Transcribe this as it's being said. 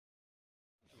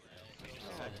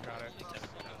Got it.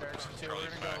 Direction 2, we're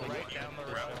gonna go right down the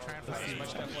road and try and find as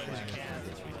much deploy as you can.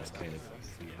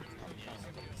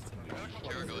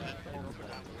 Sure, go ahead.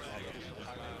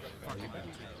 Fucking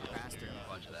bastard.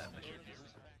 Watch that.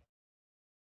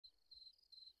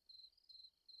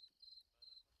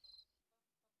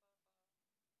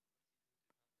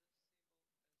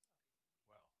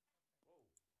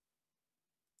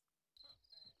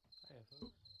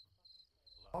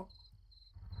 Oh.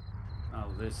 Oh,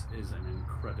 this is an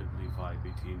incredibly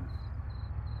vibey team.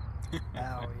 Oh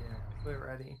yeah, we're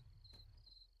ready.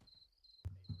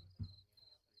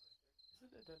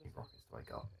 Rockets do I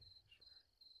got?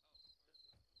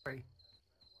 3.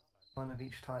 One of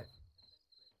each type.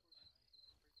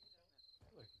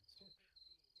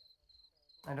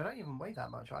 And I don't even weigh that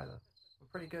much either. We're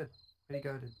pretty good. Pretty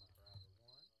goated.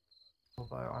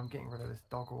 Although I'm getting rid of this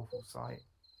dog awful sight.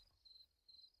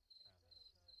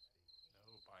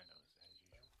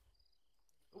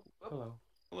 Hello.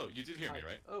 Hello, you did hear me,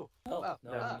 right? Oh, no, I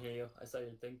didn't hear you. I saw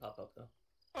your thing pop up though.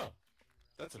 Oh,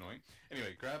 that's annoying.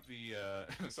 Anyway, grab the,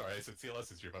 sorry, I said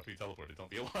CLS is you're about to be teleported, don't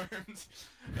be alarmed.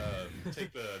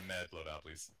 Take the med loadout,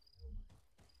 please.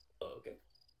 Oh, okay.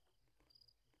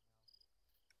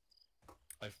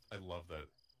 I love that.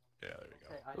 Yeah, there we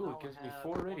go. Okay, ooh, it gives me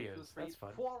 4 radios. That's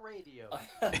fun. 4 radios.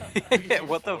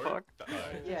 What the fuck?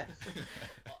 Yes.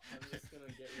 I'm just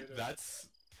gonna get rid of... That's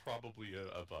probably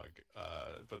a bug,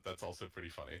 but that's also pretty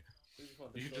funny.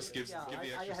 You can just give the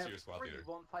extras to your squad leader.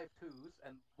 152s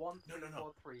and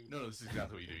 143. No, this is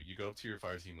exactly what you do. You go up to your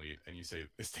fire team lead and you say,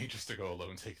 "It's dangerous to go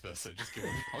alone. Take this," and just give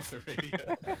them off the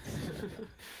radio.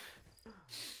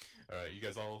 All right, you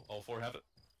guys all 4 have it?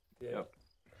 Yep.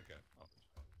 Okay.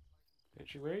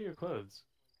 Did you wear your clothes?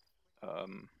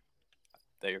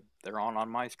 They're on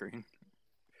my screen.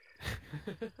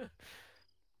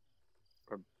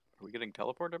 Are we getting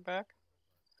teleported back?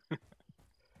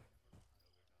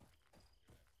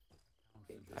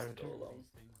 I would go alone.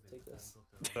 Take this.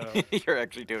 You're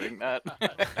actually doing that.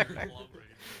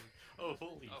 Oh,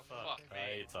 holy fuck.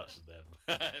 I touched them.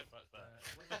 Fuck that.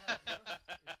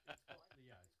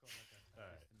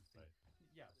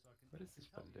 What does this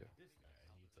one do?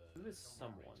 Who is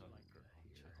someone?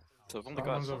 So I've only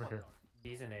got over here.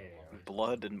 He's an AA.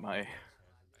 blood in my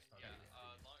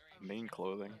main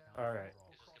clothing. Alright.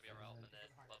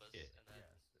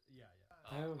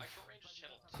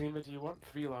 Klima, do you want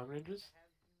 3 long ranges?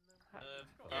 For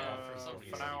some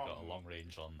reason, we've got a long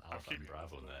range on Alpha and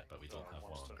Bravo net, but we don't have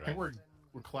one on I think ground.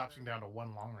 we're collapsing down to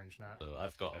 1 long range net. So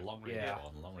I've got a long range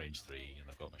on, long range 3, and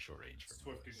I've got my short range for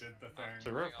Swifty did the thing.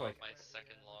 So real quick. My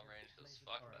second long range, because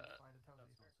fuck that.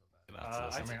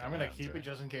 I'm gonna keep it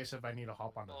just in case if I need to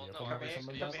hop on the vehicle. No, use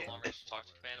the long range to talk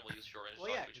to command, and we'll use short range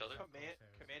to talk to each other.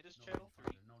 Command is channel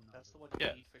 3. That's the one you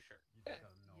need for sure.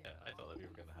 Yeah, I thought that we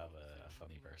were going to have a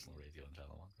funny personal radio on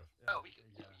channel 1. Oh, you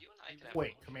and I can have...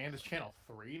 Wait, command is channel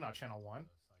 3, not channel 1?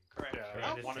 Correct.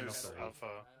 Yeah, One is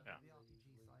Alpha. Yeah.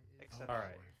 Except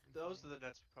Alright. those are the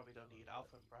nets we probably don't need.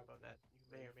 Alpha and Bravo net you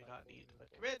may or may not need,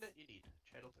 but command net you need.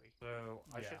 Channel 3. So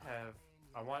I should have.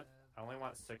 I only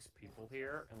want 6 people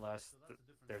here, unless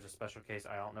there's a special case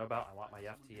I don't know about. I want my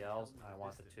FTLs. And I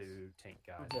want the 2 tank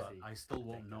guys. But I still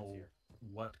won't know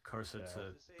what cursor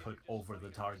to put over the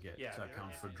target to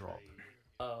account for drop.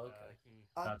 Oh,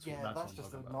 okay. That's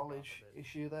just a knowledge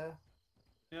issue there.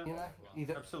 Yeah, you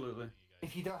know, absolutely.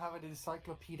 If you don't have an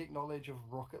encyclopedic knowledge of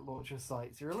rocket launcher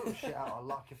sites, you're a little shit out of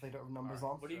luck if they don't have numbers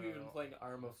on. What are you even playing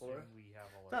ArmA for?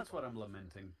 That's what I'm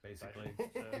lamenting, basically,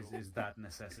 is that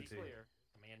necessity. To be clear,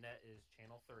 command net is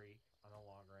channel 3 on the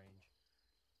long range.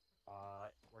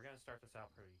 We're gonna start this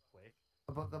out pretty quick.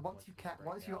 But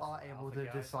once you are able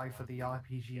to decipher the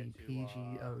RPG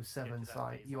PG07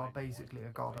 site, you are basically a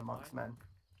god amongst men.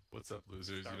 What's up,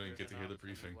 losers? You don't get to hear the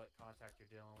briefing.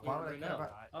 Why would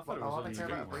I care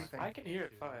about briefing? I can hear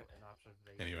it fine.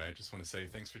 Anyway, I just want to say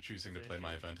thanks for choosing to play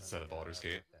my event instead of Baldur's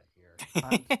Gate.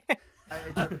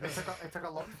 It took a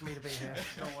lot for me to be here.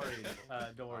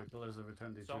 Don't worry. Pillars of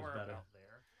Eternity is better.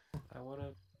 I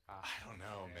wanna. I don't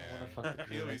know, man.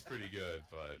 PoE's pretty good,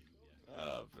 but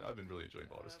I've been really enjoying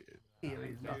Baldur's Gate.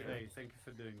 Hey, thank you for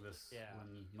doing this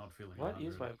when not feeling. What hungry.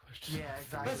 is my question? Yeah,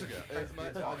 exactly.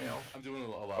 I'm doing a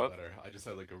lot better. I just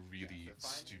had like a really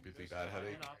stupidly bad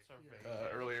headache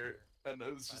earlier, and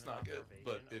it was just not good.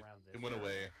 But it went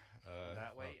away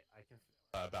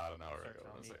about an hour ago.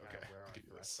 I was like, okay, I can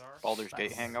do this. Baldur's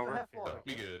Gate hangover?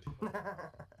 Be good.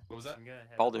 What was that?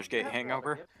 Baldur's Gate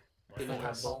hangover? One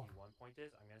point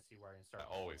is I'm gonna see where I can start.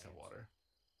 I always have water.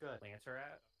 Good. Lancer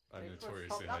at. I'm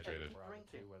notoriously hydrated.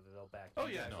 Oh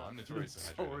yeah, no, I'm notoriously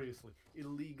hydrated. Notoriously,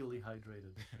 illegally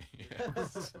hydrated.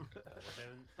 Yes.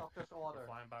 Doctor's order.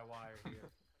 Flying by wire here.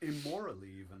 Immorally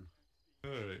even.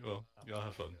 Alright, well, y'all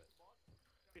have fun.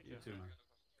 You too, man.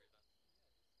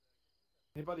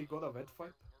 Anybody got a wet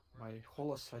wipe? My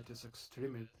holosite is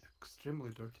extremely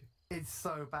dirty. It's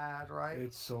so bad, right?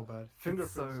 It's so bad.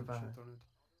 Fingerprints so and bad. shit on it.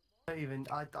 Don't even.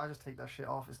 I just take that shit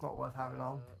off. It's not worth having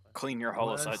on. Clean your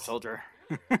holosite, soldier.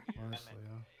 Honestly,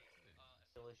 yeah.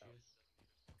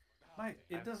 Like,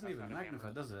 it doesn't even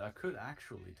magnify, does it? I could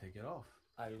actually take it off.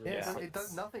 It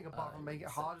does nothing apart from make it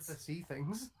harder to see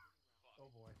things. Oh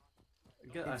boy.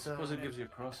 I suppose it gives you a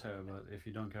crosshair, but if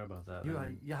you don't care about that,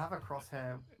 You have a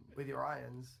crosshair with your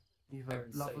irons. You've a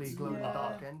lovely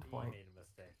glow-in-the-dark endpoint.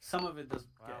 Some of it does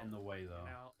get in the way, though.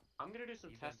 I'm gonna do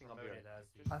some testing on your.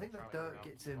 I think the dirt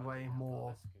gets in way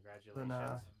more than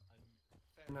a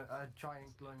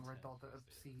giant glowing red dot that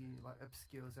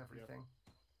obscures everything.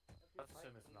 Let's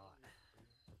assume it's not.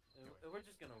 We're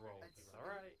just gonna roll.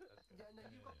 Alright. Yeah, no,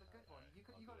 you got the good one. You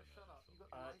gotta shut up.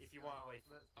 If you want to wait,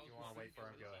 for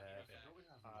him, go ahead.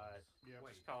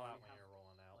 Just call out when you're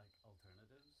rolling out. Like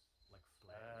alternatives, like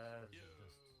flares.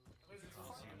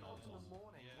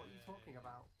 Morning. What are you talking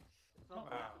about?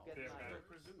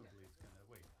 Presumably it's gonna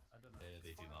wait. I don't know.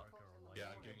 They do not.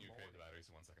 Yeah, I'm giving you credit the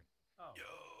batteries in 1 second. Oh. Yo!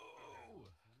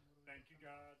 Thank you,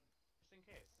 God. Just in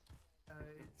case.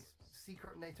 It's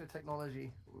secret NATO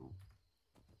technology.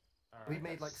 Right, we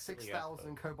made like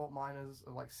 6,000 cobalt miners,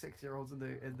 like 6-year-olds in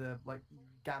the like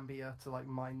Gambia to like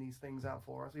mine these things out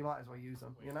for us. We might as well use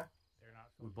them, you know.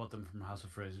 We bought them from House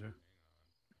of Fraser.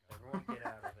 Everyone get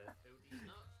out of it.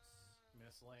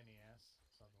 Miscellaneous.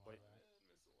 Something like that.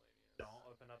 Don't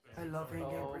open up. I love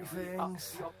everything.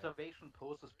 The observation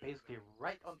post is basically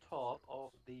right on top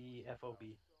of the FOB.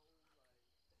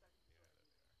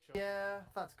 Yeah,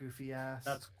 that's goofy ass.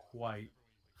 That's quite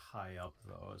high up,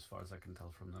 though, as far as I can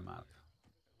tell from the map.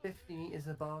 50 meters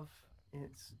above.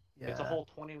 It's It's a whole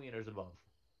 20 meters above.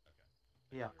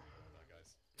 Yeah.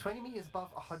 20 meters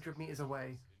above, 100 meters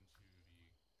away.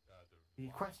 The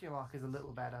question mark is a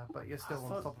little better, but you're still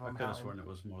on top of a I could have mountain. sworn it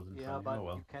was more than 20. Yeah, but oh,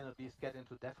 well. you can at least get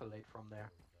into defilate from there.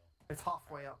 It's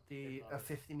halfway up the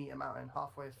 50-meter mountain.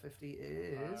 Halfway of 50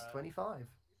 is 25.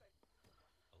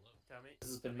 This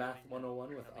has been Math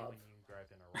 101 with Ob.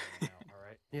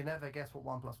 You never guess what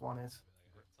 1 + 1 is.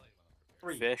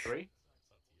 3. Fish. 3?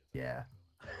 Yeah.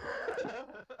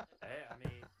 Hey, I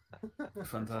mean...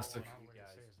 Fantastic. You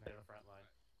guys, stay on the front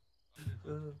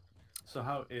line. So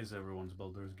how is everyone's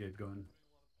Baldur's Gate going?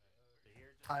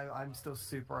 I'm still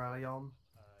super early on.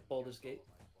 Baldur's Gate?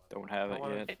 Don't have it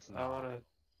yet. I wanna...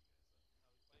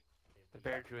 The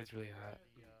bear druid's really hot.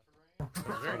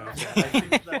 I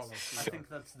think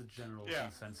that's the general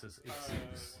consensus. It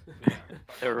seems. Yeah.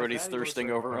 Everybody's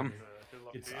thirsting over him.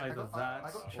 It's either that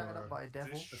I got chatted up by a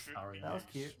devil. That was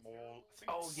cute.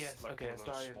 Oh yes, okay,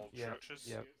 Astarion. Yeah,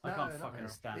 yeah. I can't fucking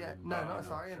stand him. No, not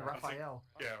Astarion, Raphael.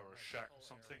 Yeah, or a shack or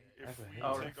something. If we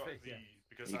Oh, take up the, yeah.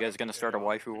 because You guys gonna start a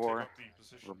waifu war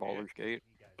for Baldur's Gate?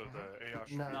 The AI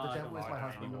should No, be the devil is my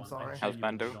husband, I'm sorry.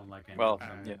 Husbando? Don't like any Well, of them,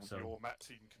 and yeah. so your mat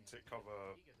team can take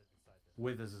cover.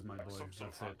 Withers is my boy. Some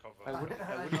That's sort it. of cover. I wouldn't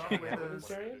love get Withers.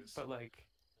 Astarion, but like...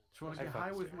 Do you want to get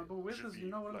high with my boy Withers? You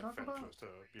know what I'm talking about? To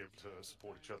be able to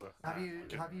support each other. Have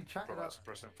you chatted up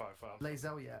Suppress M55.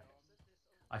 Lae'zel yet?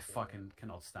 I fucking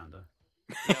cannot stand her.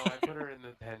 No, I put her in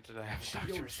the pen today. I have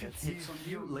Dr. It's on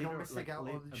you later, You're missing out on.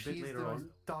 a bit She's later the on.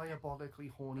 most diabolically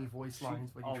horny voice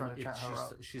lines when you try to chat her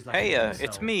up. She's like, Hey, an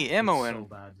it's incel. me, It's Emoen. so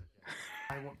bad.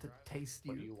 I want to taste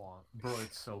What do you. you want? Bro,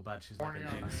 it's so bad. She's like an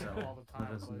incel that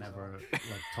has never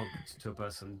like talked to a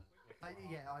person.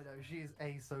 Yeah, I know. She is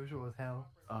asocial as hell.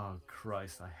 Oh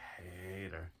Christ, I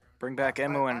hate her. Bring back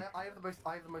Emoen. I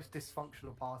have the most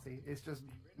dysfunctional party. It's just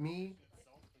me,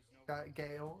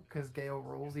 Gale, because Gale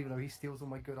rules, even though he steals all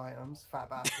my good items. Fat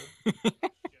bastard.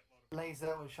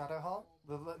 Lae'zel and Shadowheart.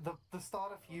 The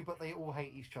start a few, but they all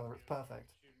hate each other. It's perfect.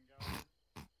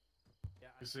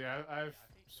 You see, I've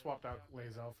swapped out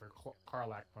Lae'zel for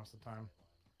Karlak most of the time.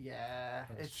 Yeah,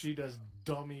 She does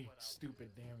dummy,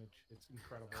 stupid damage. It's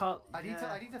incredible. I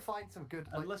need to find some good.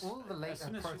 Like, Unless, all of the later as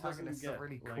soon as she protagonists doesn't are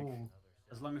really get, cool.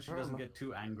 As long as she doesn't get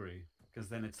too angry, because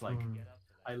then it's like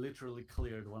I literally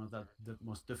cleared one of the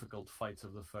most difficult fights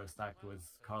of the first act with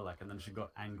Karlak, and then she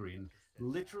got angry and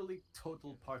literally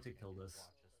total party killed us.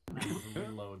 And I had to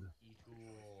reload.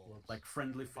 Like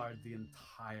friendly fired the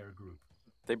entire group.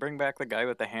 They bring back the guy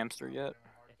with the hamster yet?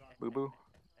 Boo Boo?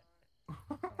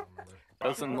 That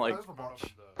was in like...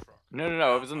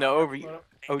 No, it was in the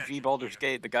OG Baldur's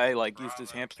Gate. The guy like used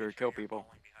his hamster to kill people.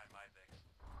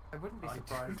 I wouldn't be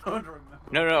surprised.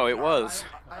 No, it was.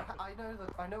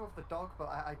 I know of the dog, but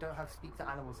I don't have speak to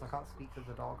animals, so I can't speak to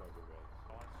the dog.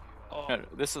 No,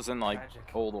 this is in like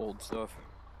old stuff.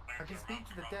 I can speak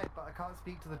to the dead, but I can't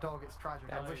speak to the dog. It's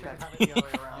tragic. I wish I could have it the other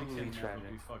way around.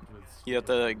 You have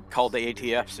to call the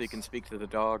ATF so you can speak to the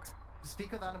dog.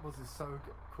 Speak with animals is so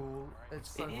cool.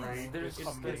 It's so great. It's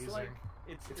amazing.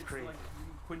 It's crazy. Like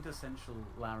quintessential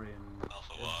Larian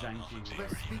janky. But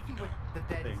speaking with the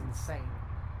dead is insane.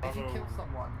 If you kill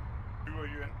someone. Who are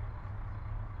you in?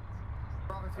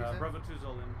 Bravo 2's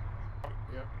all in.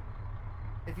 Yep.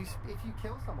 If you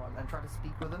kill someone and try to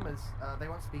speak with them, as they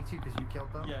won't speak to you because you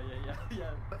killed them.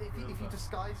 Yeah. But if you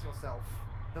disguise yourself,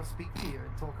 they'll speak to you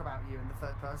and talk about you in the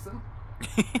third person. I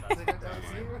didn't even get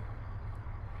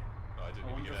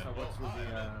in. What's with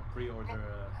the pre-order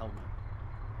helmet?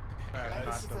 You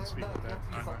have to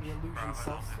use like the illusion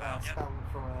spell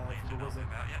from the wizard.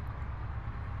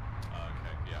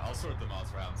 Okay, yeah, I'll sort the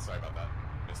mods around. Sorry about that.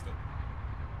 Missed it.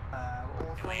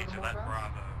 We need to let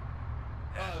Bravo.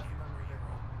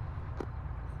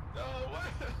 No, what?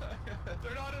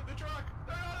 They're not in the truck!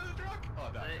 They're not in the truck!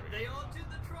 Oh, damn. They aren't in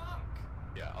the truck!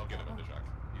 Yeah, I'll get them in the truck.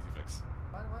 Easy fix.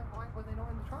 Why were they not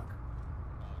in the truck?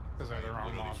 Because they're the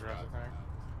wrong mods or everything.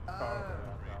 Oh,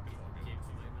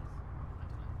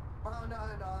 no,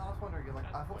 I was wondering, like,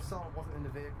 I thought someone wasn't in the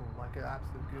vehicle, like an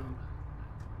absolute goon.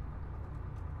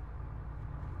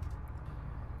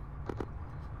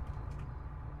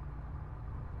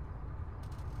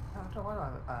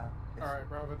 Alright,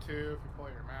 Bravo 2, if you pull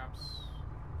your maps.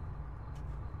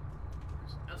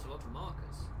 That's a lot of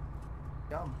markers.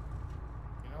 Yum.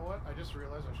 You know what? I just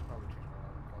realized I should probably change my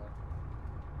weapon color.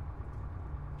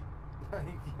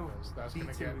 That's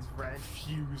gonna get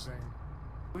confusing.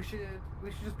 We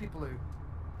should just be blue.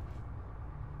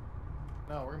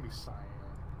 No, we're gonna be cyan.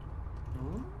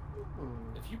 Ooh.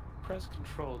 If you press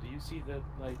control, do you see the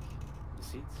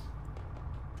seats?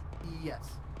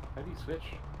 Yes. How do you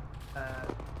switch?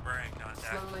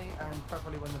 Slowly and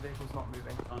preferably when the vehicle's not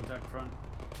moving. Contact front.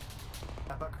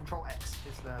 But control X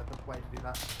is the way to do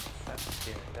that. That's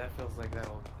scary. That feels like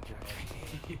that'll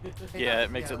Yeah, it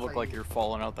makes it look like you're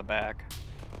falling out the back.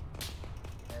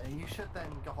 Yeah, you should then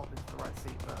go hop into the right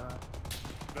seat, but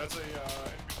There's a enemy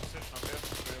position up here.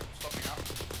 We're stopping up.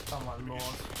 oh my lord.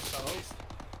 Southeast.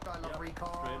 I love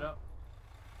recall. Straight up.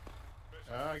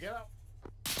 Get up.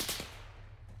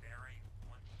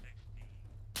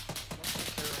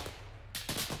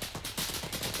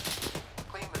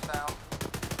 Clean this down.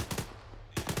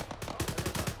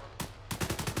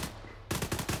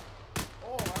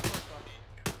 Oh, that's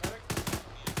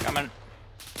Coming.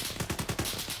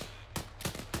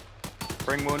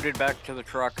 Bring wounded back to the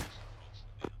truck.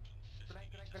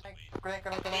 Grenade.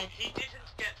 He didn't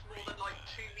get more than like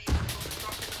 2 meters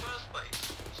from the truck in the first place.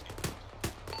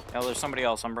 Yeah, there's somebody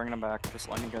else. I'm bringing them back. Just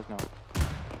letting you guys know.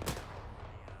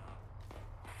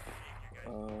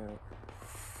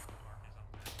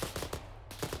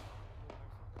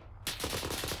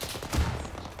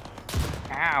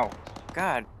 Ow!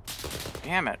 God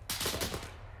damn it.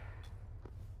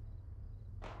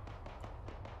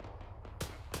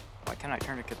 Why can't I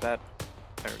tourniquet that?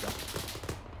 There we go.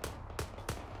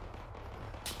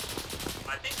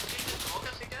 I think he just talk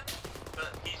us again, but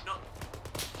he's not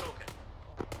talking.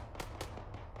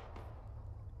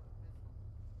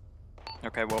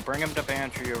 Okay, well, bring him to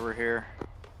Banshee over here.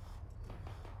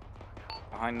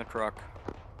 Behind the truck.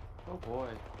 Oh boy.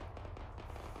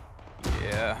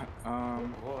 Yeah, Oh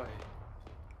boy.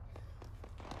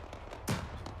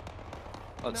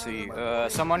 let's see.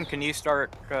 Someone, can you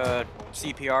start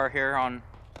CPR here on...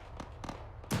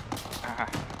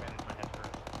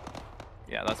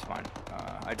 Yeah, that's fine.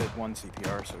 I did one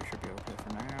CPR, so we should be okay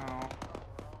for now.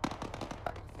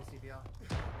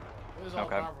 This is all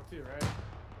Okay. Bravo 2,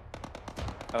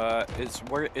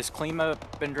 right? Is Klima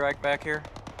been dragged back here?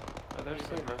 Oh, there's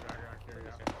Klima.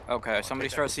 Okay, somebody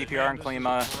start CPR and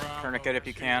Klima. Tourniquet if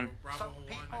you can.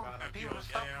 People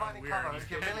stop providing cover.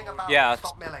 If you're milling about, Yeah,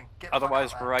 stop milling. Get the fuck otherwise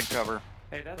out of provide cover.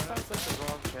 Hey, that sounds like the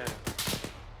wrong channel.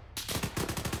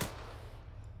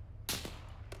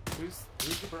 Who's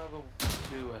the Bravo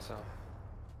 2 SL?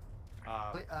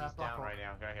 He's down right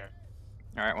now, right here.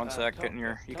 Alright, one sec. Getting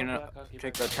your... You can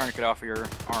take the tourniquet off of your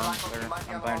arm there.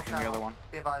 I'm bandaging the other one.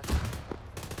 Be advised.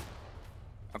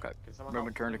 Okay,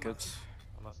 moving tourniquets.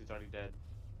 Unless he's already dead.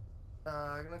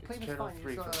 Gonna clean his channel fine. You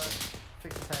 3 just gotta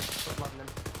fix his head. Put blood in him.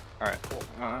 Alright, Cool.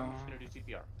 I'm just gonna do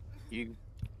CPR. you...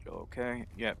 Okay,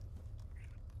 yep.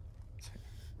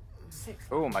 6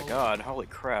 Oh my levels. god, holy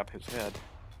crap, his head.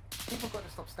 People gotta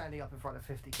stop standing up in front of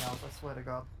 50 cows, I swear to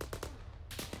god.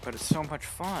 but it's so much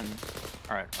fun.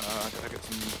 Alright, I gotta get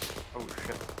some... Oh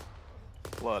shit.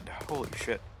 Blood. Holy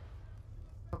shit.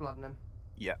 Blood in him.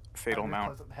 Yeah, fatal I'm gonna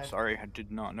mount. close up the head. Sorry, I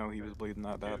did not know he was bleeding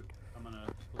that bad. I'm gonna...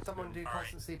 Someone do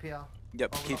constant CPR.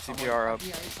 Yep, Oh, we're keep not someone. CPR up. Yeah,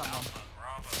 it's someone.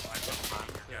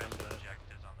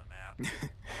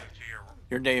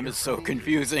 Your name is so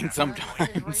confusing sometimes.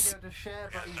 His radio to share,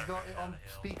 but he's got it on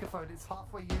speakerphone. It's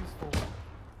halfway useful.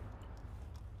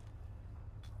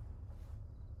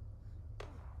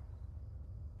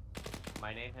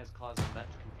 My name has caused much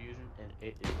confusion, and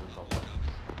it is resolved.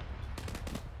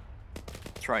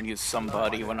 Try and use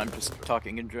somebody when I'm just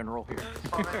talking in general here.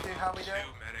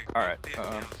 Alright,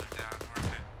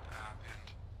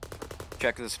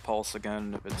 check this pulse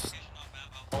again if it's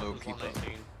low, keep it.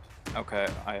 Okay,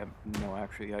 I have no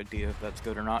actually idea if that's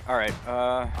good or not. Alright,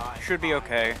 should be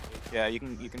okay. Yeah, you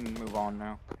can move on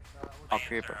now. I'll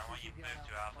keep it.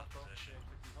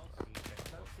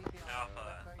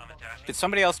 Did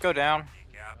somebody else go down?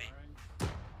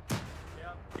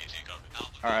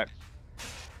 Alright.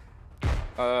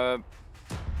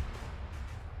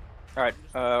 Alright,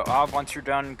 once you're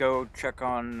done, go check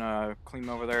on Clem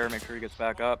over there, make sure he gets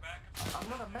back up. I'm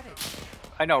not a medic.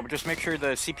 I know, but just make sure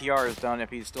the CPR is done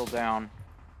if he's still down.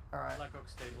 Alright.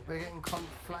 We're getting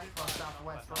flanked by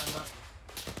southwest right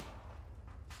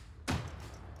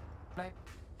now.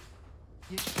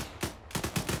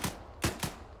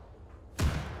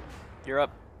 You're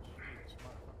up.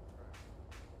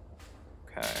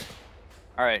 Okay.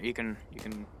 Alright, you can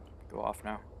go off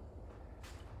now.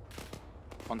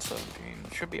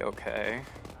 117. Should be okay.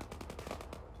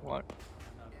 What?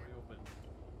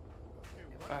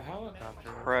 Helicopter.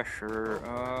 Pressure,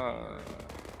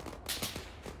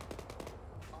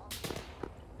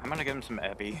 I'm gonna give him some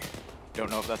Epi. Don't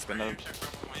know if that's gonna...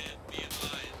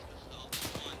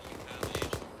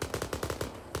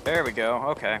 There we go,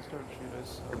 okay.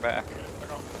 You're back.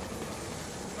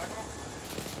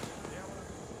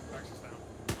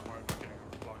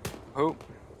 Who?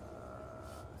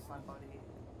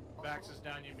 Bax is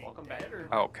down, you mean? Welcome back.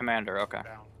 Oh, Commander, okay. Okay.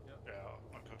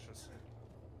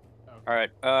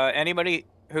 Alright,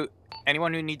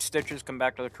 anyone who needs stitches, come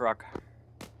back to the truck.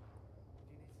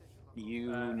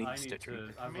 You need I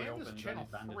stitches. I've Man, reopened this is any channel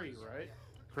 3, bandages.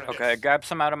 right? Okay, grab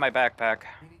some out of my backpack.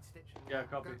 Yeah,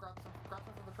 copy. Go grab some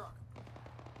from the truck.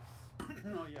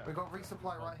 Oh, yeah. We got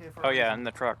resupply right here for Oh yeah, in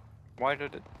the truck. Why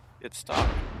did it stop?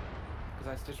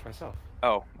 Because I stitched myself.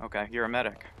 Oh, okay, you're a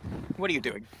medic. What are you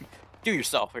doing? Do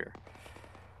yourself here.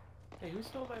 Hey, who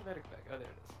stole my medic bag? Oh, there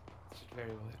it is. It's just very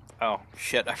low. Oh,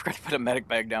 shit, I forgot to put a medic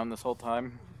bag down this whole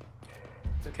time.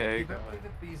 Okay. You don't need to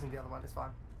be using the other one, it's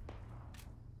fine.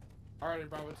 Alrighty,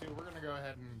 Bravo 2, we're gonna go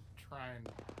ahead and try and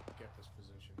get this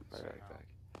position. Medic bag.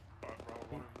 Bravo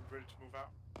 1, you ready to move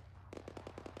out?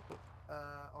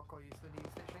 Oko, you still need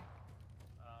stitching?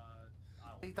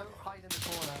 Hey, don't hide in the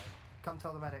corner. Come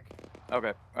tell the medic.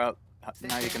 Okay, well,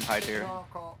 now you can hide here.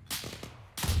 Oko.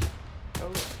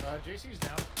 Oh, JC's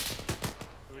down.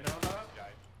 Do we know about that?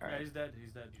 Yeah, Alright, he's dead.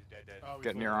 He's dead. Oh, he's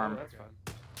get in your fully arm. dead?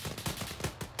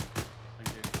 Thank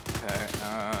you.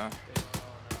 Okay,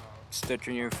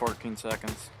 stitching you 14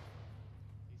 seconds.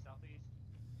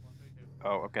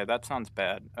 Oh, okay, that sounds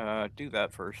bad. Do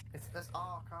that first. It's this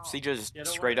arc. Siege's Yeah,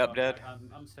 don't straight worry up about dead. it.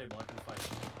 I'm stable. I can fight.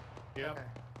 Yep. Okay.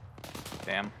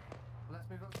 Damn. Let's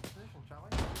move up to position, shall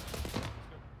we?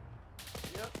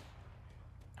 Yep.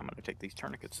 I'm gonna take these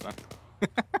tourniquets then. You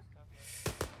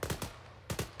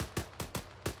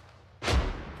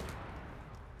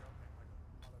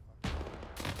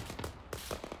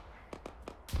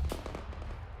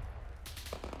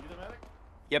the medic?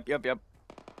 Yep.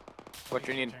 What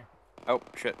you need? Oh,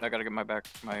 shit, I gotta get my bag.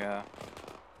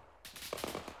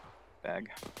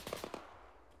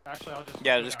 Actually, I'll just...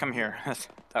 Yeah, just come here.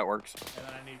 That works. And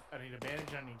then I need a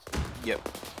bandage, I need stitches. Yep.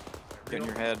 Get in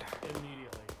your head.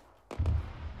 Immediately.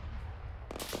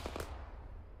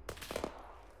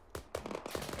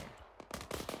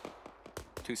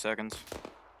 2 seconds.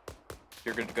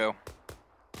 You're good to go.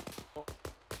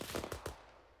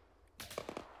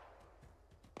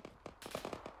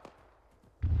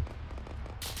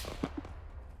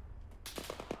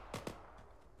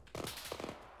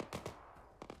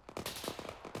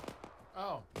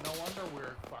 Oh, no wonder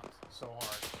we're fucked so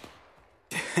hard.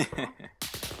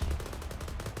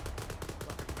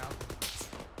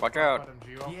 Watch out.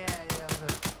 Yeah,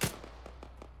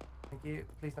 thank you.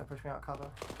 Please don't push me out cover.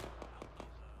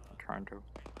 I'm trying to.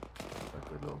 A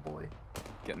good little boy.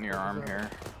 Get in your arm here.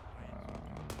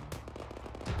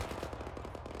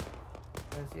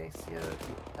 There's the ACO.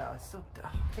 Oh, it's still. I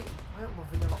hate my little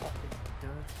vanilla optics.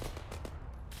 Dirt.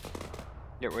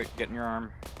 Yeah, wait, get in your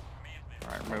arm.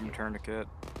 Alright, remove tourniquet.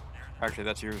 Actually,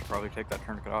 that's yours. Probably take that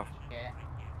tourniquet off. Yeah.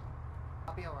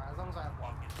 I'll be alright as long as I have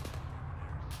one.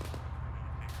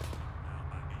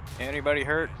 Anybody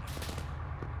hurt?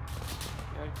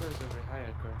 Yeah, Edgar's over. Hi,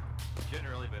 Edgar.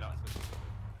 Generally, but not specifically.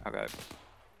 Okay.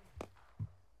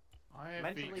 I have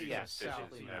Mentally, yes.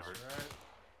 Southeast, Never. right?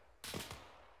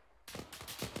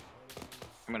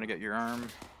 I'm gonna get your arm.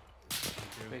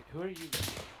 Wait, who are you?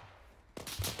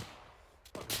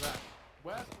 What is that?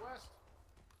 West.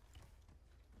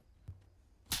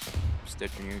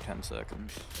 Stitching you 10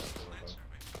 seconds.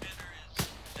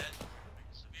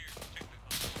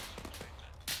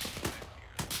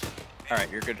 Alright,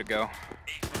 you're good to go.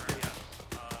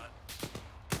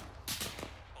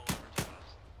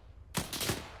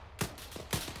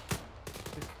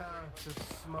 The car to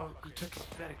smoke. You took his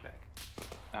medic back.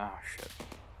 Oh, shit.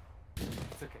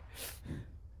 It's okay.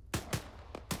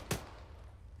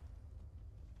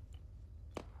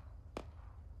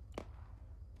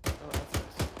 Oh, that's nice.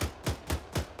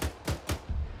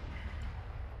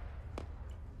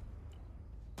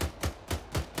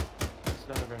 It's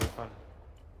not very fun.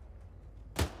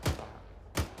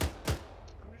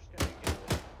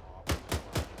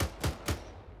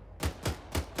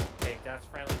 Hey, that's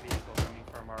friendly vehicle coming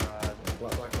from our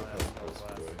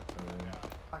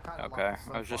Okay,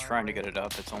 I was just trying to get it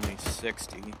up. It's only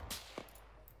 60.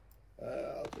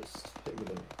 I'll just hit with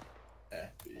an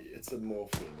FB. It's a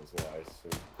morphine as well, so...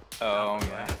 Oh,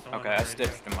 yeah. Okay, I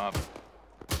stitched him up. Hey,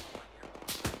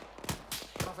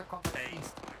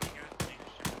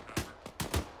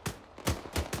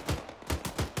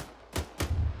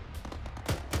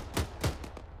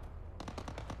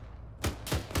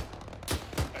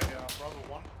 Bravo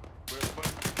 1, we're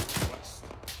putting west.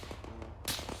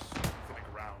 Thinning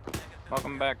around.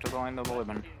 Welcome back to the land of the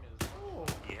living. Do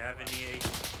you have any?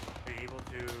 Are you able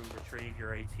to retrieve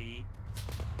your AT? Is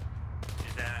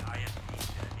that IFP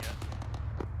dead yet?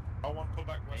 I want to pull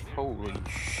back west. Holy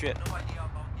shit.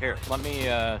 Here, let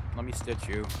me stitch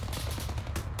you.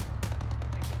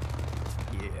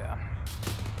 Yeah.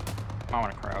 I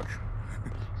wanna crouch.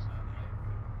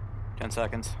 10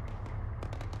 seconds.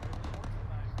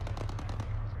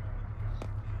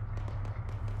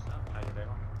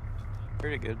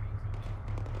 Pretty good.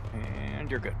 And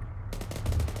you're good.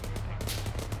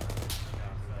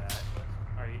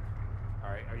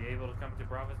 Are you able to come to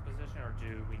Bravo's position, or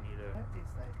do we need to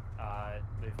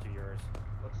move to yours?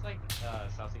 Looks like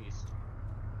southeast.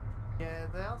 Yeah,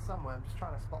 they are somewhere. I'm just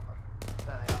trying to spot them.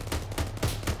 There they are.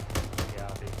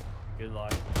 Yeah, good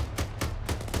luck. 1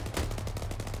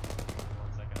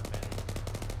 second, I'm managing.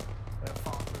 They're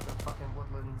far through the fucking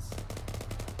woodlands.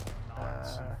 Not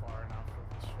so far enough for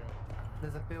this shit.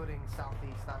 There's a building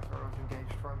southeast. That's where I was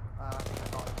engaged from. I think I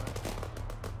got it. But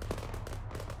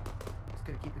just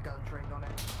gonna keep the gun trained on it.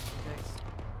 In case.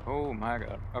 Oh my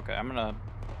god. Okay, I'm gonna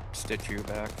stitch you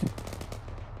back.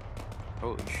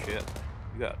 Holy shit.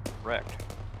 You got wrecked.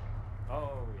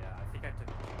 Oh, yeah, I think I took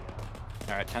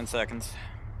the Alright, 10 seconds.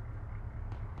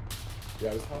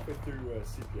 Yeah, I was halfway through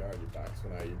CPR on your backs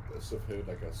when I sort of heard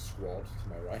like a squad to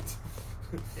my right.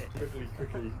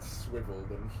 quickly swiveled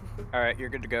and... Alright, you're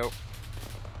good to go.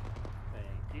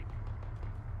 Thank you.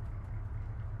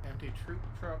 Empty troop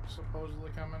truck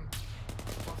supposedly coming.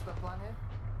 What's the plan here?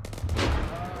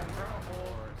 Internal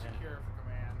hold and secure for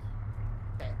command.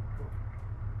 Okay, cool.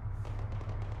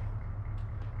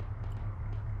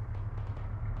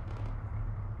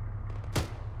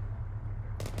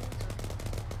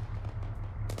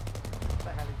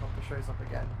 The helicopter shows up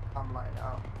again. I'm lighting it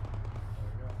up. There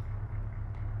we go.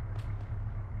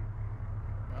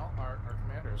 Well, our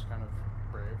commander is kind of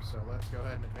brave, so let's go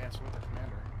ahead and advance with the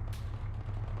commander.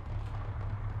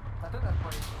 I don't know if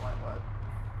brave is the right word.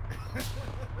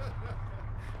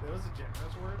 That was a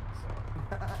generous word, so...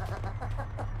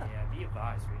 Yeah, be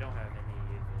advised, we don't have any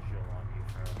visual on you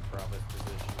from Bravo's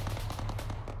position.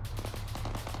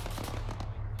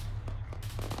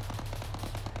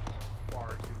 Far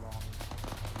too long.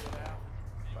 Yeah.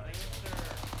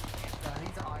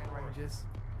 These are Iron Rangers.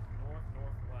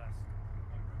 Northwest.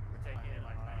 We're taking it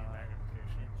like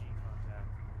magnification. NG contact.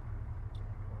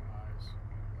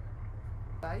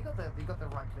 Eyes. You got the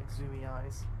right click zoomy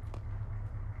eyes.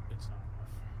 It's not enough.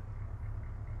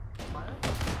 Mine?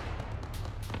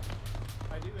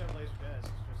 I do have laser discs,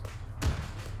 it's just like,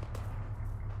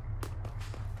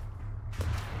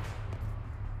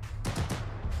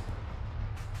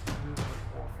 Movement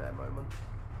warfare moment.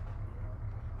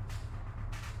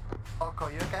 Marco,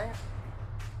 you okay?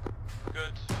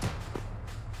 Good.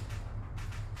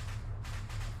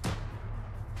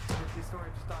 Did your story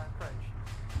just die of cringe?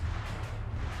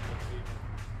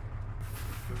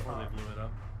 Before they blew it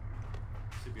up.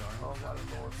 CPR. Oh my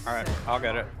lord. Alright, I'll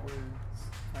get it.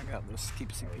 I got this.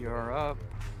 Keep CPR up.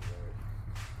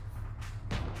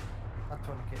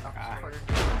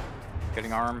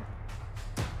 Getting arm.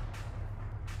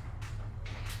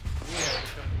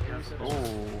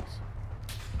 Oh,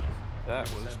 that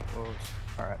was close.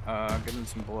 Alright, getting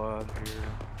some blood here.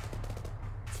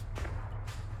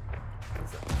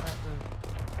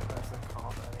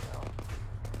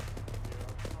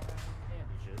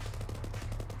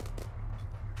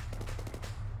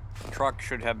 Truck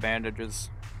should have bandages,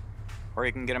 or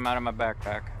you can get them out of my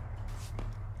backpack.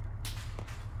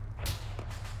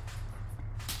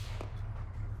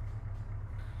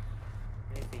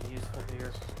 Anything useful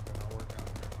here?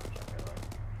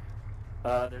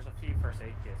 There's a few first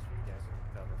aid kits for you guys to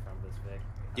recover from this Vic.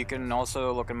 You can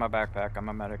also look in my backpack. I'm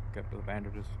a medic. Get the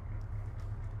bandages.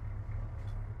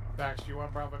 Bax, do you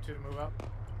want Bravo 2 to move up?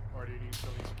 Or do you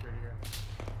still need security here?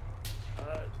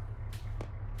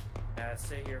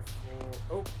 Stay here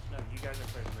for... Oh, no, you guys are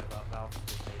clear to move up. Altis will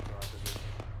stay to our position.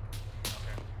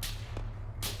 Okay.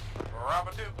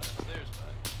 Bravo 2. There's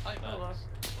Matt. Hi, Matt. Hello. What's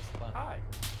the plan? Hi.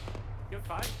 Good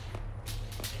fight.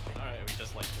 Alright, are we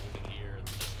just like holding here and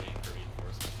just waiting for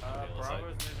reinforcements from the other Bravo's side?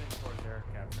 moving towards air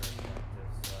capture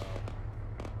objectives, so...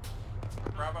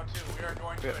 Bravo 2, we are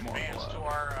going to advance to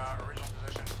our original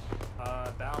position.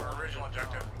 Our original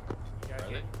objective. You guys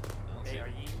Really? Hey, are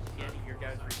you getting your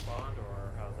guys respond,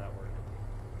 or how's that working?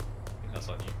 I think that's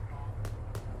on you.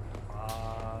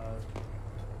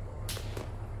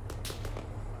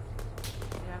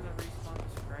 Do you have the respawn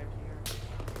described here?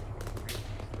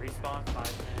 Respawn 5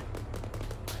 minutes.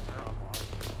 Timer on lock.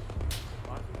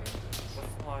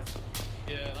 What's the lock?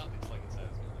 Yeah, that looks like it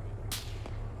says.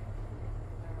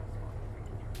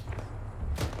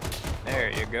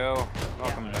 There you go.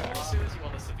 Welcome back. As soon as you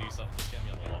want us to do something, just get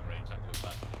me on the long range. I can go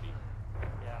back to the beat.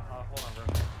 Yeah, hold on, bro.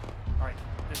 Alright,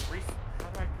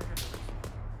 how do I trigger the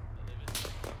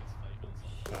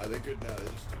respawn? They're good now. They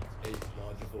just took 8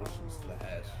 large abortions to the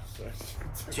head. So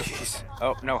Jeez.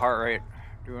 Oh, no heart rate.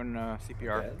 Doing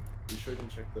CPR. Again? You sure didn't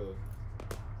check the...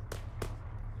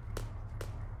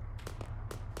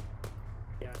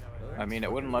 I mean,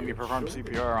 it wouldn't let me perform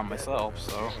CPR on myself,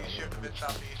 so...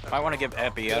 Might want to give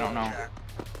epi, I don't know.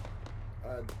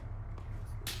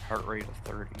 Heart rate of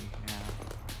 30, yeah.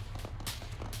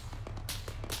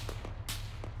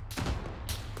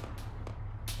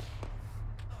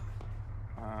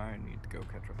 I need to go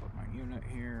catch up with my unit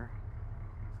here.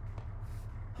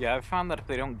 Yeah, I've found that if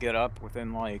they don't get up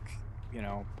within, like, you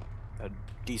know, a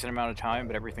decent amount of time,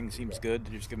 but everything seems good,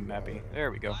 to just give them epi. There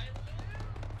we go.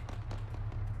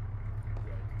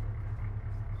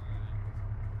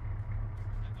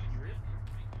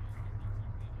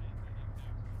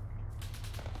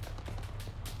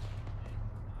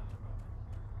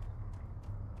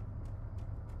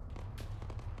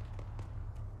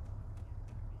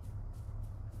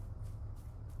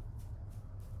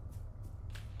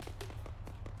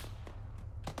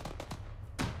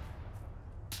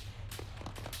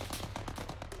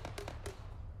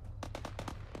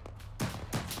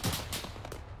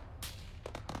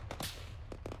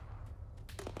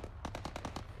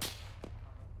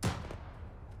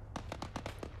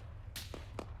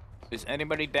 Is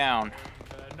anybody down?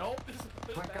 Nope.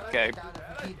 Okay. Down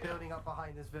if we keep building up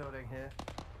behind this building here.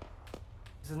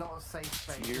 This is not a safe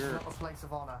space. This is not a place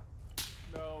of honor.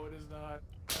 No, it is not.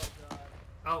 Oh god.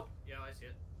 Oh, yeah, I see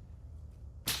it.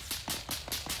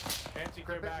 Fancy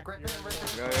grip back.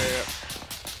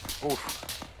 Yeah. Oof.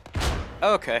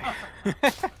 Okay.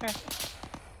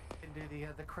 Indeed,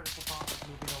 the critical part is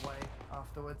moving away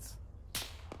afterwards.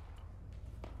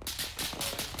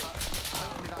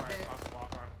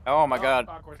 Oh my god.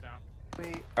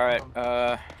 Alright,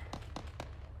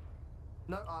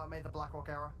 No, I made the Blackhawk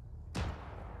error.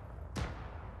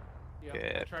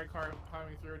 Yeah, I tried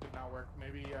climbing through, it did not work.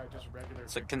 Maybe just regular.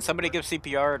 So can somebody give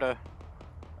CPR to,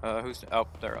 who's, oh,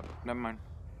 they're up. Never mind.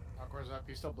 Awkward's up,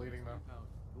 he's still bleeding though.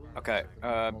 Okay,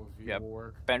 yeah,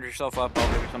 bandage yourself up,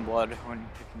 I'll give you some blood if you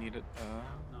need it.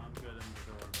 No, I'm good in the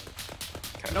door,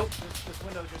 but... Okay. Nope, this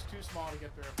window's just too small to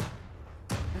get through.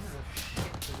 This is a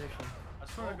shit position. I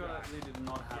swear to God, they did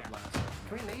not have last time.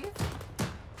 Can we leave?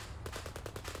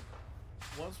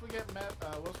 Once we get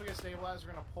stabilized,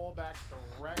 we're gonna pull back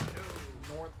direct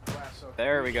northwest. So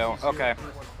there we go. Okay.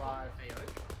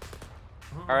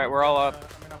 315. Alright, we're all up. I'm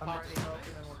gonna pop the smoke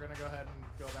and then we're gonna go ahead and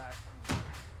go back.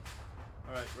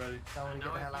 Alright, ready.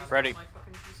 Ready.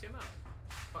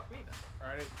 Fuck me then.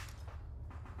 Alright.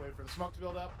 Wait for the smoke to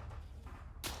build up.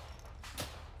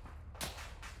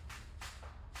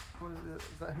 What is it?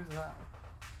 Is that, who's that?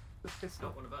 The pistol.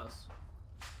 Not one of us.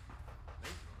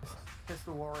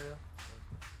 Pistol warrior.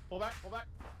 back, pull back.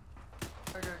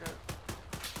 Okay.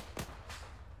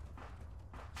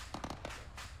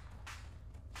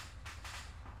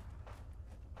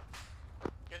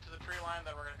 Get to the tree line,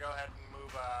 then we're gonna go ahead and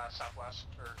move southwest,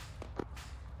 or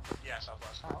yeah,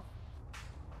 southwest. Oh.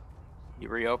 You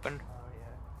reopened? Oh,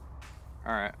 yeah.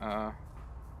 Alright,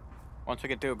 once we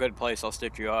get to a good place, I'll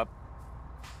stitch you up.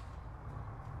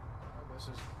 Oh, this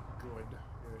is good.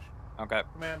 Okay.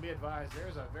 Command, be advised,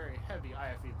 there's a very heavy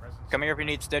IFE presence. Come here if you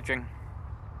need stitching.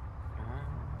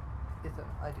 Yes,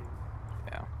 I do.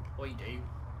 Yeah. What you do?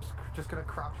 Just gonna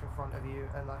crouch in front of you,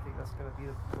 and I think that's gonna be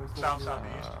the most.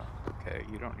 Southeast. Okay,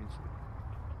 you don't need.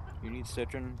 You need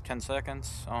stitching. 10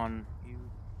 seconds on you.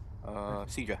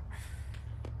 CJ.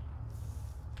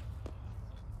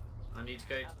 I need to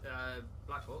go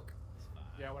Black Hawk.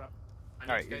 Yeah, what up? I need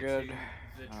Alright, to you're go good. to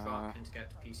the truck and to get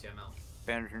to PCML.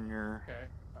 Bandaging your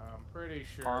I'm pretty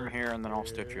sure. arm here, and then I'll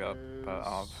stitch you up.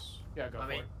 Yeah, go I for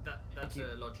mean, it. that's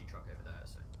a Logi truck over there,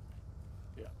 so.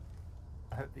 Yeah.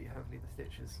 Hopefully the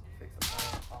stitches fix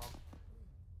up my arm.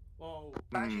 Whoa.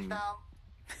 Banshee's down.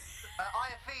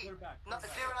 IFE. 090.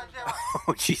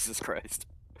 Oh, Jesus Christ.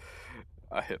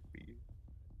 I hit me.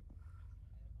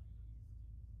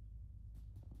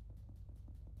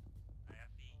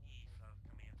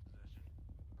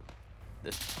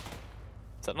 This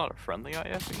is that not a friendly IFE?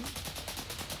 Yeah,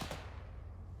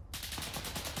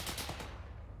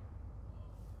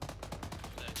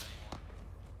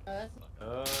 that's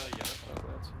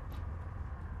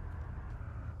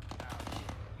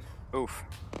Oof.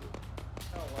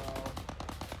 Oh well.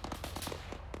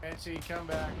 Fancy, come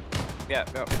back. Yeah,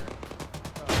 go.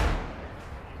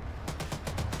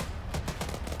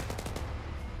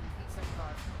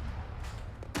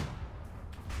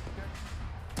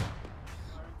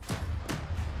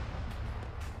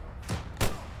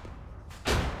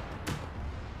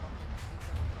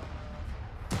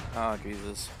 Oh,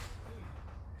 Jesus.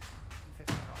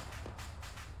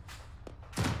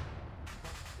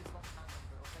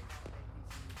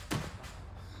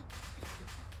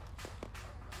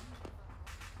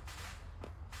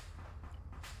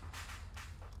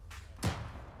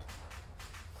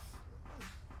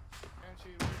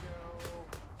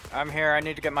 I'm here. I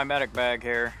need to get my medic bag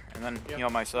here and then heal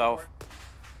myself.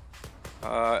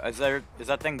 Is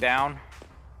that thing down?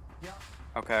 Yeah.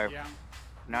 Okay. Yeah.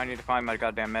 Now I need to find my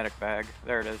goddamn medic bag.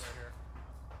 There it is.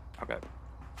 Okay.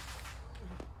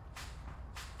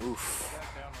 Oof.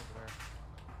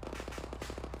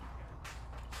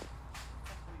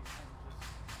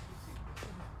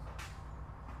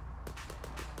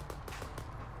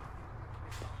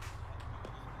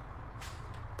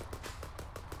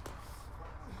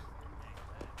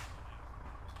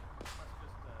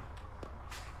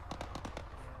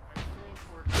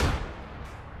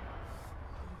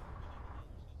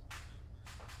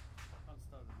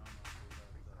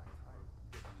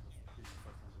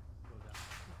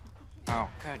 Oh,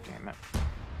 god damn it.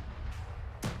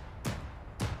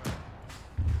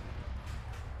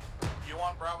 You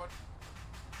want Bravo?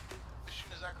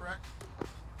 Is that correct?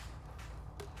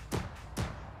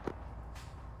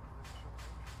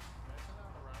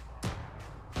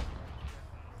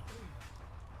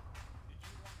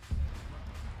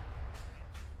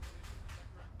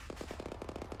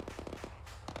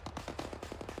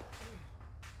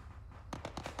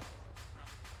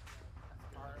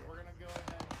 Alright, we're gonna go ahead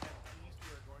and head east.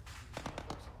 We are going to be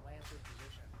reinforcing Lancer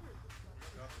position.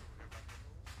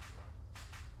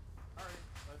 Alright,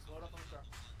 let's load up on the truck.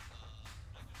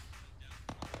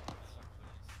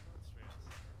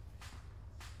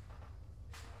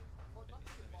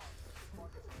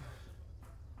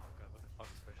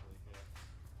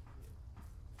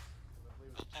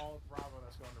 All Bravo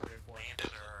that's going to reinforce.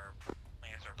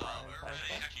 Lancer Bravo.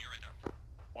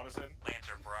 One is in.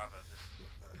 Lancer Bravo, this is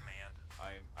command.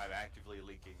 I'm actively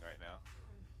leaking right now.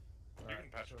 You can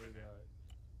patch it.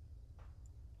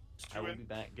 I will be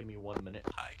back. Give me 1 minute.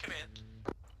 Hi, come in.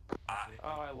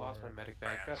 Oh, I lost my medic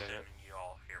bag. I'm God damn it. assuming you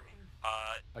all hear me.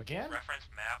 Again? Reference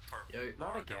map for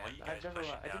Not again. I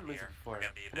didn't lose it before.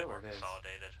 Gonna be a I bit know more where it is.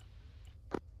 consolidated.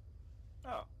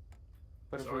 Oh.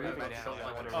 But if So we're we leaving have now, to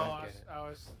I want to Oh, get it.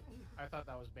 I thought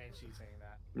that was Banshee saying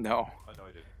that. No. Oh, no,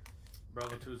 I didn't.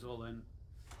 Bravo 2's all in.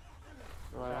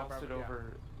 No, I Yeah, lost it probably,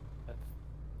 over at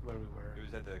where we were. It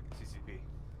was at the CCP.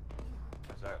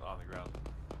 I was out on the ground.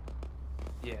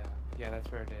 Yeah,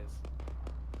 that's where it is.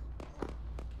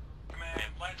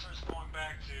 Command, Lancer's going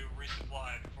back to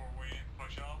resupply before we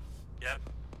push off. Yep.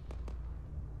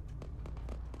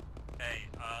 Hey,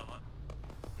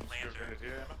 Lancer.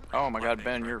 Oh my god,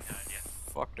 Ben, you're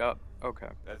fucked up. Okay.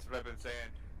 That's what I've been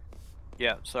saying.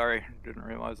 Yeah, sorry, didn't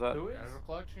realize that. There's a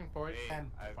collection point.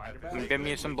 Find it back. Give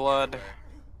me some blood.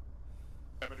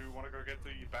 Do we want to go get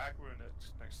the back one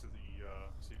next to the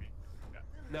CB? Yeah.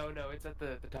 No, it's at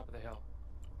the top of the hill.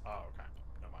 Oh, okay.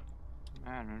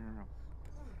 Never mind. No.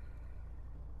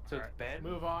 So it's Ben?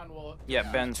 Move on. We'll.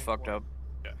 Yeah, Ben's fucked up.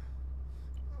 Yeah.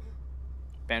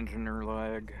 Ben's in her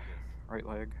leg, right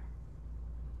leg.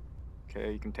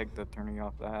 Okay, you can take the tourniquet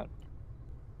off that.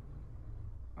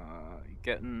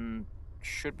 Getting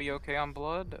should be okay on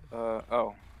blood.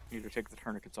 Oh, need to take the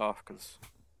tourniquets off because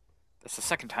that's the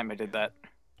second time I did that.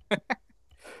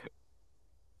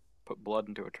 Put blood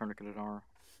into a tourniqueted arm.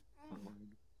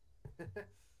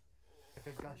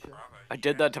 I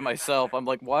did that to myself. I'm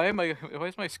like, why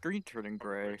is my screen turning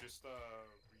gray?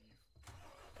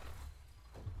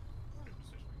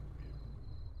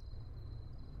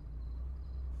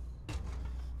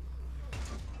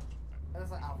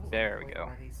 There we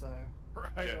go.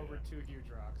 Right over 2 huge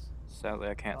rocks. Sadly,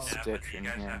 I can't stitch in You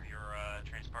guys here. have your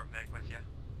transport bag with you?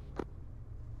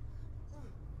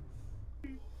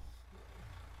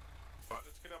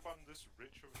 Let's get up on this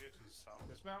ridge over here to the south.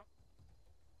 Dismount.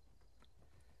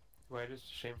 Why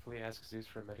just shamefully ask Zeus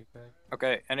for a medic bag?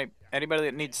 Okay, anybody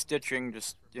that needs stitching,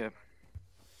 just yeah,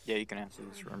 you can answer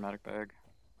this for a medic bag.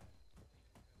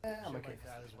 I'm okay.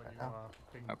 That is what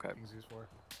you Okay. ping Zeus for.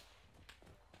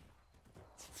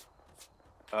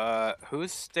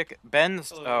 Who's stick? Ben's.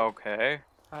 Hello. Oh, okay.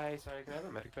 Hi, sorry, can I have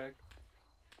a medic bag?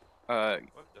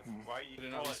 What the? Why you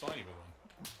didn't know you saw any of them?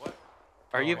 What?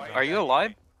 Are you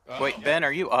alive? Wait, Ben,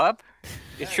 are you up?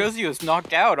 It shows you as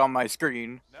knocked out on my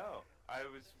screen. No, I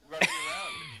was running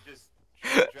around and you just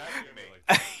dragging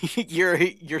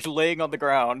me. You're laying on the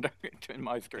ground in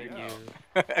my screen. Bravo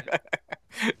 2,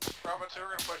 we're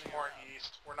gonna push more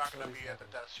east. We're not gonna be at the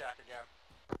death shack again.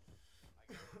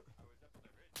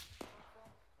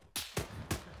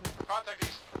 Contact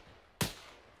east.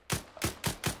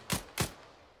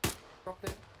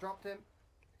 Dropped him.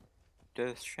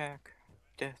 Death shack.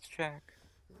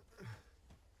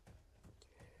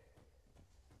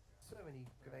 So many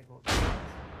grenade launchers.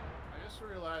 I just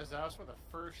realized that was one of the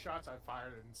first shots I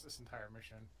fired in this entire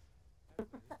mission.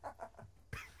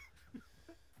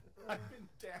 I've been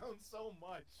down so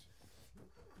much.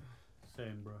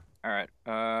 Same, bro. Alright,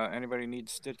 anybody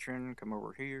needs stitching? Come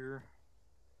over here.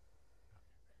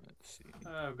 Let's see.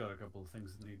 I've got a couple of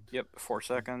things that need. Yep, 4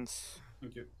 seconds.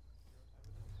 Thank you.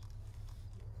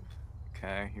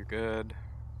 Okay, you're good.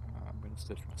 I'm gonna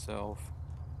stitch myself.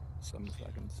 7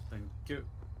 seconds. Thank you. And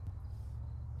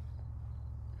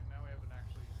now we have an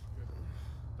actually good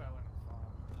silent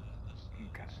bomb.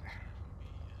 Okay.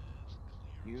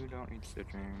 You don't need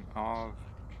stitching. Oh,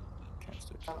 can't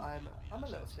stitch. I'm a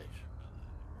little stitch.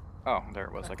 Oh, there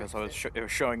it was. I guess it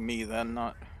was showing me then,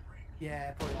 not.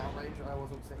 Yeah, probably outrage. I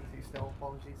wasn't sitting too still.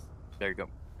 Apologies. There you go.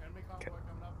 Enemy convoy Okay.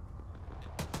 coming up.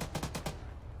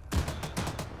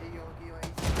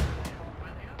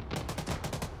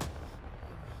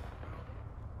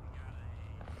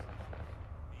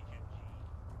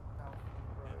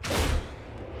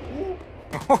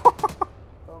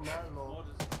 Oh my lord.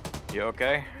 You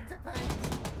okay?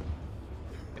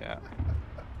 Yeah.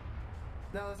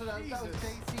 No, so that was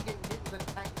JC getting hit with a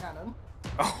tank cannon.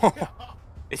 Oh,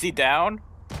 is he down?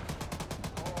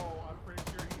 Oh, I'm pretty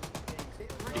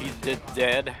sure He's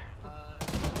dead.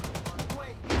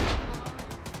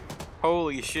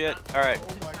 Holy shit! All right,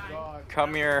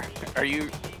 come here. Are you?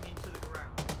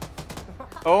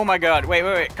 Oh my God!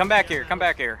 Wait! Come back here! Come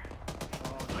back here!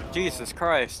 Jesus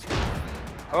Christ!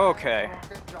 Okay.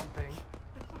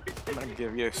 I'm gonna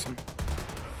give you some.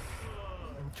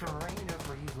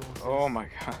 Oh my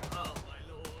God!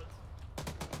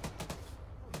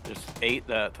 Just ate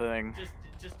that thing.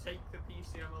 Just take the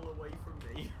PC ammo away from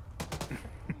me.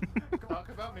 Talk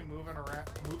about me moving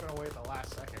away at the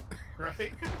last second,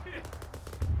 right?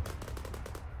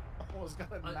 Almost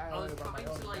got annihilated on my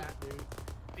own map, dude.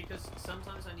 Because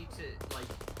sometimes I need to like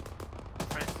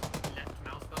press left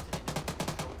mouse button in order to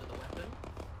control the weapon.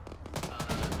 And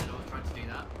I was trying to do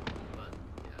that, but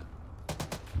yeah,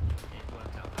 it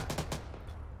worked out bad.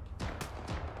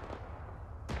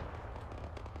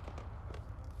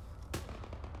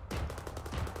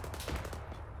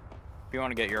 If you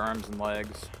want to get your arms and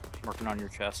legs, I'm working on your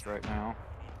chest right now.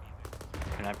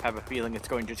 And I have a feeling it's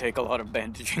going to take a lot of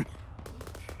bandaging.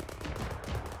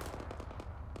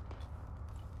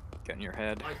 Get in your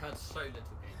head. I've had so little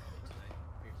gameplay today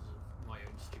because of my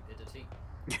own stupidity.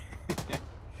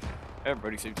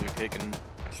 Everybody seems to be taking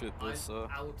shit this, I'm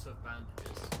out of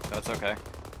bandages. That's okay.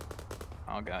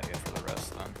 I'll got you for the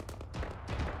rest then.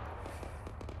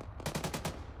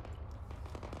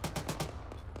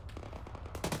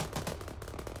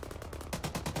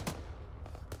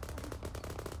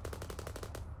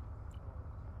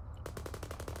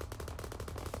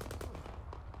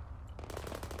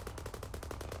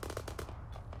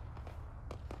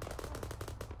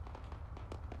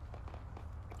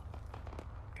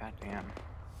 Damn.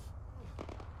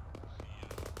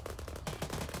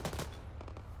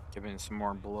 Give me some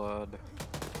more blood.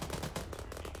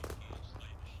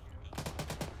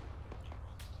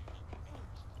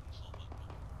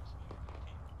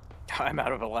 I'm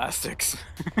out of elastics.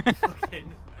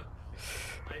 Fucking.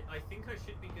 I think I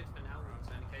should be good for now with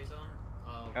turn case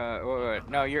on. Wait.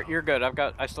 No, you're good.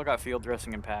 I still got field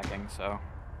dressing and packing, so.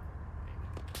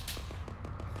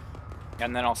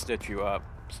 And then I'll stitch you up,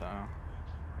 so. Yeah.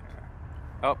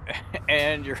 Oh,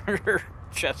 and your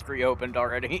chest reopened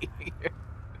already.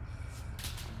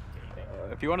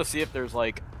 If you want to see if there's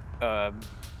like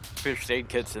fish aid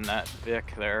kits in that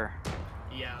Vic there.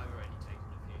 Yeah, I've already taken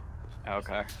a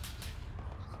few. Okay.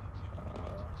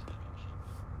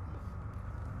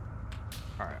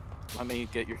 Alright, let me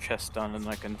get your chest done and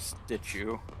I can stitch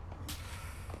you.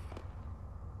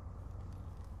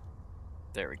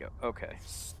 There we go. Okay,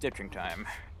 stitching time.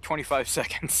 25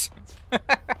 seconds.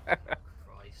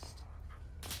 Christ.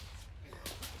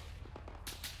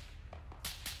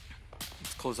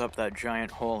 Let's close up that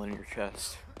giant hole in your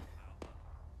chest.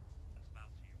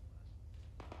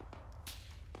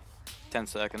 10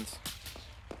 seconds.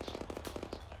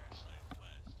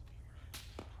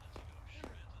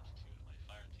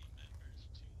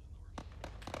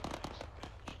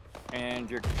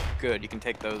 And you're good. You can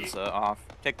take those off.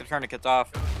 Take the tourniquets off.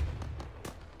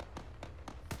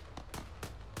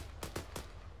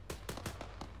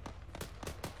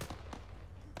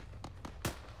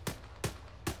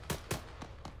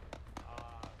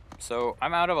 So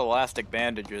I'm out of elastic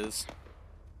bandages.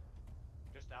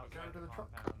 Just out to the truck.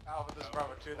 Alpha, this is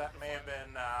Bravo 2. That may have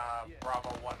been Bravo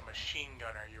 1 machine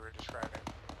gunner you were describing.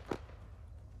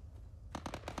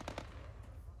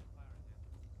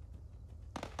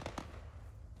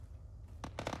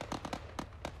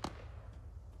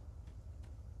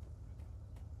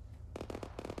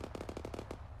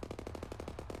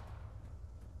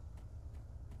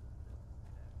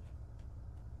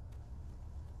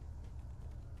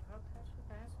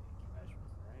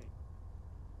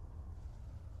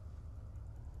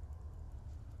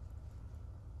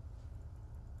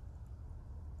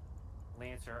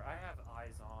 Lancer, I have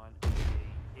eyes on a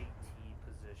 8T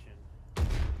position.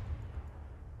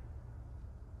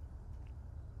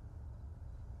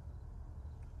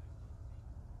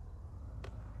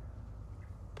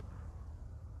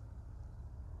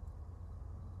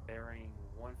 Bearing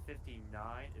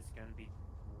 159 is going to be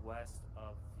west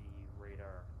of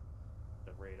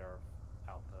the radar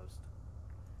outpost.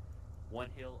 One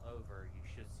hill over, you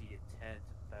should see a tent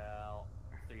about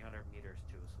 300 meters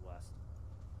to its west.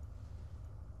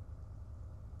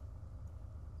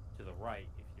 To the right,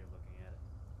 if you're looking at it.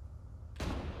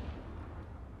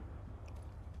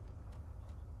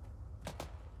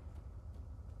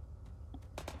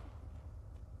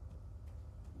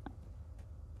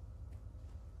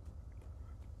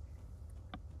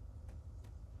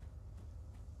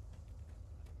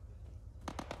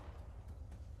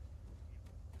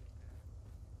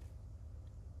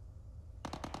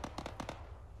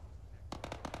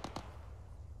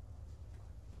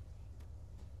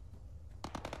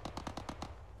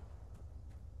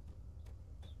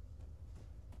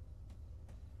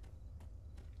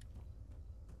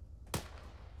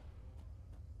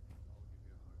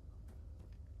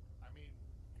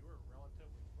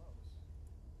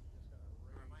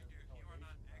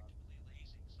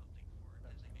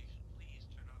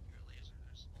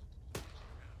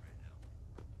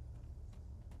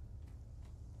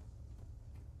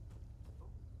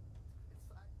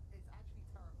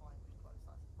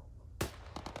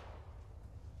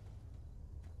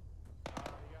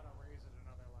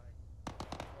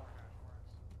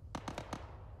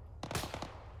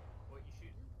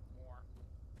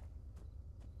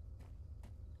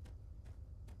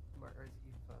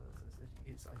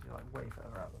 It's actually like way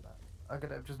further out than that. I'm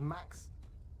gonna just max.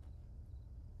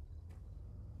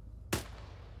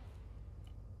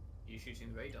 You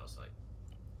shooting the radar site?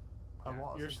 I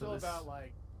was. You're still about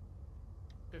like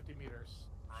 50 meters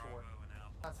short.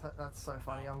 That's so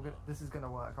funny. This is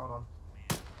gonna work. Hold on.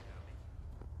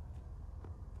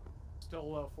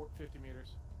 Still 50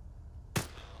 meters.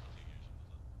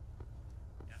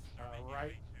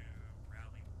 Right.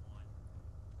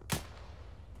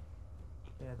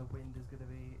 Yeah, the wind is going to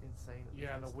be insane.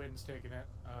 Yeah, the wind's taking it.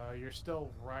 You're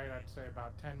still right, I'd say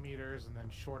about 10 meters, and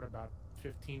then short about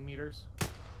 15 meters.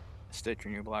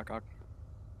 Stitching you, Blackhawk.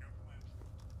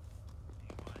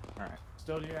 Alright.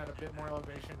 Still need to add a bit more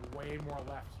elevation, way more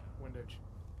left windage.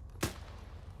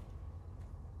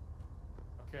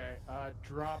 Okay,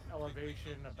 drop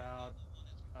elevation about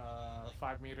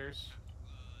 5 meters.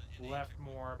 Left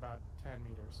more about 10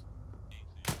 meters.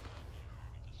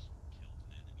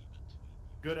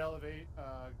 Good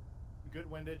good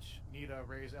windage. Need a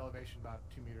raise elevation about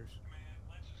 2 meters.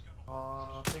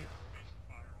 I think.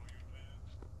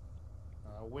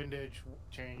 Windage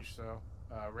changed, so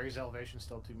raise elevation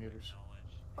still 2 meters.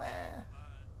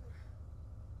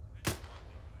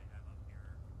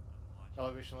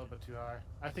 Elevation a little bit too high.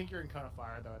 I think you're in cone of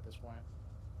fire though at this point.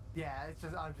 Yeah, it's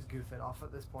just I'm just goofing off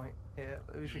at this point. Here,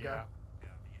 we should go.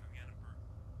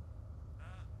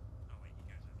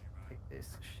 Take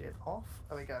this shit off.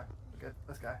 There we go. We're good.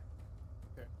 Let's go.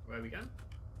 Okay. Where are we going?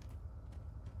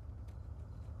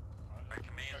 Our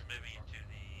command's moving to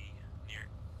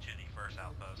the first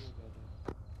outpost.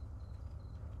 I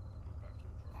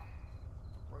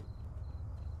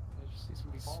just see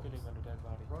somebody spinning on a dead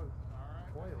body. Alright,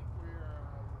 I think we're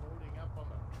loading up on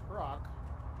the truck.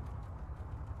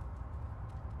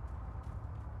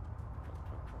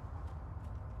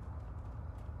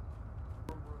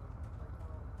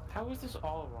 How is this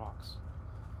all rocks?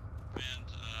 And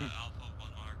Alpha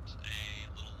 1 marked a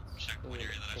little checkpoint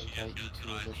area that actually has good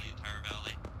eyes on the entire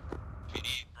valley. If you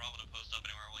need Bravo to post up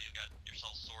anywhere while you got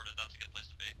yourself sorted, that's a good place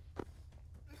to be.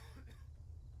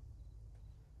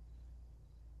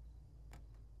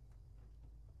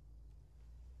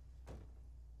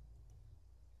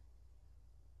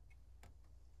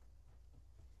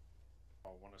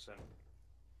 Oh, one is in.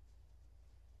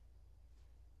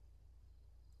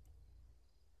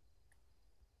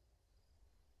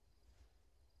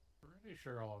 Pretty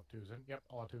sure all of 2 is in. Yep,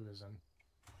 all of 2 is in.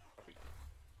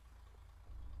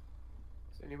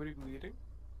 Is anybody bleeding?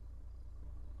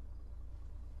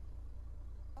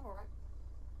 I'm alright.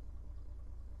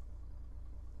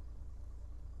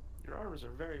 Your arms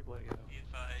are very bloody. Be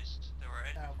advised, there were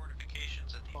enemy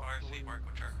fortifications at the R3 mark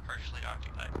which are partially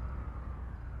occupied.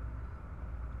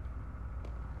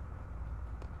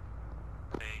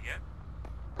 Say again.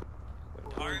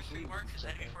 R3 mark is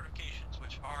enemy fortifications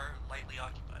which are lightly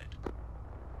occupied.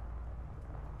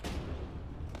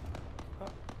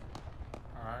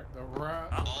 Alright, the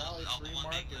rally 3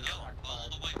 mark is occupied. Follow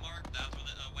the white mark, that's where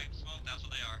the white smoke, that's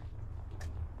what they are.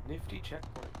 Nifty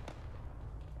checkpoint.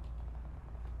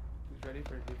 Who's ready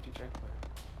for a nifty checkpoint?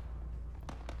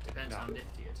 Depends how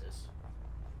nifty it is.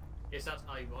 Is that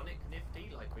ironic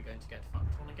nifty, like we're going to get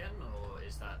fucked on again, or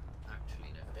is that actually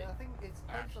nifty? I think it's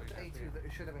close up to A2 that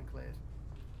it should have been cleared.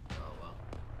 Oh well.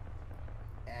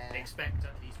 Expect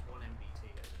at least 1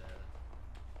 MBT over there.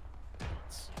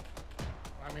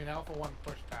 I mean, Alpha 1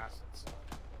 pushed past it, so.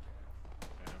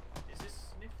 Yeah. Is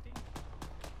this nifty?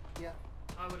 Yeah.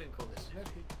 I wouldn't call this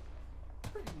nifty.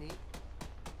 Pretty neat.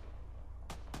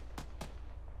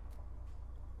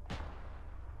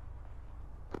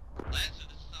 Lancer,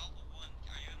 this is Alpha 1.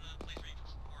 Are you in a place where you can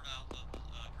support Alpha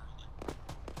currently?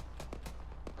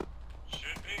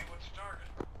 Should be. What's your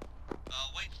target?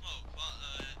 White smoke.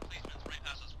 Placements right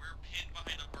past us. We're pinned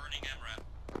behind a burning MRAP.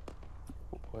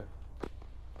 What?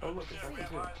 Oh look, it's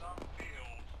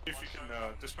If you can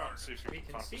dismount and see if you can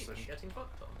find a position. Getting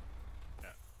fucked on. Yeah.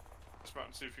 Dismount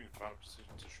and see if you can find a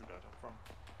position to shoot at it from.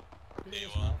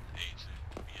 A1, A2,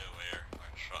 be aware.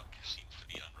 Our truck seems to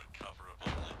be unrecoverable.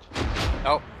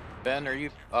 Oh, Ben, are you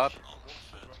up?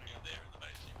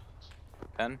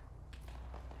 Ben?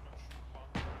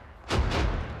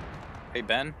 Hey,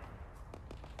 Ben?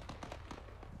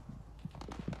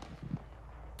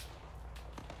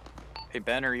 Hey,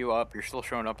 Ben, are you up? You're still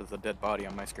showing up as a dead body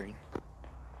on my screen.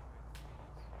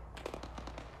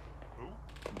 Who?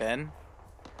 Ben?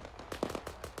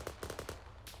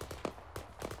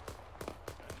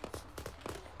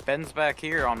 Ben's back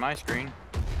here on my screen.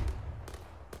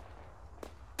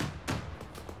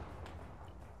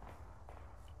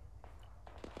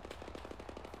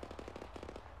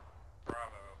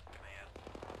 Bravo, command.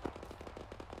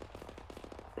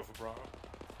 Go for Bravo.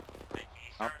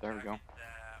 Oh, there we go.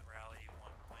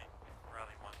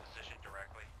 Rally 1 position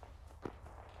directly.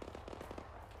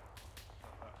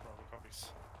 Bravo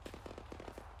copies.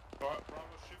 Alright,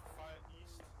 Bravo ship fire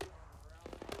east.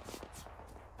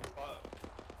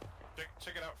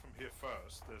 Check it out from here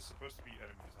first. There's supposed to be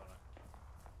enemies on it.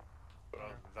 But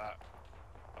other than that,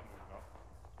 I'm moving up.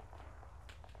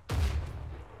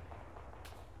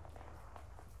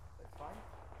 That's fine.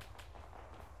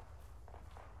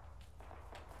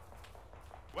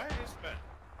 Where is Ben?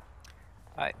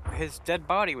 His dead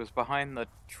body was behind the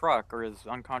truck, or his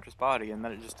unconscious body, and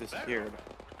then it just disappeared.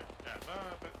 Yeah, no,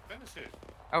 but Ben is here.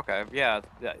 Okay, yeah,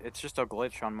 it's just a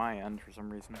glitch on my end for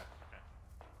some reason.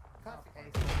 Yeah,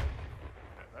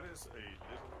 that is a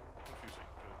little confusing,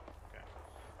 but okay.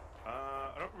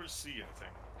 I don't really see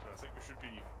anything, so I think we should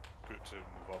be good to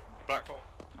move on. Black Hole,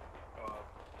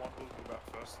 one will move out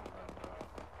first, and then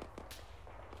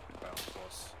bounce to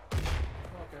us.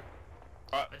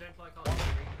 Right. I don't like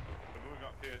artillery. We're moving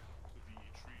up here to the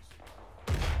trees.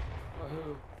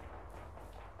 Woohoo.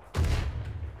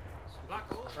 Black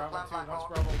Hawk. Bravo 2, once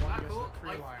Bravo 1 Black gets to Hawk. the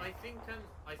tree line. I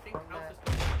think Alpha's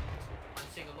got feint. I'm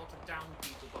seeing a lot of down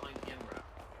people behind the MRAP.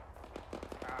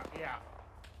 Yeah.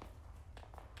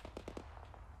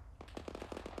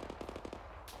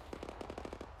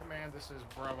 Command, this is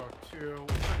Bravo 2. I'm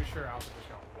pretty sure Alpha just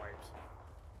got wiped.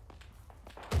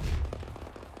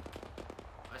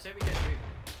 I say we get moving.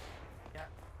 Yeah,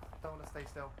 don't want to stay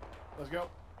still. Let's go.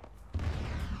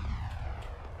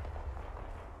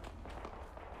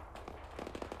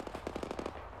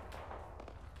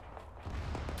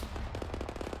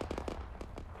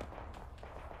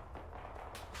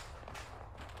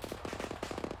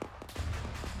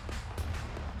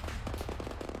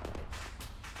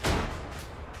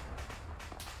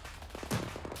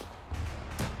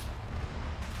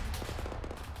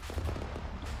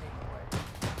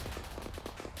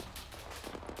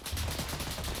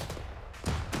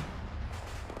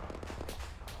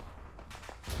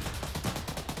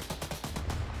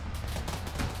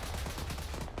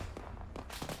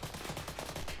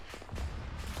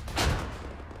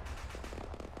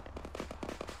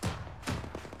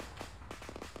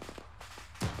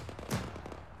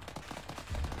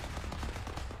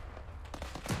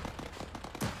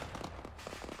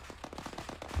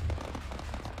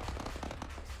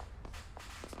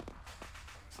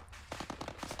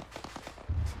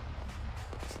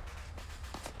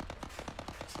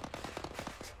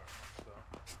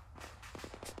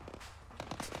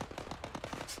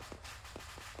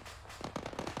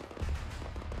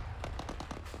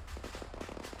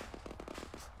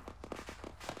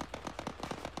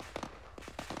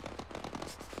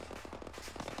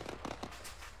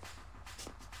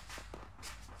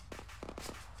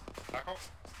 Back up.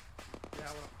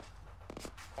 Yeah,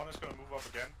 One is going to move up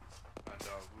again, and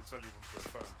we'll tell you when we're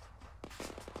firm.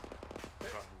 Try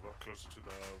and move up closer to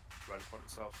the rally point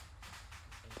itself.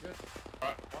 Sounds good.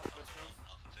 Alright, let's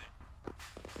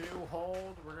move. 2,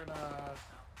 hold. We're gonna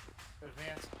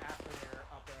advance after they're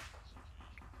up there.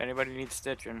 If anybody needs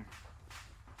stitching.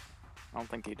 I don't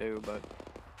think you do, but...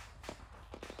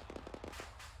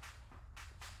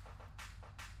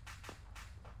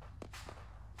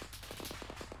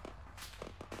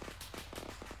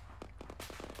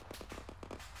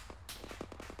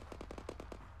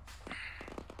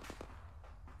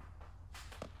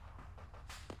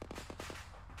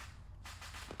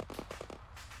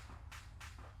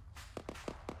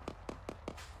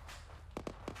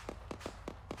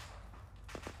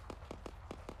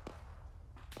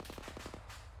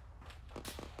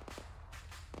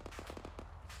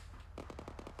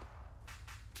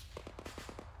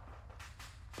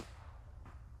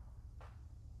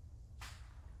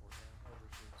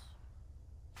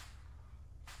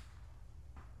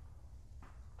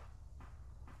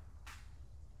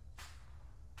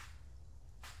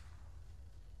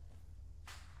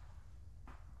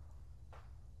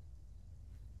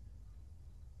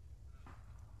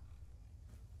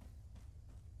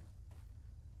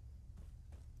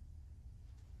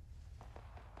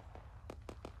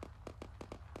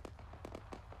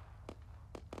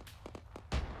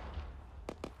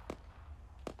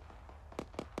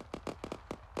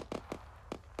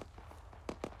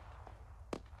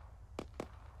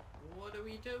 What are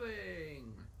we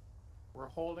doing? We're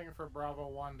holding for Bravo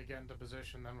 1 to get into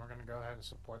position, then we're going to go ahead and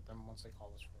support them once they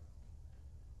call us for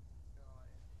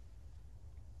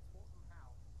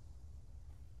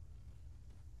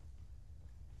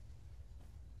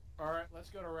it. Alright, let's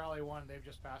go to Rally 1. They've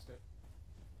just passed it.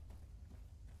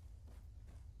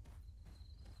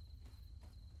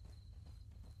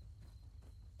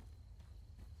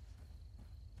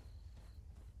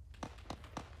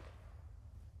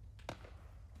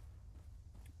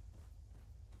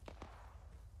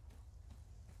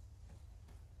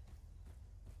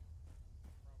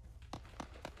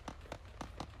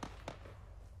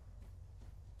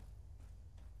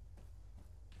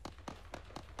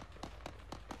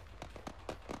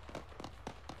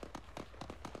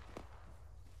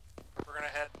 We're gonna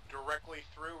head directly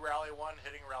through Rally 1,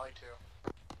 hitting Rally 2.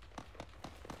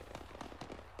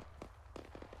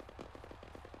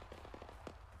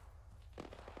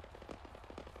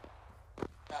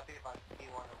 I think if I see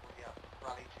one of the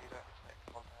Rally 2 that next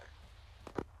contact.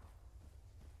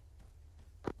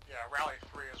 Yeah, Rally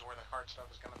 3 is where the hard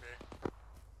stuff is gonna be.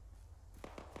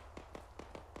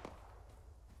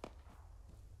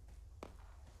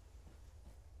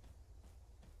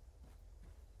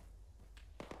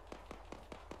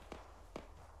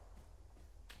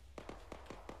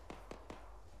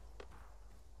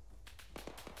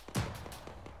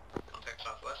 Contact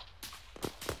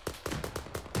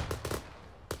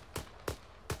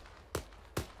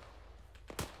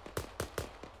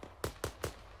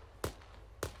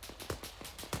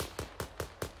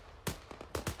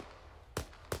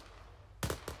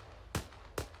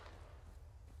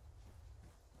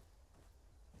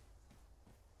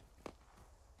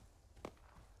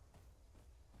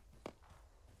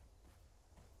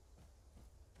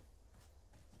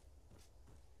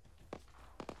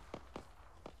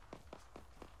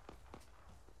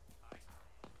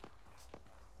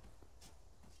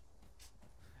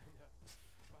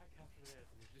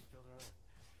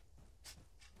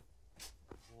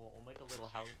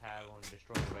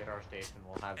radar station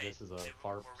will have this as a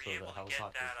FARP, so the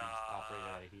helicopter can operate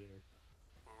right here.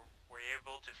 Were you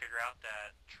able to figure out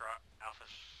that truck, Alpha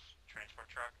transport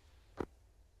truck?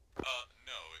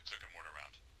 No, it took him more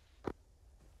around.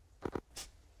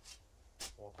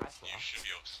 Well, that's You should be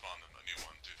able to spawn them a new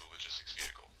one through the logistics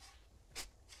vehicle.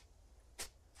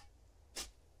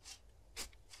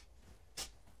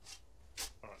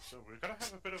 Alright, so we're gonna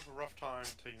have a bit of a rough time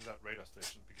taking that radar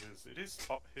station because it is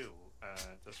uphill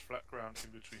and there's flat ground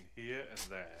in between here and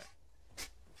there.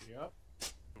 Yep.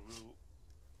 We'll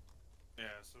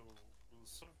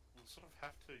sort of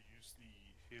have to use the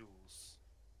hills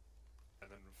and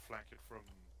then flank it from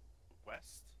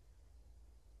west.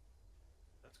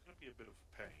 That's gonna be a bit of a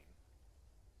pain.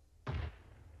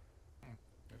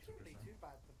 It's not really too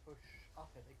bad to push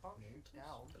up it. They can't shoot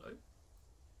down. Hello?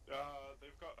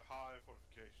 They've got high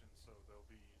fortifications, so they'll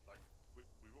be like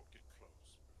we won't get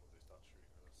close before they start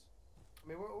shooting at us. I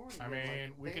mean, we're already. I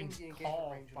mean, we can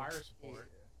call fire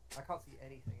support. I can't see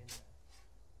anything in there.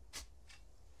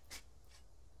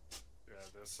 Yeah,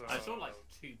 there's. I saw like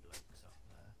 2 blokes up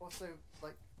there. Also,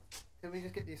 like, can we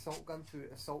just get the assault gun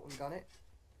to assault and gun it?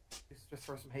 Just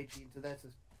throw some HE into there to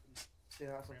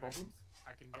steer out some problems.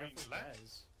 I mean,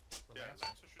 Lancer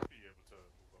should be able to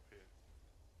move up here.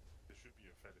 This should be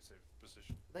a fairly safe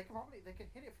position. They can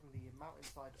hit it from the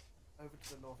mountainside over to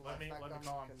the northwest. Let me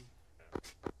call him.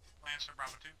 Lancer,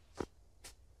 Bravo 2.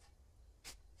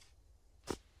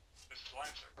 This is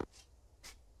Lancer.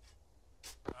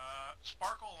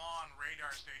 Sparkle on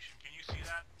radar station. Can you see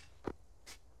that?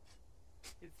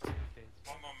 It's Tuesday.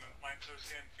 One moment. Lancer's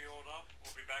getting fueled up.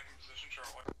 We'll be back in position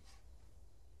shortly.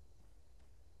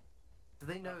 Do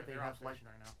they know they have like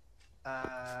right now?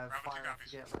 fire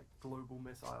to get like global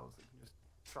missiles that can just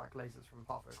track lasers from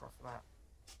halfway across the map?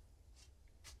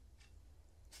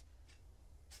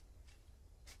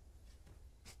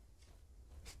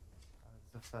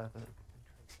 There's a further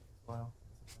as well.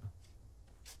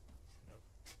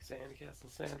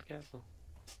 Sandcastle.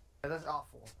 Oh, that's R4.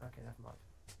 Okay, never mind.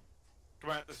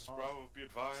 Command, this is Bravo. Be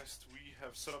advised, we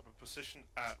have set up a position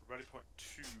at Ready Point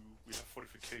 2. We have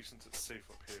fortifications. It's safe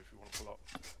up here if you want to pull up.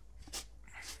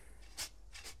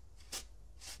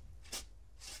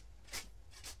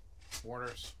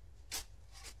 Orders.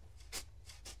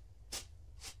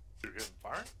 You're getting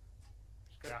fire?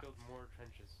 Just gotta build more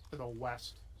trenches. To the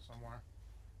west somewhere.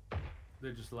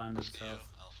 They just landed south.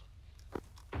 Oh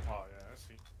yeah, I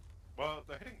see. Well,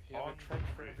 they're hitting You have a trench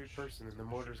for every person, and the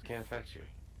mortars can't affect you.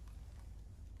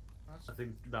 I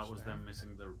think that was them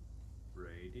missing the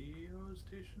radio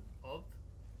station. Of?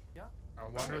 Yeah. I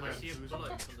wonder I if see a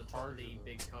bloke on the top of the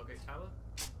big cargo tower.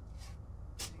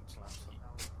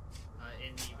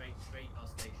 In the radar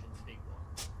station, the big one.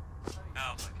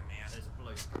 Alpha Command. There's a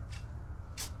bloke.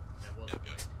 There was a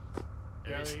bloke.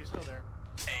 Yeah, he's still there.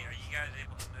 Hey, are you guys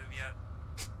able to move yet?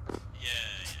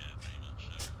 Yeah, pretty much.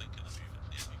 We're thinking of moving to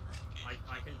the enemy for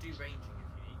I can do ranging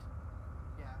if you need.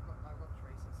 Yeah, I've got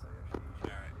tracers, so you should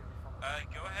Alright.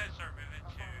 Go ahead and start moving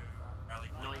to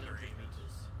Rally Point 900 3.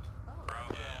 meters.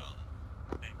 Bravo.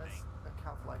 Let's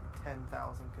account for like 10,000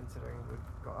 considering we've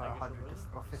got 100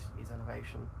 or 50 meters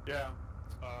elevation. Yeah.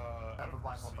 I have a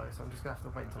bipod though, so I'm just gonna have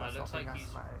to wait until I stop looks like being he's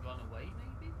asthmatic. run away,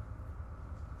 maybe?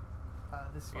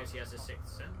 This I guess he has a sixth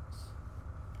sense.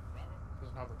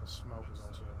 Doesn't help that the smoke is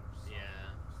also.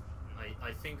 Yeah.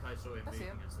 I think I saw him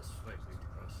moving as the smoke moved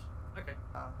across. Okay.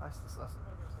 I'm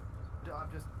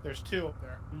just. There's 2 up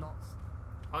there. Not.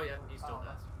 Oh yeah, he's still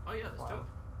there. Oh yeah, there's 2.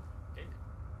 Okay.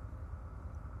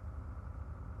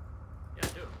 Yeah,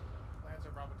 do it.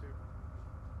 Lancer, Bravo 2.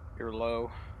 You're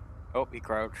low. Oh, he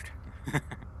crouched. On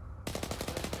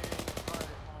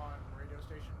radio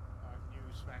station. Can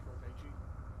you smack with HE?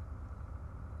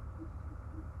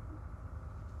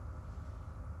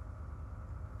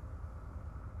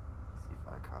 See if I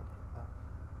can't hit that.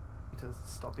 It does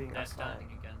stop being They're asthmatic.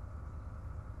 standing again.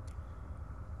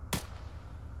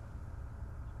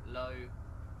 Low.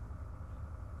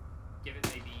 Give it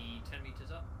maybe 10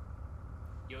 meters up.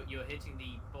 You're hitting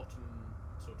the bottom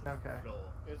sort of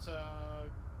floor. It's a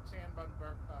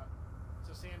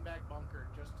sandbag bunker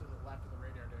just to the left of the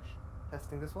radar dish.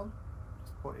 Testing this one.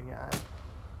 Just pointing it at him.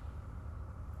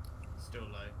 Still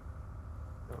low.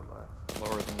 Still low.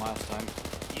 Lower than last time.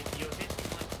 You're hitting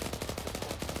like the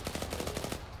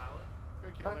tower.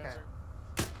 Good kill, Okay. Lancer.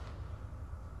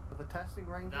 For the testing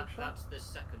range shot? That's the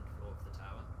second floor of the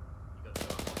tower. You got to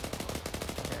go up.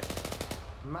 Okay.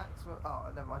 Maximum. Oh,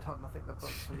 never mind. I think the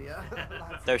books for the.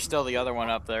 There's still the other one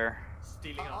up there.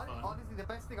 Stealing our fun. Honestly, the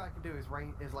best thing I can do is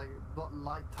like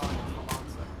light targets for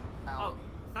Lancer. Oh,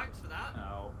 thanks for that.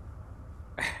 No.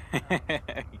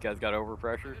 You guys got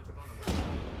overpressured?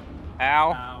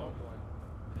 Ow. Ow.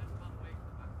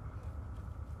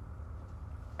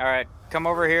 Alright, come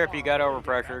over here if you got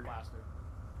overpressured.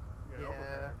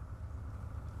 Yeah.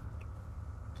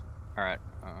 Alright.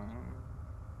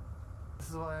 This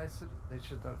is why they should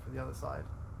have done it for the other side.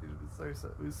 It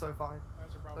was so fine.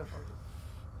 So fun.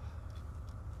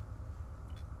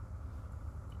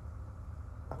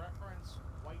 Reference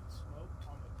white smoke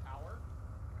on the tower.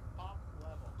 Top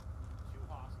level. 2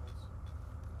 hostiles.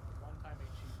 1-time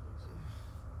HE, please.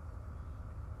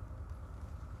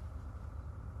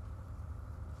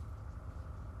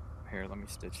 Here, let me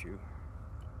stitch you.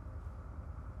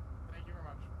 Thank you very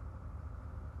much.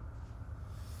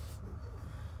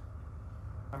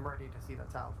 I'm ready to see that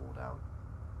tower fall down.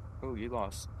 Oh, you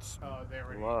lost They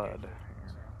already blood. engaged it,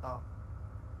 Here. Oh.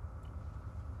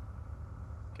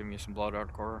 Give me some blood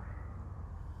hardcore,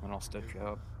 and I'll stitch you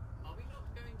up. Are we not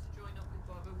going to join up with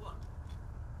Bravo 1?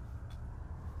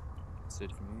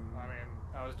 Stitch me. I mean,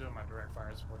 I was doing my direct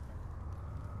fire support thing.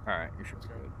 Alright, you should be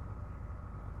good.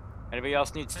 Anybody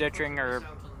else need stitching or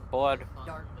blood?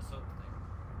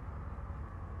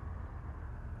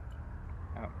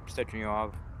 Oh, stitching you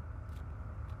off.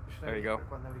 There you go.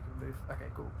 One, then we can move. Okay,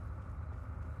 cool.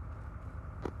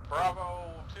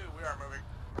 Bravo 2, we are moving.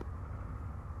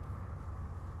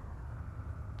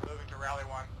 Moving to Rally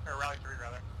 1, or Rally 3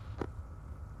 rather.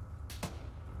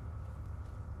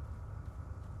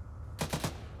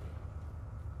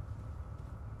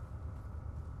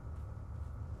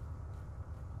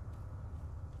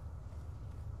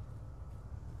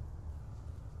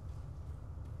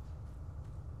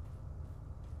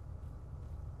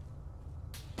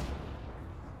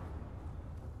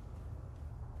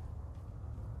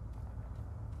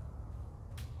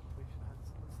 We should have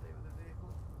someone stay with the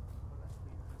vehicle. Unless we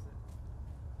has it.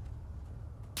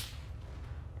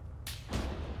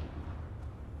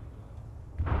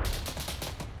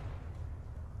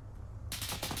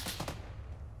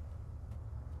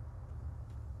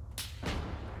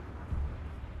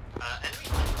 Enemy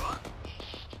squad.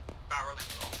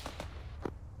 Barreling off.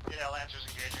 Yeah, Lancer's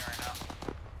engaging right now.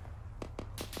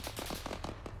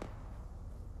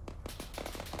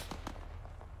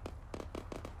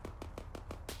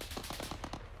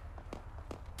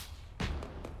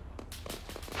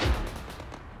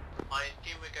 I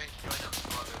assume we're going to join up with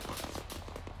Bravo 1.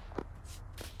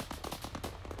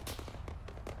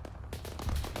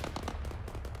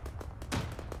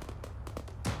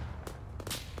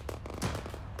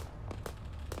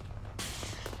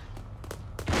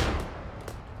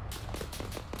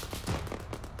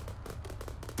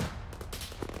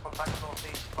 Contact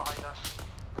northeast behind us.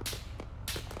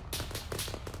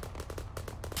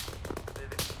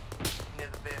 Moving near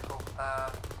the vehicle.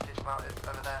 Dismounted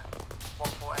over there.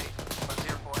 148.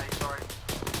 048, sorry.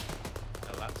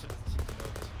 No, Lancer doesn't seem to know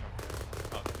this is okay.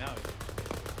 Oh, now he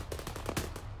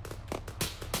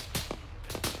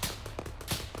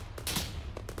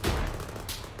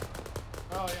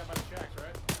Oh, yeah, by the tracks,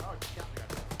 right? Oh, yeah, we got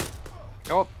it.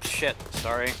 Oh, shit.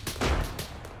 Sorry.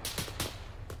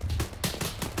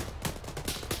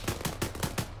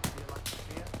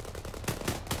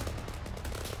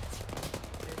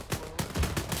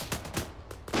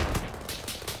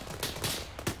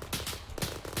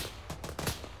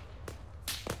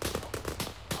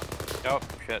 Oh,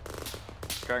 shit.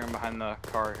 Dragging behind the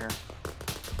car here.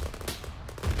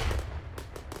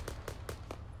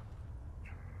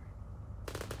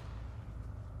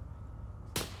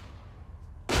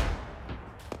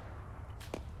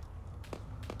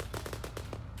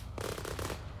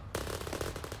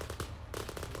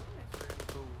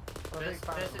 There's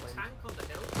a tank on the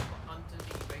hill under the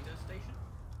radar station.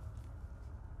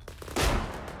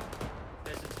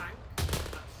 There's a tank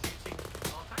that's shooting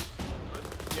our tank.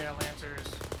 Yeah,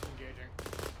 Lancer's engaging.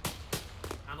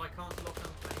 And I can't lock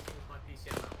onto anything with my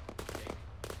PCM out.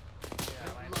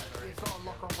 Yeah, It's not a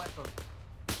lock on weapon.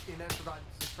 Inertial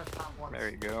guidance, just press tab once. There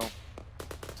you go.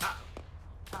 Tap.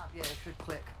 Tab, yeah, it should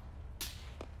click.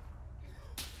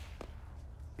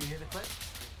 You hear the click?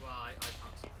 Well, I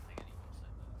can't see the thing anymore,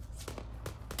 so.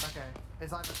 Okay.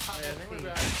 It's either tab Yeah, I or think T. we're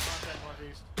back. Contact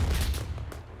northeast.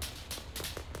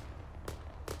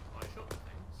 I shot the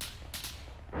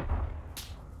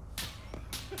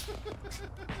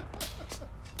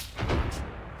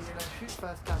Shoot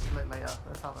first, calculate later.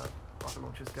 That's how the rocket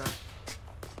launchers go.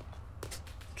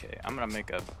 Okay, I'm gonna make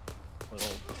a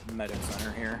little medic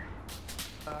center here.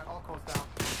 All calls down.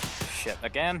 Shit,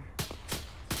 again?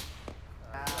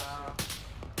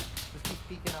 Just keep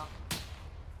peeking up.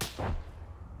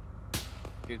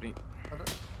 Excuse me.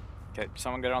 Okay,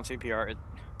 someone get on CPR.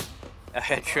 A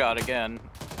headshot again.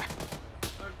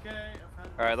 Okay,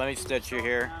 I've had Alright, let me stitch you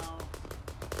here.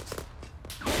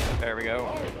 There we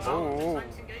go. Oh, the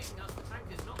tank's engaging us. The tank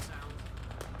is knocked down.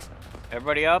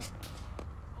 Everybody up?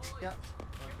 Yep.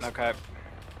 Okay.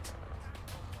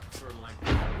 For like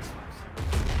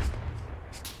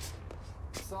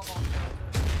Sub on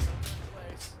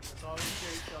Place. That's all you do.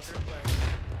 Shelter in place.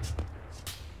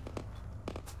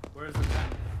 Where's the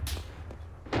tank?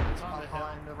 It's on the hill.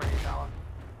 behind the radio tower.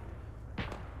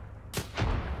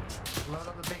 Load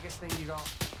up the biggest thing you got. I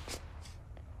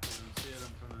don't see it.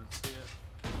 I'm trying to see it.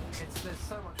 There's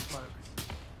so much smoke.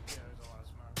 Yeah, there's a lot of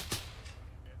smoke.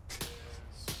 It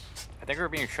is. I think we're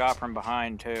being shot from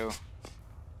behind too.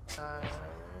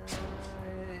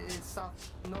 It's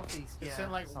south northeast. It's yeah,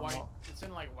 in like somewhat. white. It's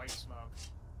in like white smoke.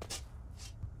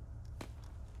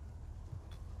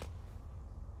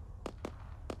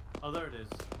 Oh, there it is.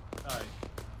 Alright.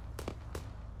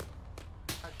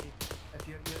 Actually, if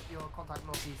you're contact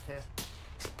northeast here.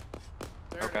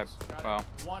 There Okay, it is. Got wow. it.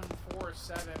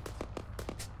 147.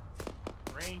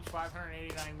 Range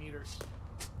 589 meters.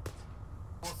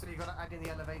 Also, you got to add in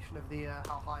the elevation of the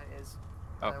how high it is.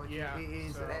 Oh. Which Yeah, it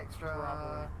is so an extra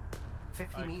probably.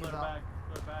 50 Alright, meters clear up. back,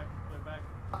 clear back, clear back.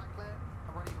 Back clear.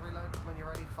 I'm ready to reload when you're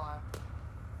ready to fire.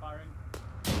 Firing.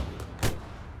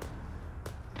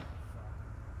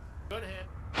 Good hit.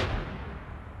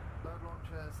 Load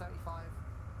launcher 75.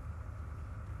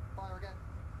 Fire again.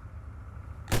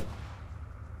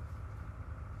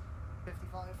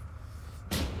 55.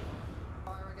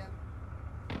 Fire again.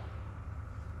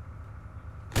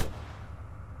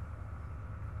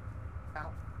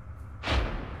 Out.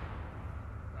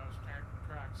 That was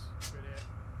tracks. Good hit.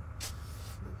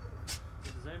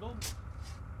 Disabled?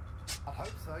 I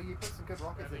hope so. You put some good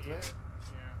rockets into it.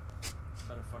 Yeah.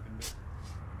 Better fucking do.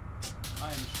 I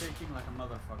am shaking like a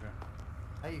motherfucker.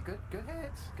 Hey, good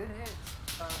hits. Good hits.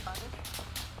 Package?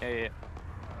 Yeah, yeah.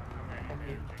 Thank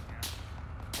you.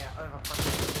 Yeah. Yeah, over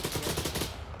pressure.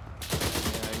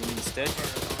 Yeah, you need a stitch?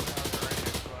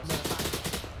 No,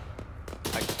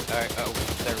 package. Alright, oh,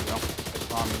 there we go. It's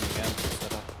bombing again.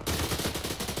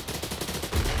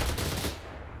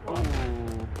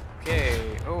 Ooh,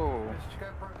 okay. Oh. Just go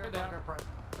pro, go down. Go pro.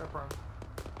 Go pro.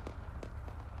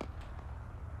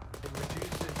 It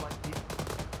reduces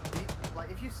like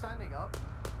if you're standing up,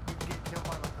 you can get killed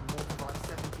by like a motorized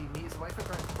 17 meters away. For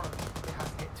going pro, it has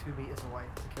to get 2 meters away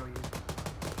to kill you.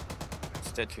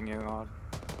 Stitching you on.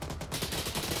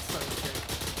 It's so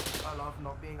good. I love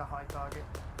not being a high target.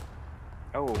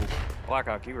 Oh,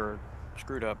 Blackhawk, you were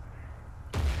screwed up.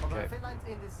 Although Okay. if it lands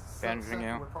in this Bandaging circle,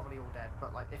 you. we're probably all dead.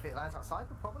 But like if it lands outside,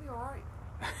 we're probably alright.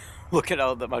 Look at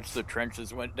how much the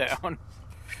trenches went down.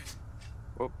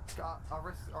 Whoop. I'll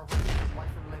risk life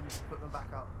and limb to put them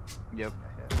back up. Yep.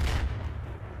 Okay.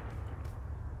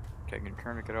 Taking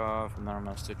tourniquet off, and then I'm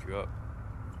gonna stitch you up.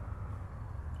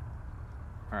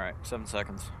 Alright, 7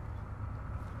 seconds.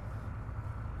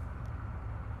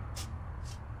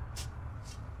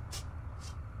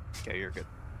 Okay, you're good.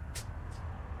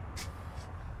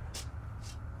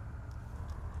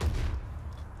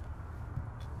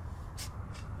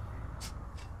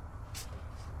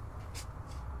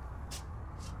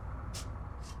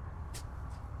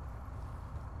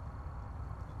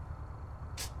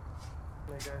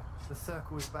 There you go. The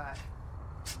circle is back.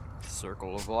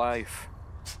 Circle of life.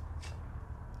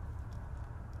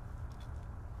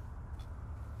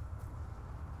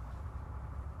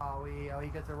 Are we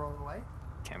good to roll away?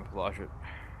 Camouflage it.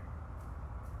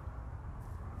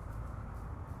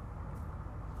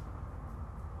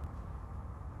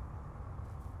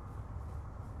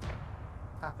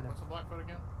 Happening. What's the Blackfoot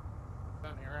again? Is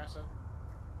that an air asset?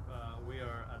 We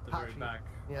are at the Patchy. very back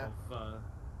Yeah. of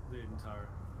the entire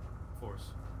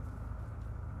force.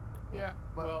 Yeah.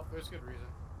 Well, there's good reason.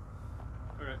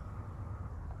 Okay.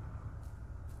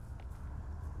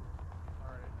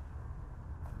 Alright.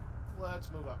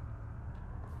 Let's move up.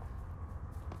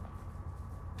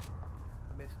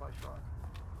 I missed my shot.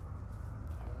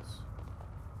 Yes.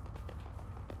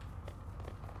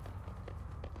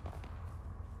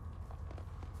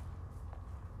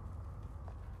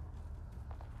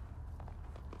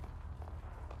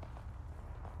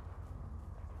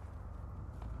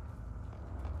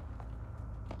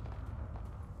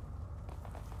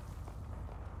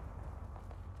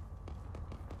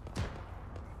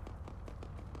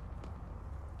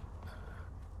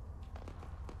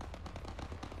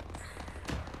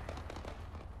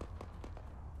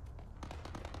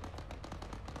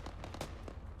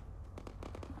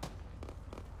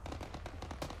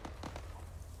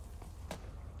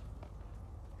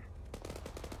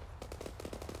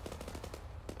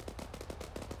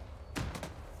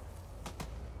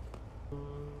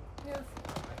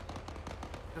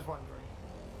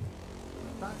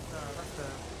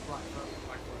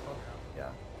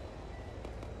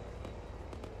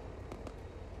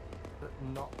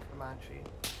 not Comanche.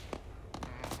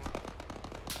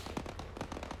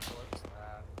 What's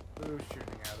that? Who's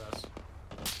shooting at us?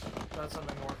 That's on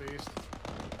the northeast.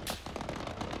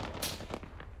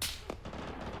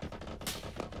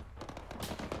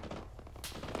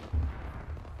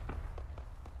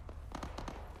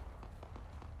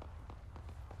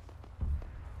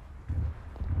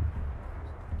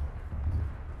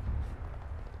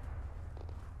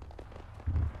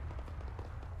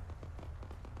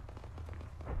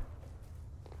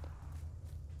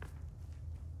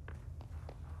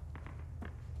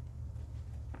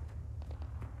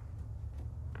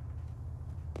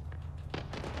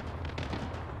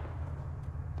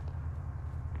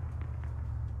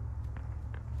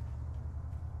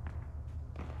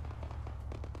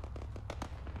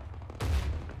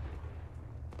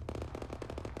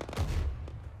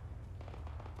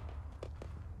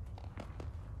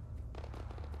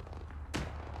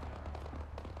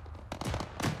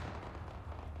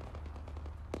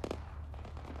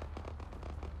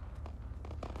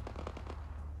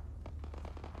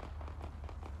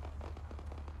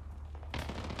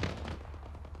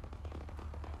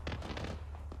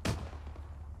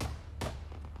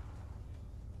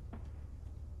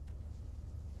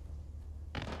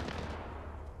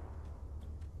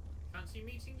 Fancy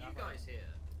meeting you guys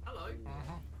here. Hello.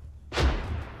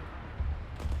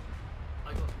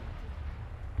 I got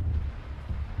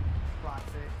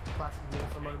Classic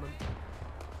water moment.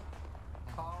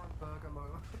 Car and burger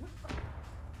moment.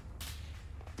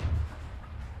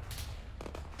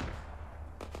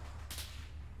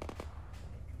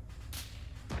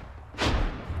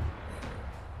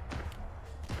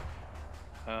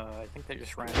 I think they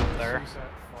just ran up there.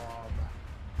 CSAT fob.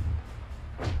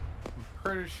 I'm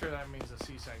pretty sure that means the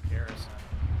CSAT garrison.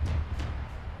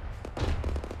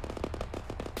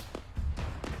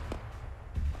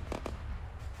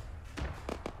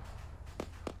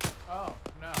 Oh,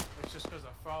 no. It's just because of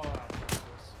fallout.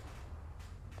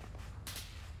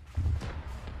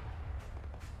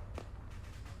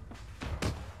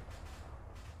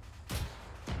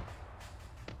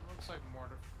 Looks like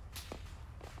mortar.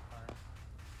 Fire.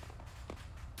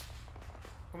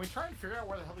 Can we try and figure out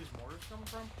where the hell these mortars coming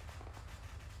from?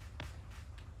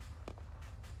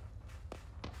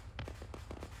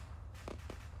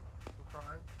 We'll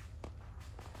try.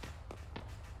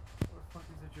 What the fuck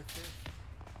is a jiff?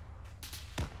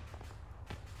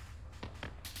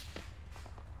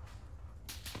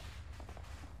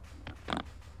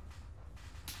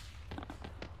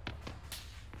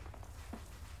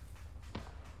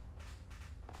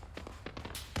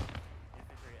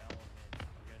 Infantry element,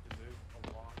 we're going to move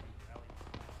along the rally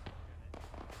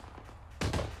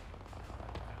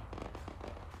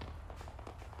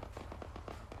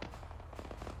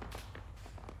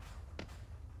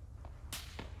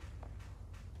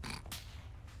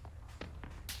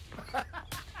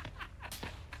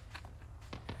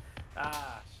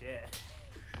Ah, shit.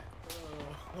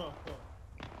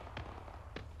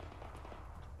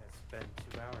 It's been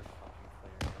 2 hours fucking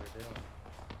clearing every building.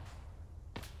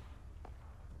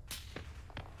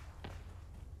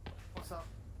 What's up?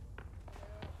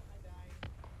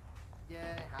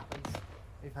 Yeah, it happens.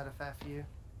 We've had a fair few.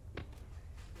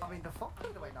 I mean, the fog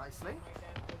cleared away nicely.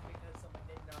 Because someone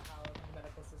didn't know how the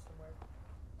medical system worked.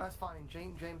 That's fine.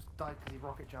 James died because he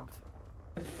rocket jumped.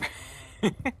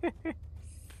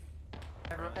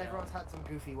 Everyone's had some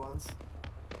goofy ones.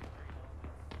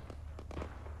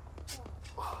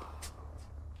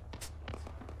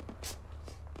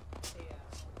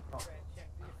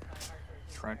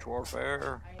 Trench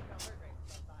warfare.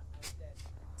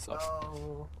 So.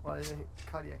 Oh, well,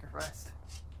 cardiac arrest.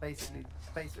 Basically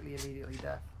immediately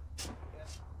death.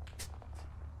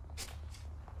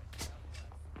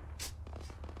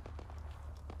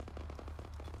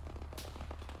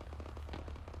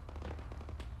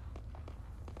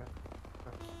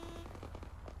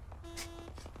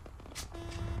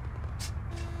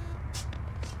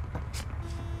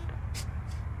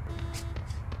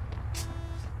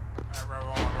 Alright, Rebel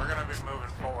 1, we're gonna be moving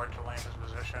forward to Lambda's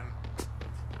position.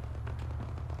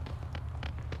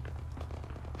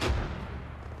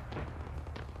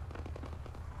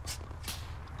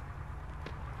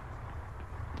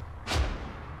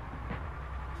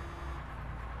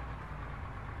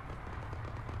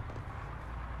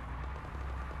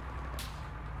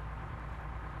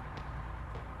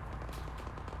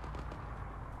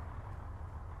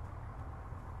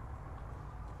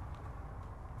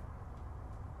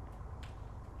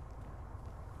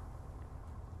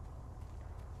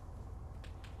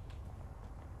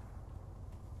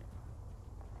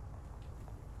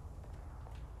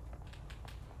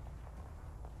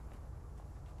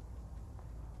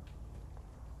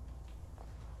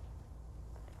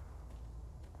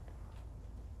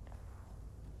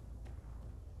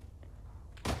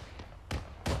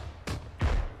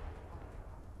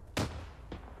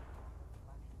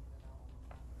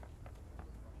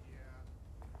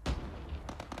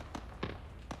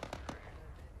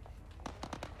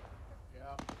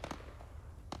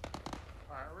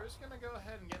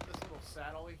 ahead and get this little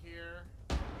saddle here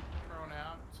thrown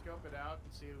out, scope it out,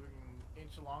 and see if we can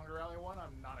inch along to Rally 1.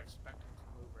 I'm not expecting to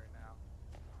move right now.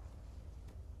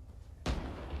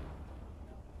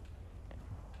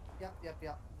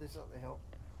 Yep. This is up the hill.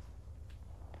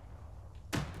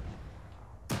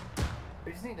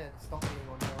 We just need to stop being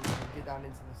on hill and get down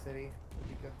into the city. Would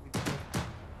be good. We'd be good.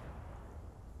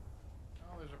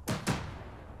 Oh, there's a question.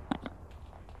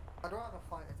 I'd rather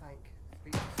fight a tank.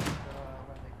 Speak to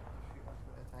when they shoot us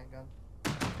with a tank gun.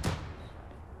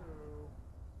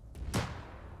 True.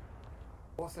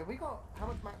 Also, we got how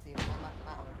much mat team?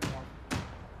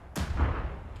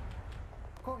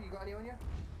 Cool. You got any on you?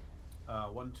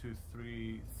 1, 2,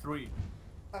 3, 3.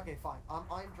 Okay, fine.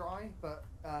 I'm dry, but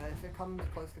if it comes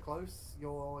close to close,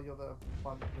 you're the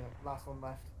one, last one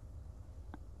left.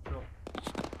 Sure.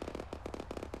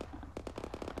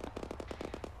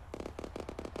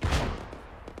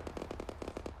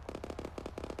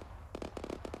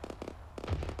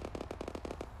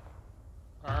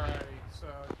 Alright, so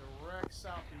direct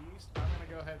southeast. I'm gonna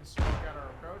go ahead and smoke out our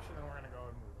approach, and then we're gonna go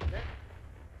and move. Okay?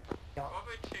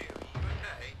 Bravo 2, are you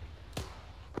okay?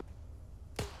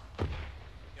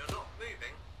 You're not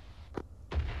moving?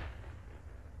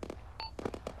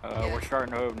 We're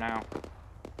starting to move now.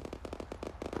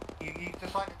 You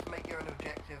decided to make your own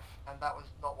objective, and that was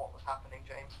not what was happening,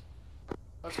 James.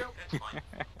 Let's go. It's fine.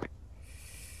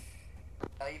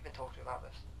 You've been talking about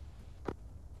this.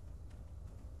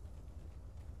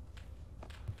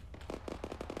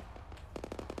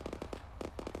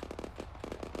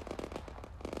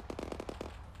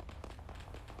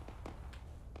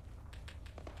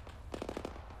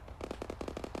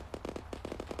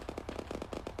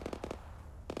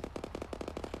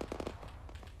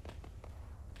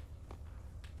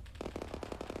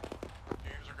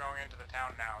 Into the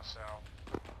town now, so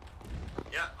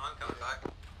Yeah, I'm coming back.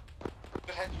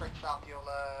 Just head straight south. You'll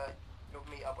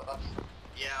meet up with us.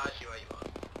 Yeah, I see where you are.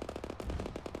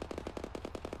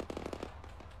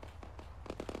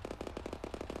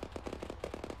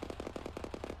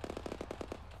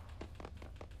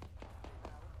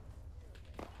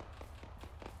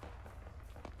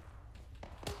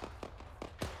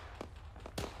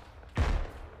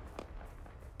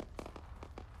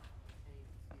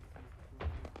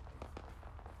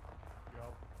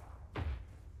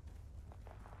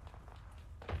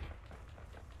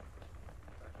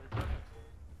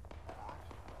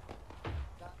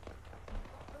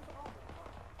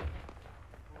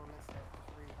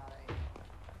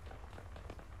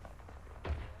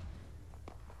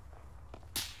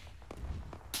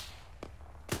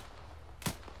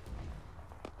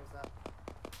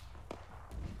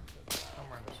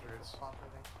 Somewhere in the streets.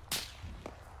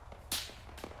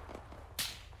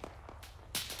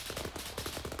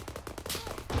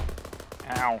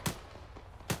 Ow.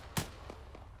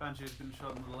 Banshee's been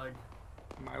shot in the leg.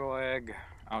 My leg.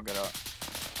 I'll get up.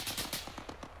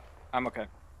 I'm okay.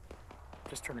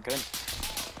 Just turn again.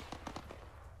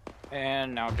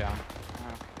 And now down.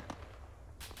 Okay.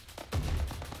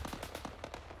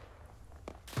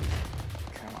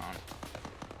 Come on.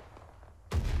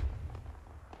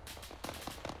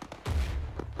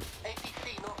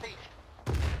 APC, northeast.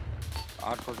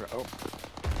 Odd quarter. Oh.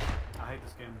 I hate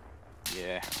this game.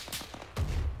 Yeah.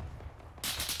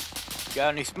 Got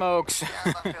any smokes? Yeah,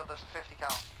 left field, there's a 50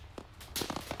 cal.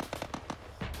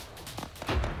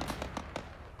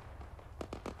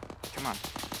 Come on.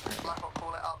 Blackhawk,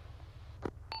 call it up.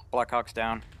 Blackhawk's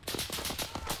down.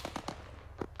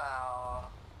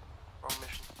 Wrong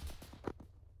mission.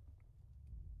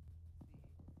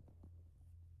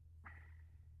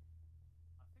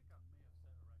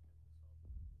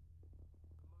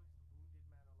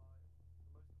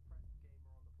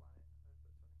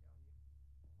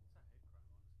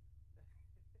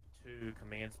 To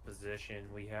command's position,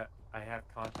 I have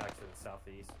contacts to the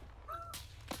southeast.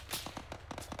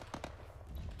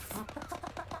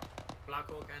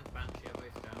 Blackhawk and Banshee are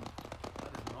both down.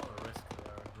 That is not a risk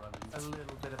they're running. A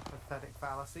little bit of pathetic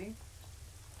fallacy.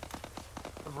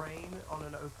 Rain on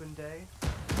an open day.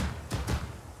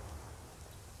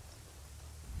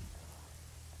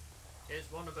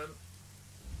 Here's one of them.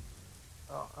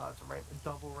 Oh, it's a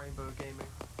double rainbow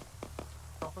gaming.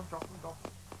 Drop them.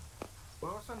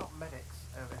 We're also not medics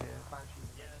over here, Banshee.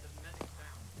 Yeah, the medic's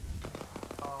down.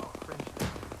 Oh, cringe.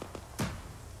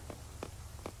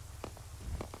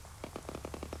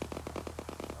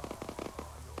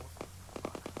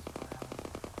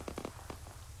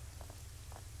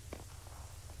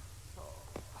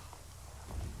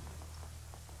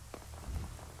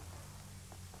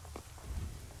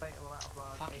 Fatal out of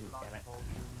blood, 8 life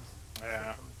emulsions.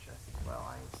 Yeah. On the chest as well.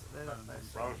 They're not These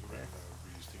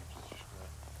teams is just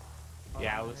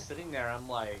Yeah, I was sitting there, I'm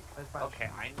like, okay,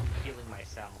 I'm healing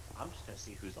myself. I'm just gonna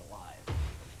see who's alive.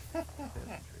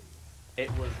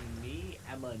 It was me,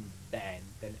 Emma, and Ben.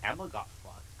 Then Emma got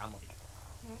fucked. I'm like,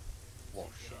 well,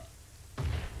 shit.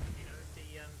 You know if the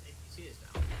APC is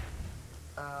down?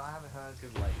 I haven't heard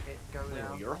like, it go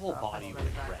down. Your whole body was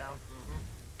red.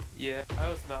 Yeah, I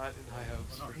was not in high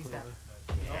hopes for He's Cleveland.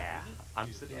 Yeah,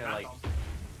 I'm sitting there like,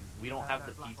 we don't have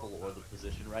the people or the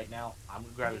position right now. I'm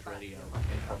gonna grab his radio and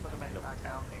inform the command of what's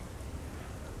happening.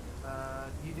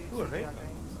 You do Who are they?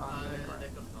 things.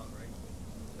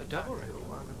 A double rail.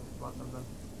 Wow.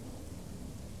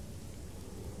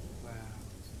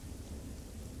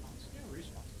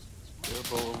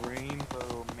 Double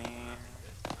rainbow, man.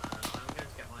 I'm going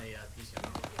to get my PC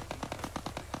on.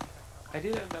 I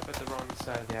did end up at the wrong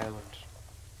side of the island.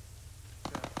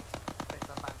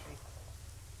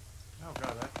 Oh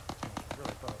god, that seems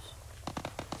really close.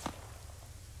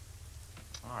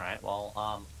 Alright,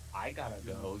 well, I gotta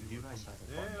go. You guys have a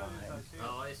fun time.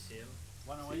 Oh, I see him.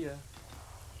 See ya.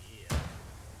 Yeah.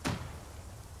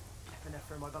 FNF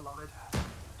for my beloved.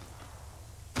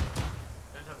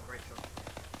 Don't have a great shot.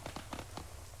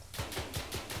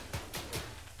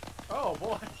 Oh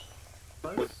boy.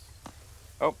 Close.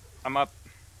 Oh, I'm up.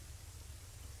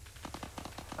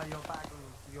 You're back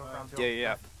on your ground.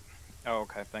 Yeah. Oh,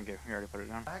 okay, thank you. You already put it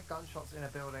down. I had gunshots in a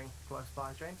building close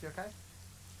by. James, you okay?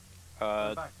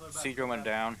 Seedro went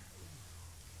down.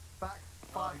 Back.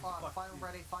 Fire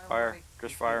ready. Fire. Ready.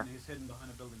 Just fire. He's hidden behind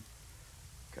a building.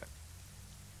 Okay.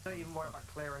 Don't even worry about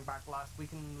clearing back blast. We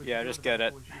can Yeah, just get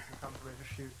it.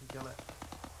 Just shoot and kill it.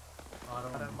 Oh,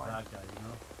 I don't mind. Bad guy, you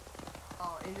know?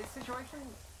 Oh, in this situation,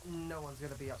 no one's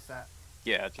gonna be upset.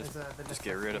 Yeah, just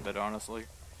get rid of it, honestly.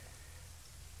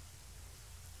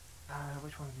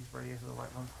 Which one of these radios are the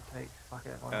right ones to take? Fuck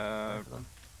it, why not both of them?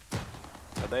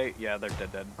 Are they? Yeah, they're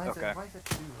dead. Why is Okay. Why is there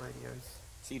 2 radios?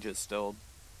 Siege is still.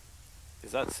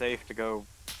 Is that safe to go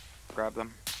grab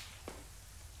them?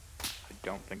 I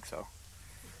don't think so.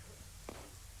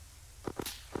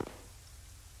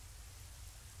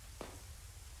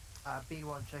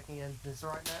 B1 checking in. Is the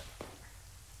right net?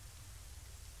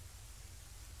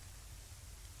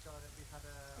 Got it. We've had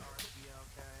a RFB,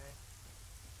 okay.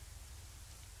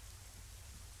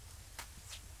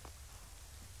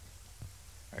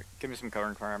 Alright, give me some cover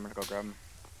and fire. I'm gonna go grab them.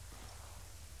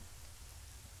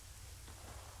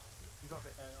 You got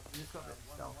it. You just got it.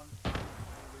 Stealth. Blue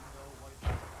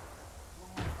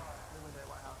window,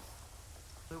 White House.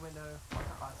 Blue window, White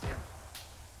House. Yeah.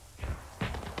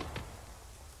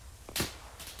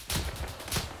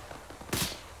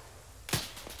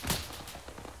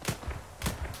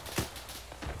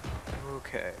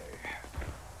 Okay.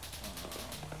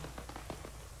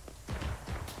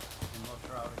 Not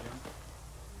out again.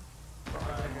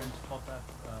 Spot that,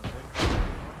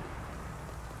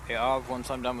 Hey, Av, once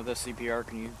I'm done with this CPR,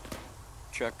 can you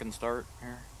check and start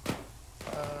here?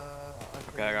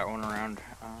 Okay, I got one around.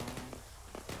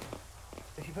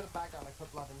 If you put it back down, I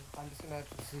put blood in. I'm just gonna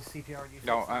do CPR. You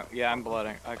No, yeah, I'm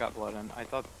blooding. I got blood in. I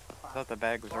thought the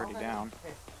bag was already down.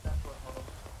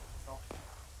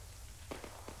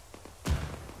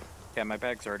 Yeah, my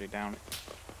bag's already down.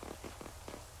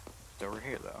 It's over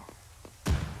here, though.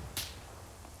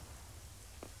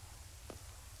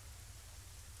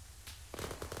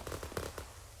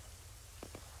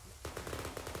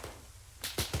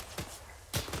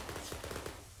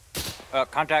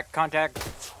 Contact.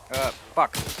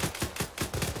 Fuck.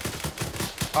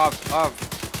 Of.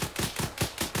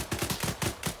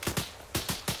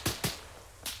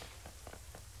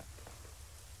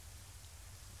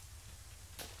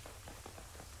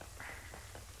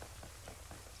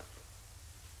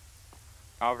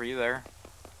 Oliver, you there?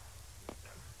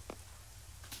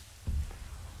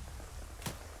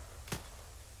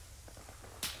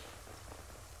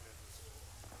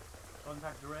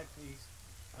 Contact direct east.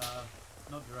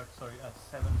 Not direct, sorry, at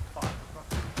 7-5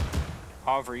 approximately.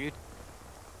 Oliver,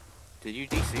 did you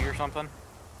DC or something?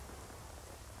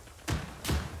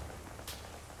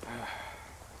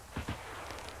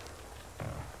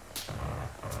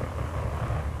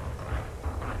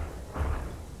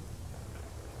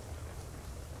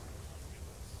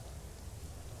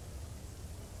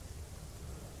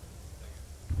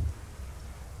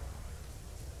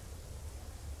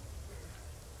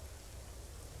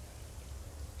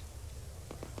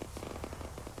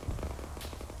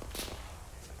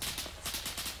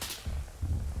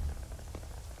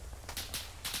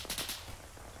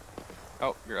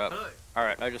 Oh, you're up.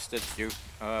 Alright, I just stitched you.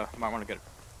 Might want to get it.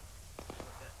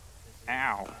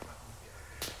 Ow.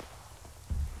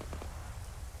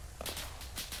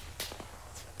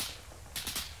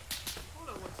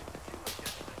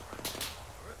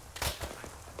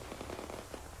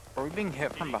 Are we being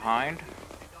hit from behind? How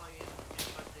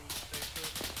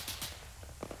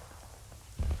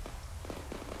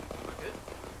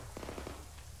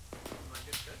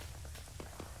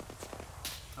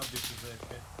big is it?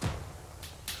 Okay.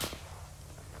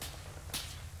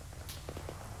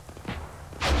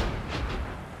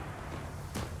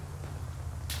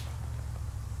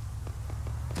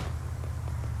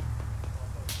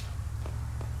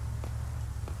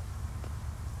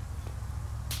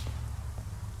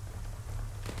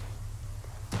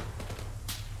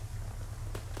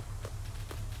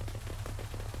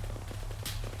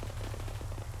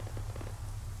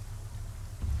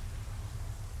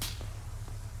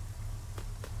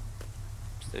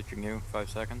 Stitching you, 5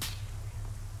 seconds.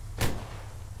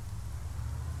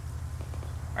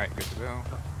 Alright, good to go.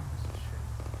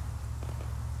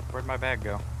 Where'd my bag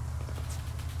go?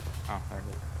 Oh, there it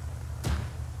is.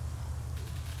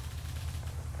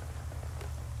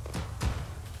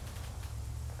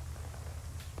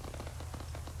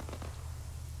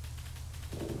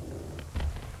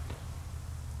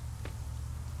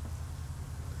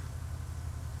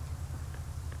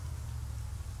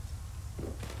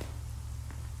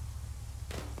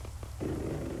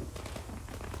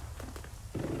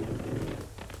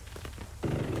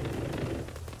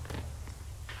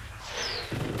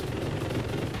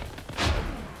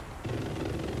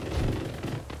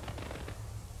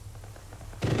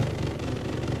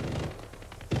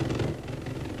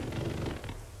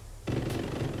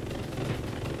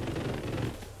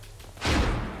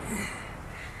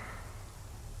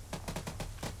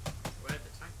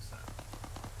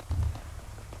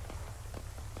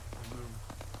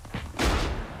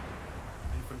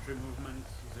 Movement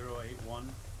 081.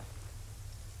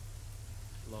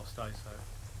 Lost eyesight.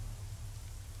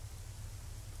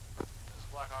 This is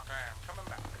Black Hawk, I am coming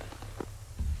back.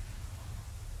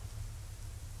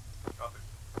 Copy.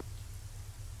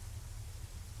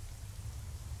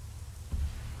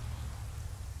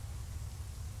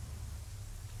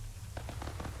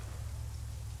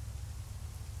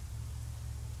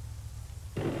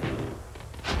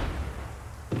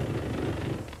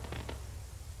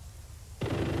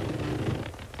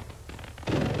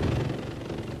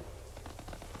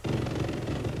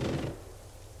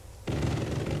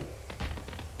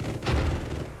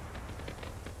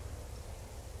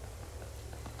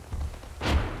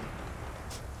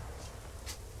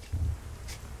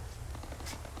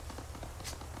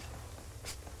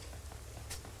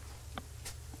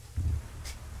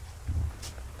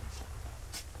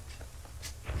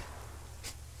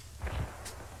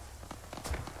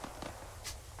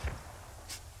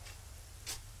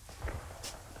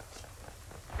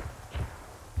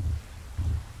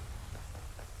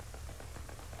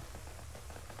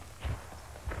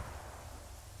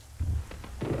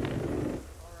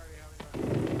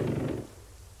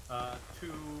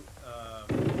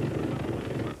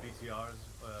 PCRs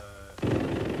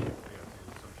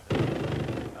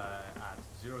at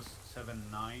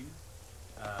 079.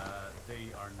 They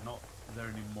are not there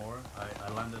anymore. I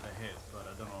landed a hit, but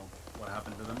I don't know what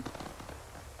happened to them.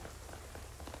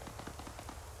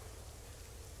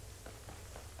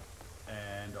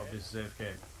 And obviously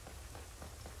AFK.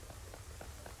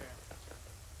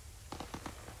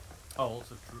 Oh,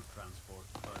 also troop transport,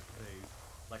 but they,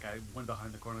 like, I went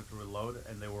behind the corner to reload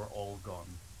and they were all gone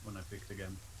when I picked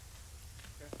again.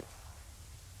 Okay.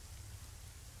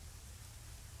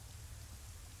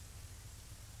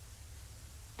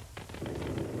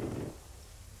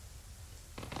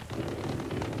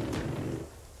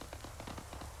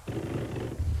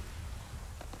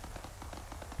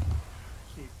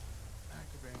 Keep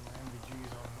activating my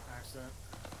MVGs on accident.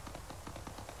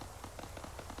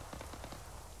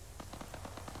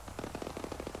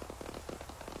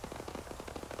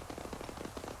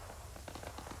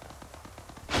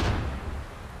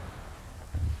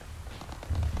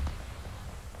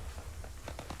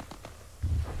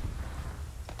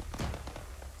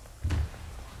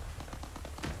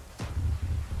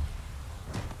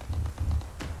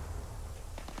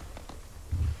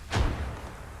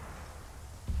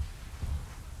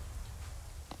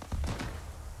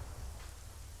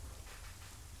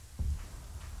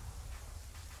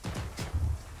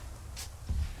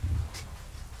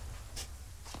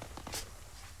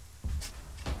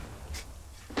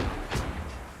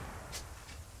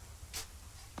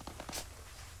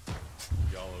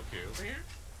 Y'all okay over here?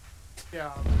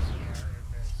 Yeah, I'm just here.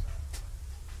 Okay,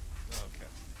 so. Okay.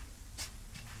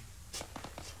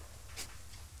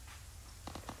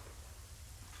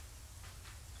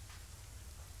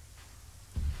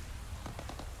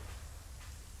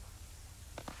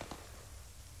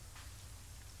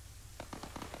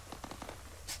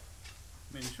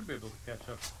 be able to catch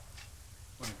up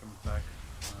when it comes back.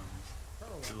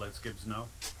 To let Gibbs know.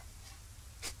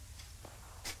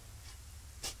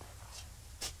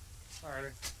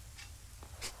 Alrighty.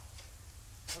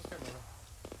 Let's get moving.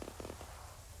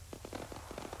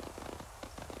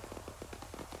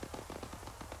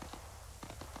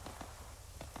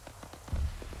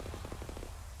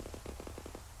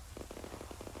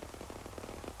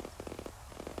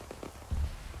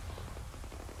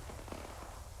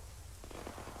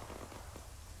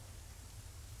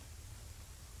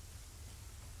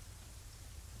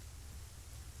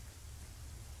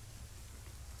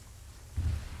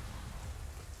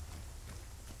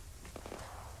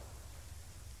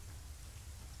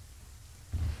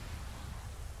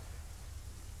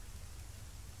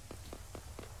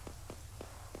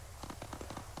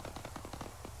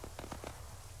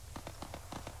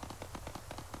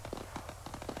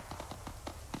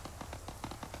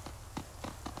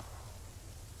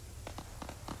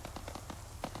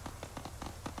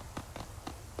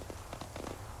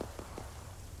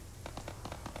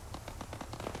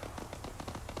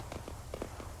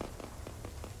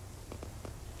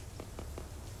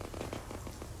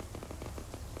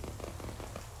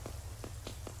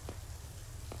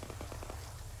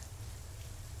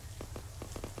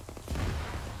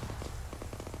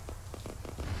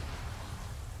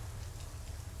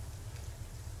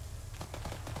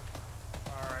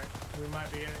 We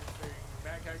might be entering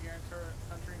back out here into our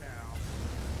country now.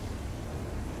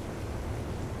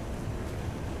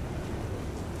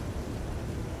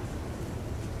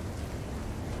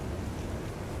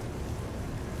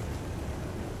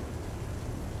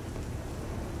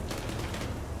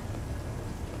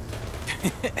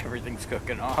 Everything's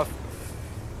cooking off.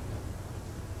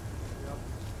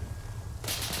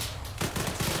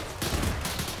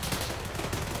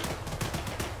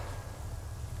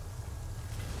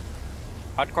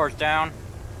 Hot car's down.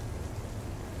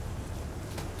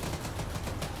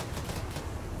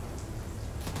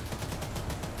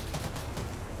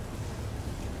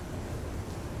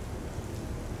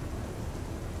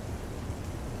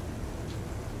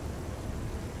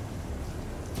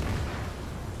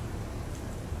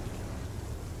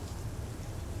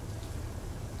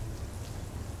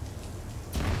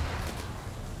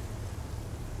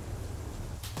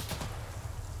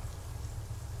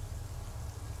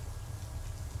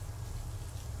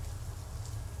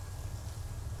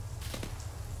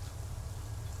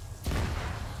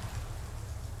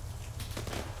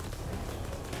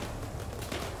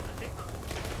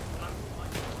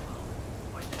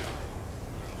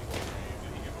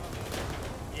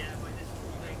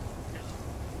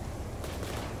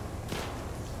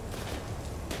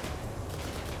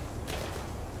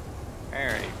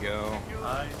 There you go.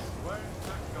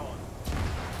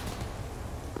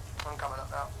 I'm coming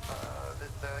up now. The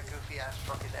goofy ass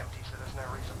truck is empty, so there's no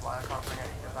resupply. I can't bring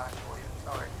anything back for you.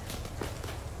 Sorry.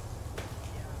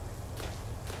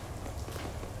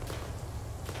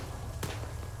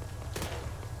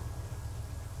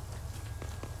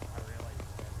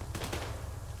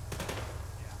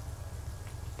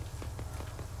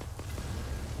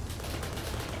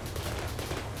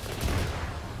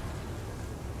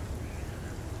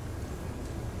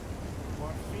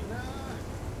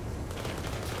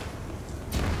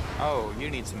 Oh, you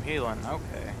need some healing.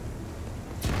 Okay.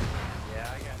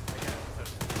 Yeah, I got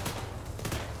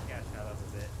sketched out of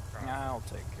a bit. I'll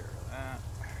take care of that.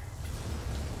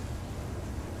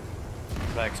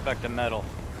 But I expect a medal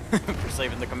for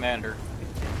saving the commander.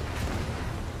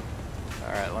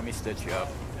 Alright, let me stitch you up.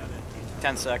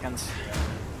 10 seconds.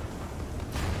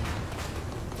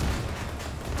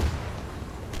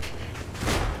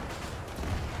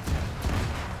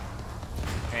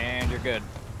 And you're good.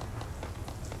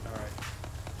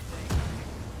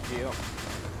 Yep.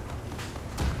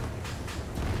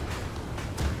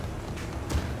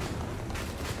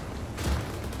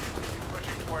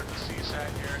 Pushing toward the CSAT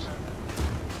garrison.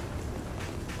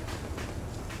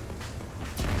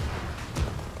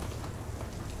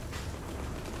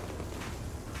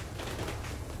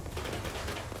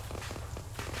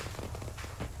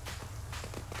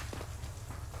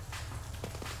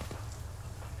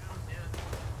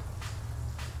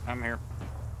 I'm here.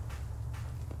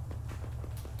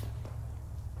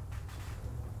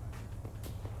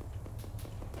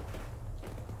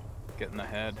 Getting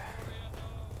ahead.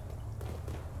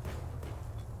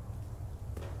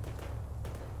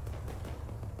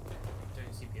 Doing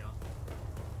CPR.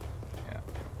 Yeah.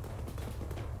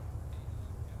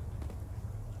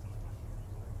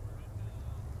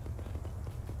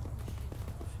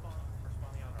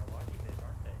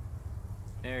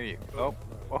 There you go.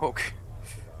 Oh, okay.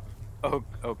 Oh,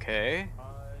 okay.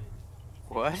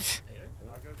 What?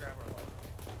 I'll go grab our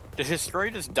light. Did his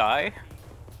story just die?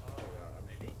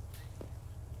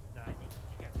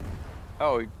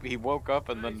 Oh, he woke up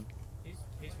and then...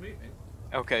 He's moving.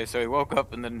 Okay, so he woke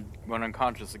up and then went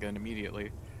unconscious again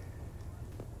immediately.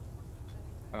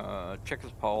 Check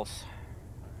his pulse.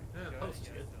 Pulse is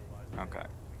good. Okay.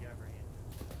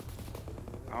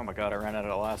 Oh my god, I ran out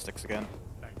of elastics again.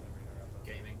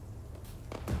 Gaming.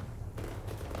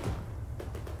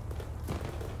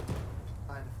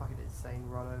 I had a fucking insane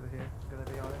run over here, gonna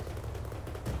be honest.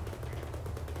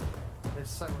 There's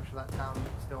so much of that town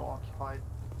still occupied.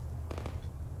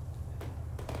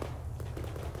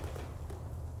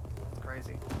 It's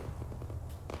crazy.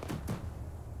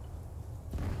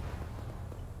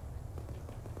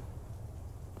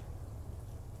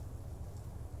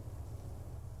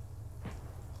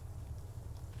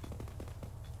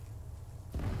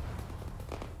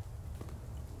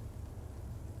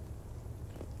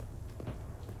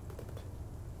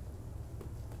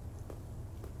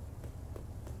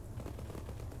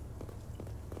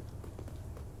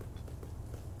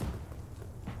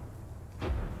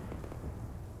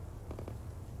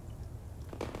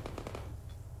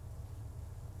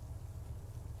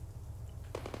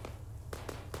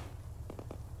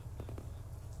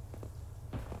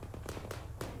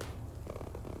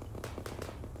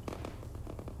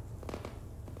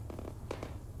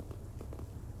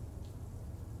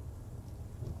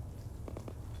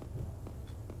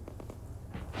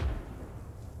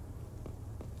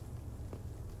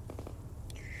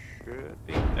 Should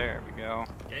be. There we go.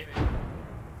 Gaming.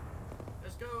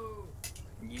 Let's go.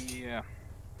 Yeah.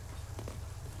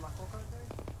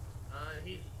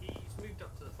 He's moved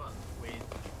up to the front with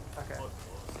okay.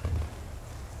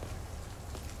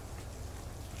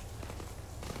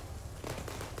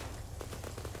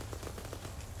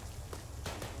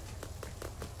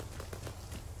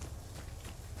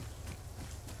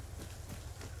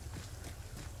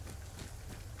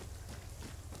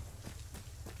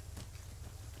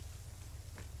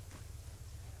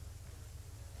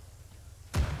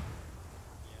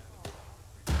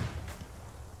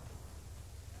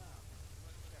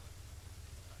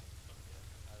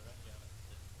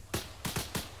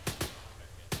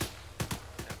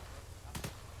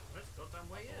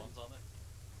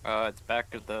 It's back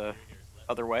to the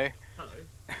other way.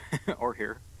 Hello. Or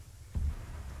here.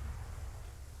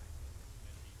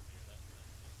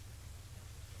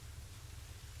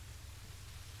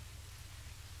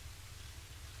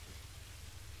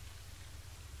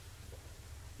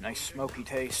 Nice smoky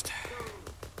taste.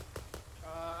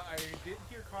 I did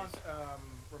hear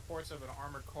reports of an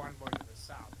armored convoy to the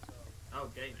south. So oh,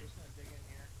 gaming. I'm just gonna dig in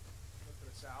here, look to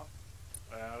the south.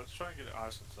 Let's try and get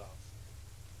eyes on south.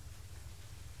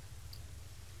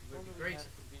 It would be great if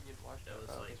there was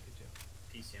like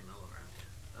PCML around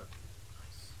here. Oh,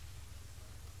 nice.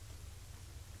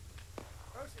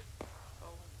 Oh, shit.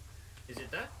 Oh. Is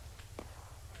it there?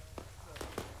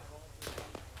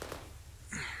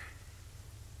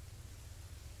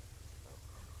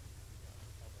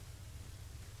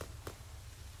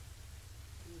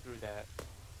 Through that.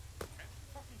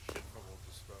 Fucking shit for all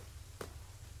the smoke.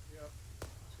 Yep.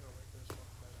 Just gonna wait for this one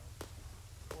to die out.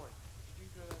 Boy, did you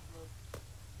throw that smoke?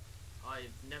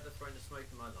 I've never thrown a smoke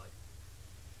in my life.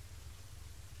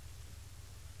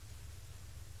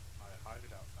 I hide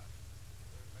it out,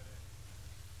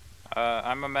 man.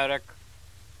 I'm a medic.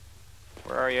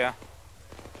 Where are ya?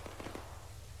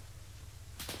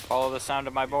 Follow the sound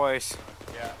of my voice.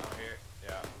 Yeah, I'm here.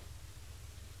 Yeah.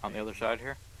 On the other side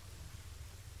here?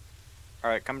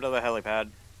 Alright, come to the helipad.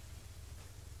 Okay.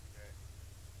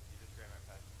 You just grab my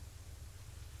pad.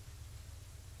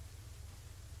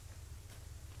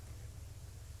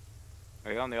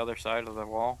 Are you on the other side of the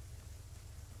wall?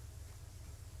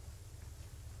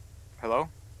 Hello?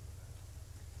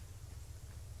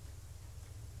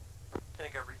 Can I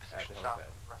go reposition south?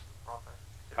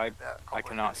 I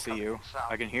cannot see you.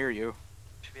 I can hear you.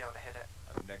 Should be able to hit it.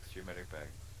 I'm next to your medic bag.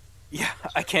 Yeah,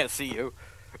 I can't see you.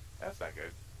 That's not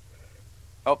good.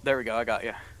 Oh, there we go, I got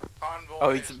you. Convoy Oh,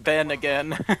 it's Ben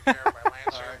again.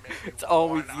 It's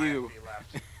always you.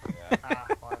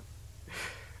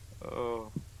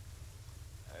 Oh.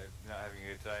 I'm not having a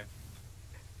good time.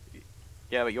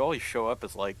 Yeah, but you always show up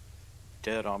as like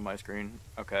dead on my screen.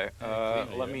 Okay,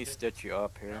 let me stitch you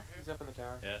up here. He's up in the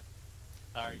tower. Yeah.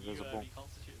 Are you Invisible.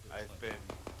 I've been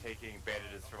taking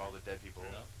bandages from all the dead people.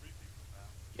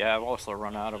 Yeah, I've also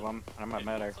run out of them. I'm a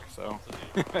medic, so.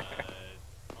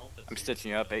 I'm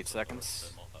stitching you up 8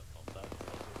 seconds.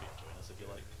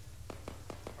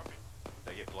 Did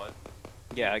I get blood?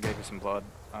 Yeah, I gave you some blood.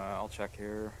 I'll check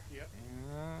here. Yep.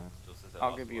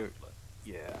 I'll give you.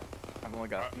 Yeah, I've only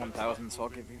got 1,000, so I'll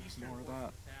give you some more of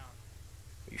that.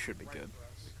 But you should be good.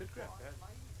 We could grab Ben.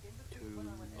 2,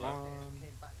 1.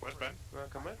 Where's Ben? You wanna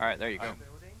come in? Alright, there you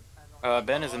go.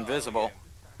 Ben is invisible.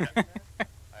 They're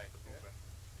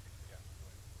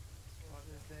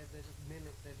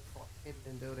just like hidden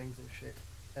in buildings and shit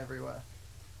everywhere.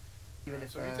 Even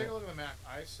if, so if you take a look at the map,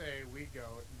 I say we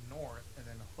go north and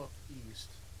then hook east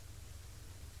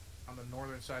on the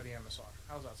northern side of the MSR.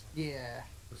 How's that sound? Yeah.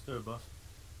 Let's do it, boss.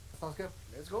 Sounds good.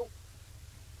 Let's go.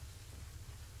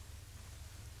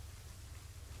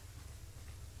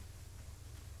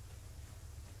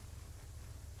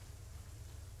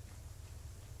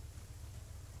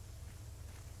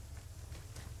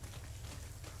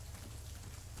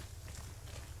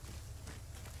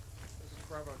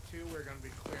 Bravo 2, we're going to be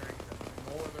clearing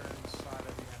the northern side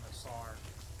of the MSR.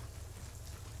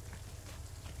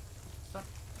 Stop.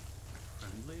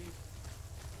 Friendly?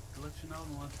 Glitching out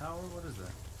in one tower? What is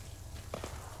that?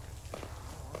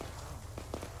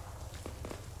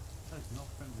 That is not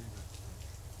friendly either.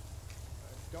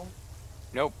 Don't.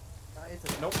 Nope.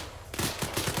 Nope.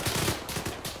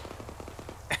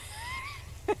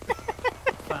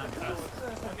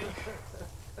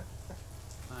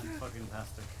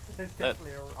 Fan-fucking-tastic. It's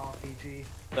definitely an RPG.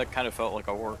 That kind of felt like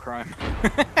a war crime.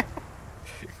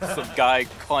 Some guy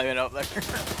climbing up there.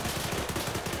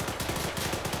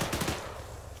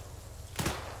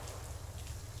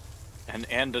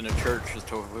 And in a church just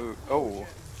to avoid. Oh.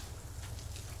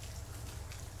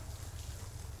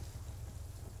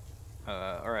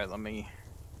 Alright, let me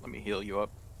heal you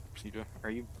up, CJ. Are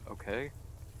you okay?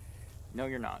 No,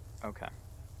 you're not. Okay.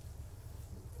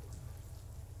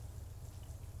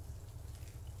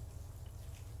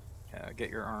 Get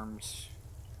your arms.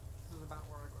 This is about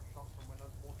where I got shot from when I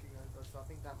was walking over, so I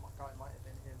think that guy might have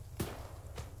been him.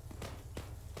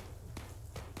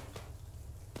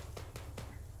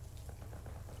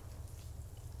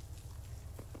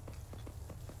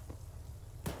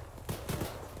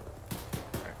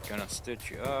 Alright, gonna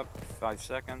stitch you up. 5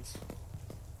 seconds.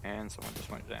 And someone just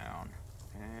went down.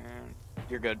 And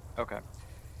you're good. Okay.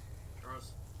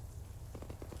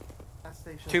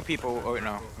 Two people. Oh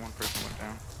no, one person went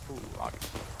down. Ooh, odd.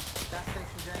 Gas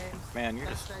station, James. Man, you're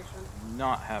Gas just station.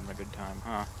 not having a good time,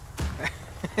 huh?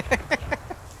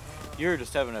 You're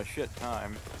just having a shit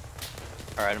time.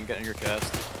 Alright, I'm getting your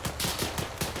chest.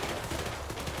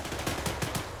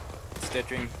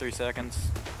 Stitching, 3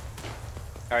 seconds.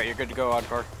 Alright, you're good to go,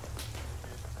 Oddcar.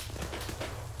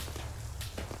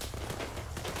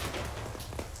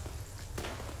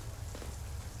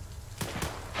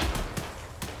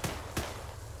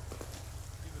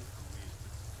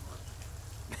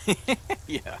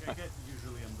 Yeah. I get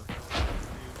usually in the first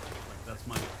view. Like that's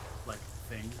my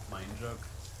thing, mine joke.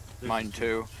 There's Mine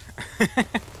too.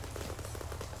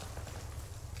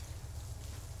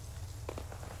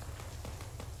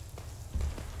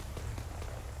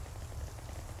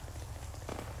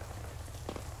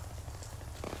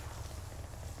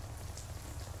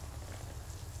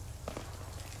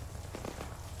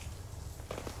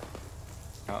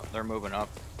 Oh, they're moving up.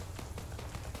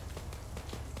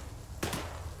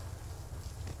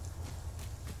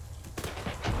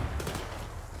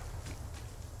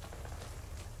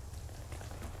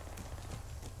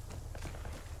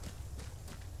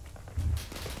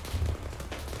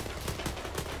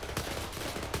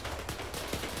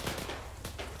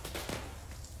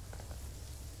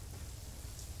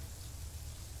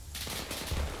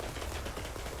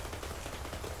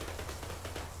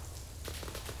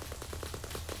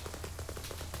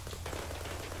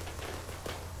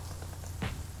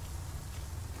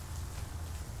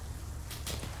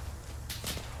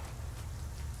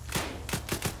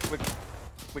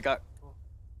 We got.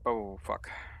 Oh fuck.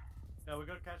 Yeah, we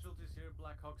got casualties here.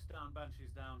 Black Hawk's down,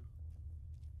 Banshee's down.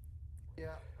 Yeah,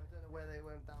 I don't know where they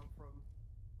went down from.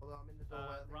 Although I'm in the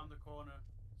doorway. Round the corner,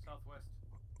 southwest.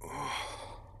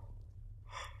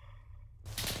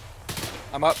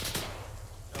 I'm up.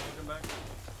 Come back.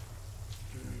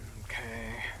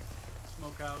 Okay.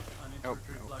 Smoke out. I need to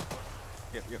retrieve Black Hawk.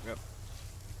 Yep.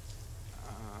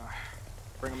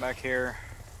 Bring him back here.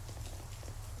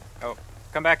 Oh,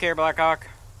 come back here, Blackhawk.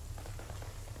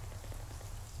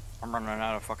 I'm running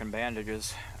out of fucking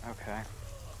bandages. Okay.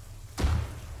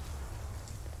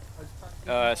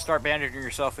 Start bandaging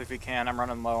yourself if you can. I'm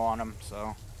running low on them,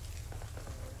 so.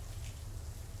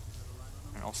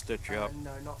 And I'll stitch you up.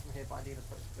 No, not from here, but I need to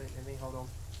put a splint in me. Hold on.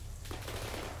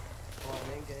 Well,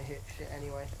 I ain't gonna hit shit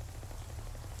anyway.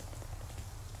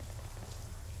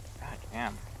 God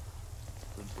damn.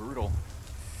 This is brutal.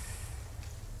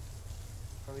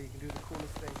 So you can do the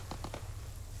coolest thing.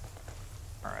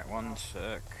 Alright, 1 sec.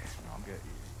 And I'll get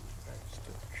you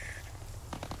stitched.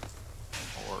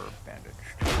 Or bandaged.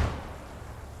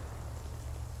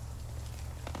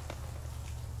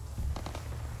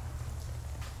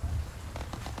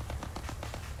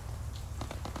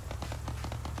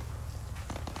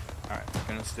 Alright,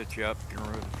 gonna stitch you up, gonna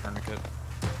remove the tourniquet.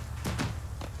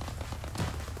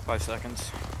 5 seconds.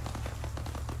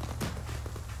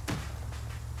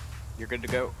 You're good to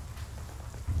go.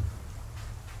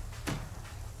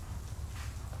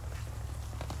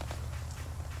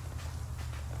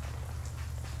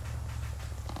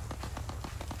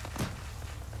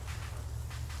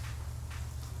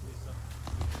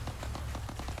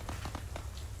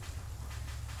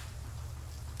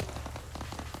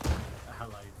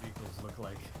 Allied vehicles look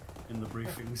like in the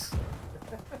briefings.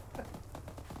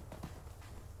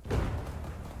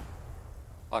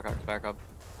 Blackhawk's back up.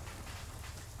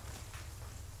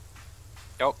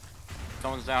 Yo,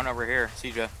 someone's down over here.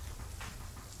 CJ.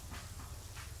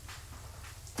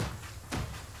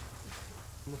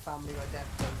 In the family where death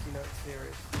goes, you know it's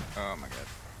serious. Oh my god.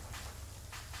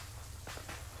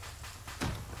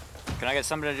 Can I get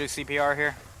somebody to do CPR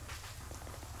here?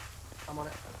 I'm on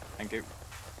it. Thank you.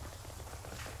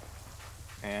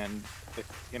 And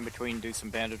if in between, do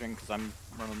some bandaging because I'm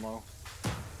running low.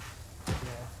 Yeah,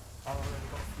 I've already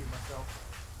got a few myself.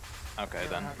 Okay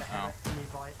then. Oh. Any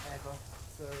bite ever,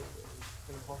 so it's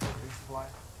been impossible to supply.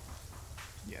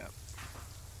 Yeah.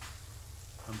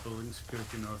 I'm building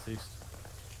security northeast.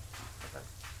 Okay.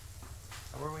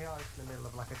 And where we are, it's in the middle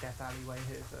of like a death alleyway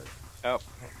here, so. Oh.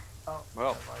 Oh.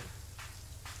 Well. Never mind.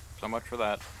 So much for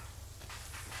that.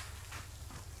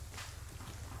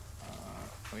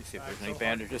 Let me see if there's any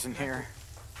bandages in here.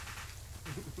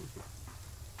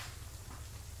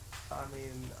 I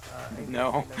mean,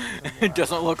 no, it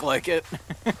doesn't look like it.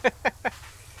 Okay.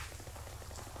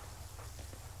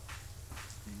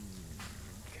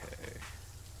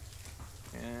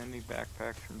 Any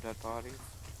backpacks from dead bodies?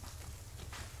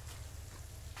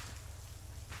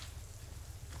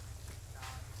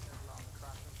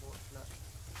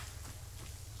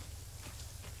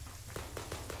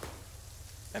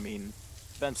 I mean,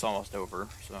 event's almost over,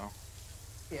 so.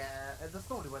 Yeah, that's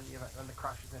normally when the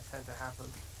crashes tend to happen.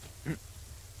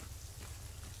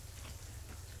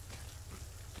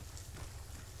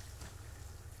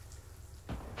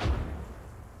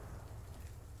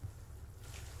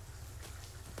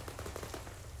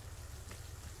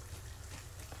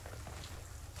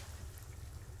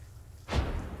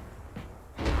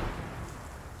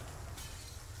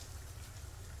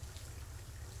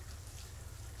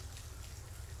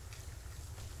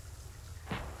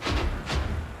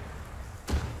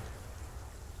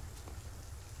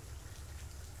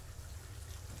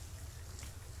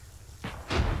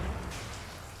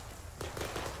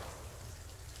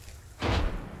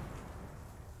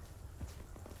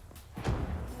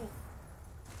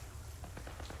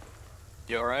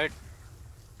 You alright?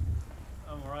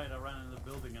 I'm alright, I ran in the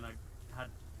building and I had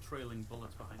trailing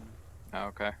bullets behind me. Oh,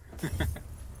 okay.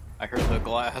 I heard the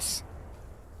glass.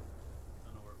 I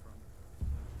don't know where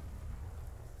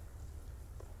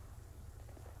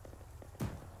from.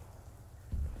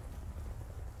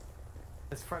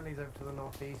 There's friendlies over to the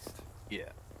northeast.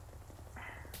 Yeah.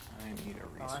 I need a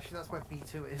reason. Oh, actually, that's where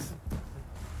B2 is.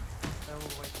 They're all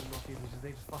the way to the northeast,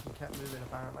 they just fucking kept moving,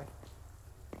 apparently.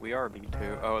 We are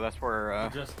B2. Oh, that's where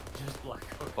just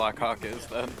Blackhawk. Blackhawk is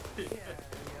then. Yeah.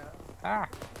 Ah.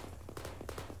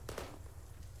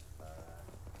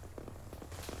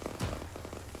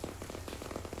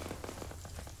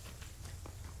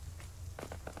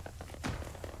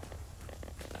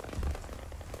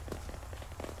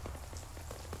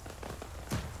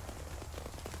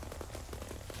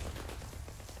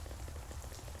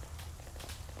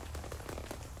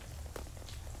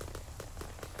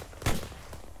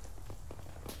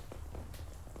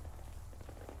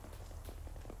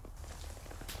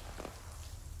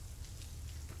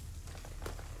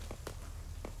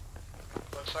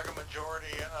 Looks like a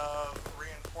majority of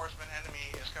reinforcement enemy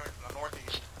is coming from the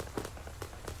northeast.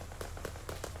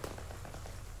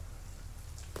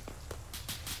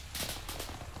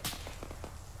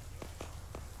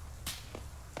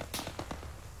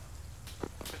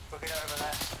 Just looking over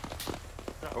there.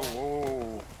 Oh,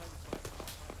 whoa.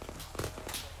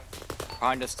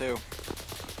 Behind us too.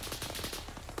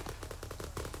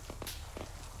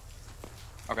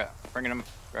 Okay, bringing him,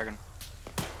 dragging him.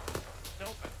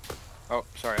 Oh,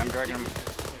 sorry, I'm dragging him.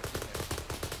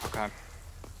 Okay.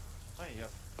 Oh, yeah.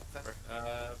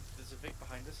 There's a Vic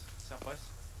behind us, southwest.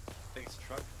 I think it's a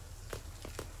truck.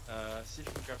 See if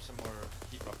you can grab some more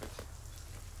heat rockets.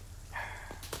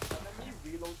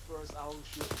 reload first. I'll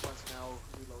shoot once now.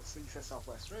 Reload. So you said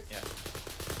southwest, right? Yeah.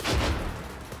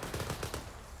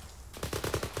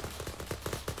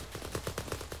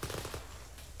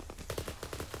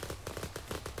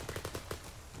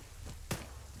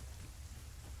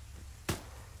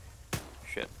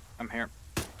 Shit, I'm here.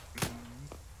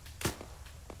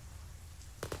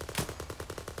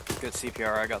 Good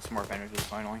CPR, I got some more bandages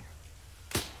finally.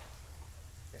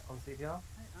 On CPR?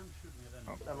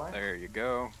 Oh, there you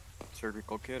go.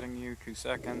 Surgical kitting you, 2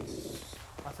 seconds.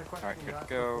 That's a question Alright, you good to asked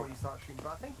go. before you start shooting,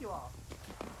 but I think you are.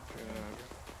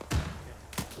 Good.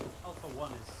 Alpha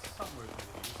 1 is somewhere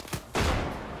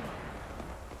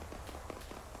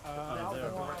Alpha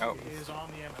 1 Oh. is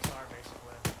on the MSR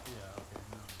basically. Yeah, okay.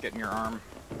 No. Getting your arm.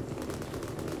 I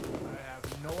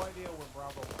have no idea where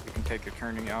Bravo was. You can take your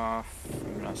turning off.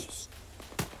 I'm gonna just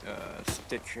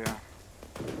stitch you.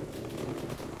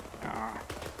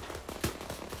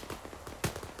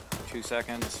 2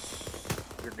 seconds.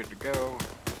 You're good to go.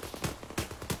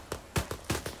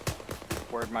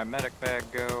 Where'd my medic bag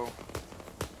go?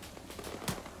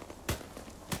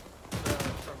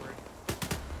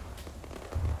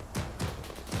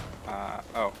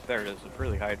 Oh, there it is. It's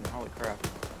really hiding. Holy crap.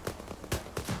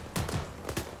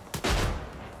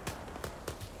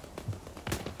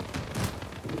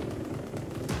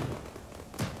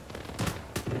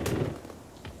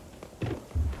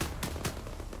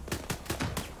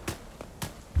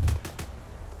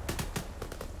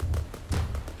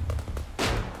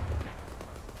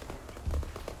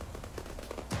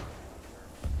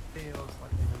 Feels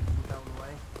like they've been down the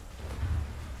way.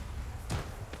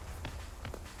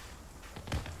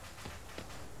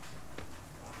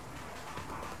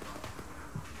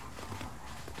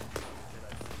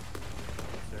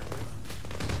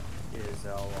 Is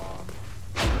our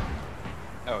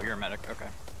Oh, you're a medic. Okay.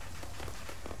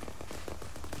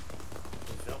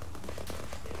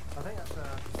 I think that's a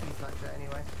CSAT jet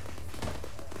anyway.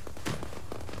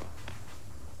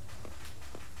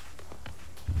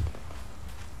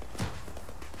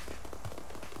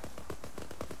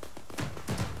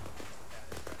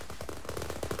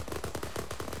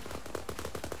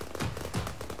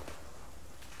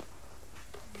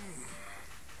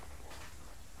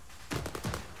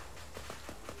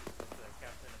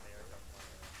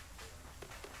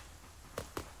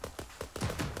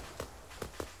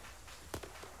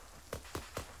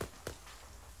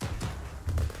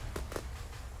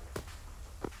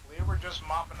 We're just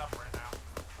mopping up right now.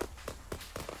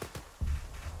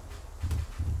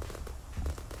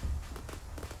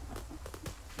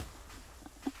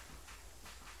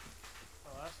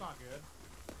 Oh, that's not good.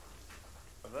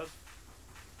 Well,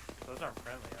 those aren't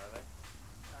friendly, are they?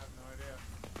 I have no idea.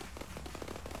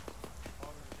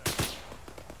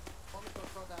 On the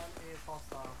front down is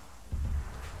hostile.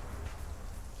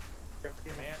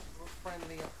 Man.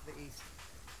 Friendly up to the east.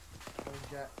 Going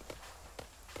jet.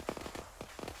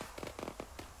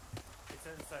 It's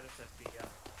inside of SFB, yeah.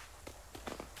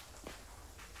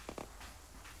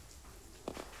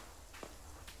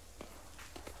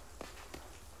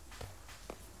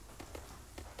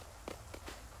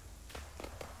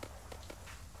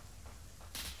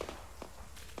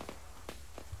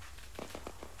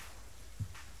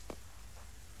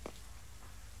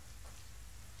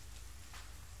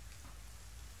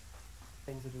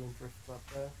 Things are doing drift up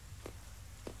there.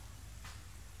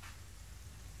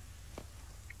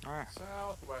 Alright.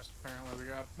 Southwest, apparently. We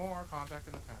got more contact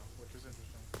in the town, which is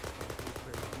interesting.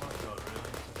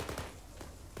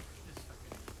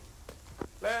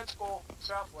 Let's go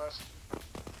southwest.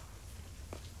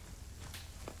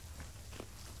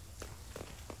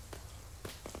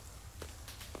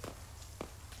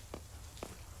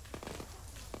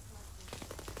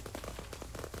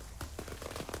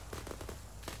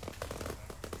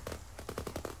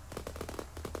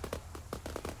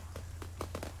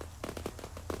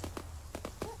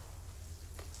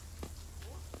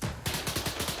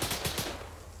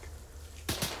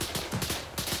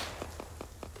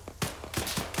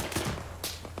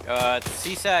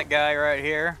 CSAT guy right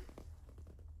here.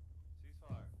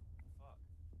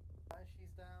 She's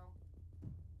down.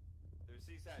 There's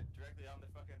CSAT directly on the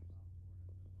fucking...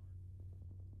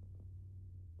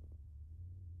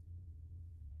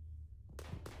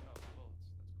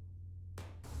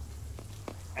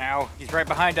 Ow, he's right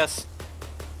behind us.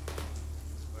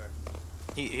 Where?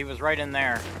 He was right in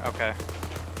there. Okay.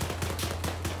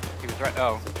 He was right.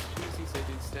 Oh. CSAT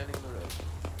dude standing in the road.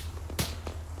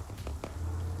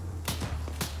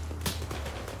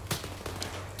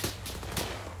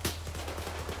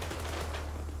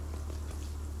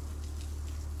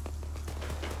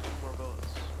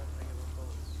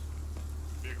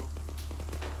 Vehicle.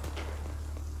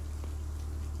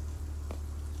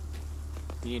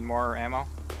 need more ammo?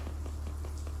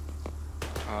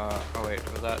 Oh wait,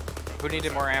 was that... Who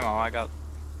needed more ammo? I got...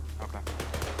 Okay.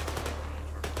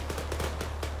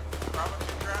 Bravo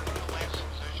 2 ground in the last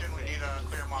position. We need to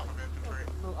clear them off of infantry.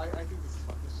 No, I think this is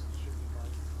fine. This should be fine.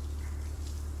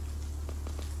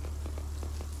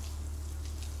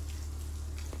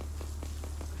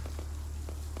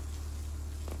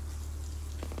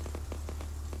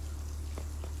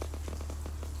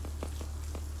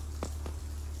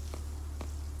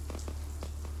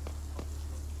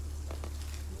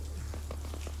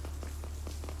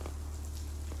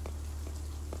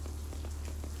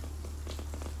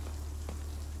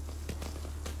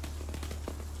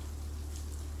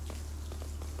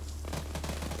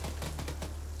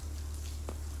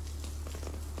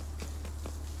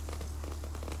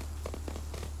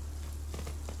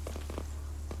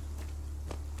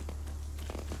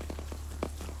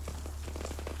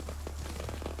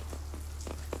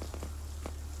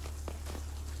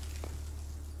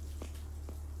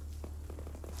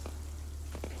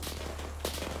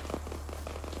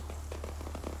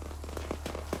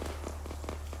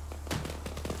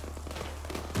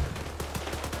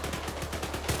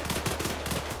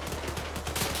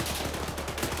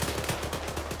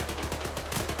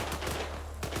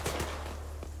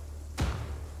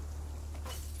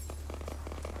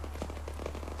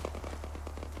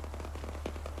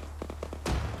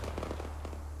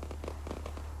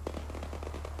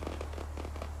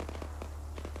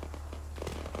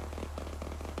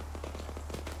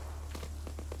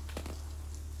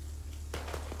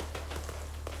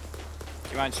 Do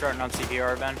you mind starting on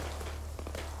CPR, Ben?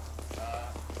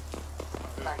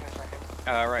 Back in a second.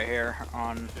 Right here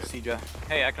on CJ.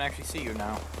 Hey, I can actually see you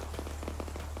now.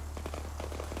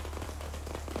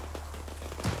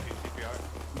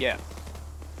 Yeah.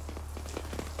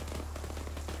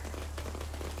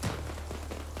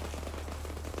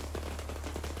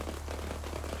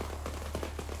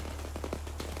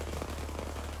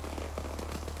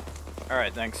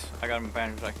 Alright, thanks. I got him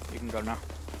bandaged. You can go now.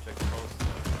 Check the pulse.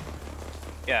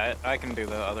 Yeah, I can do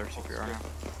the other CPR now.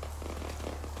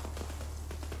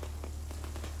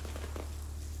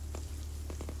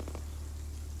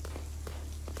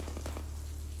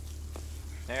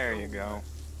 There you go.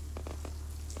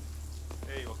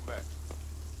 Hey, welcome back.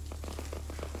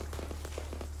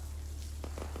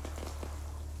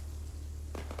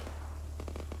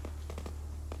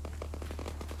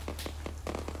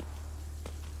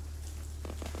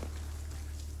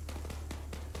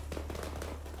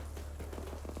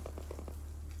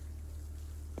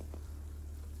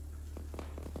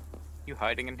 You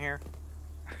hiding in here?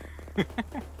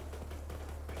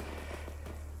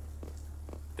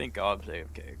 Think Ob's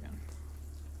AFK again.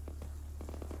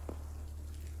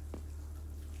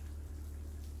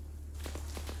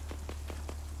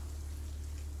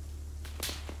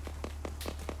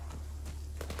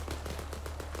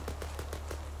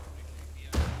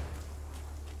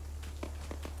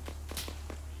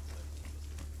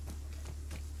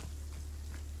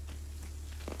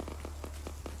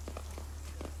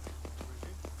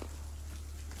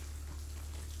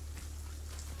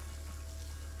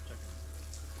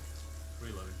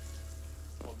 Reloading.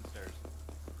 Holding stairs.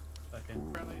 Back in.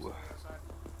 Ooh.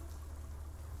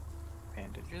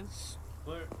 Bandages.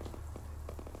 Clear.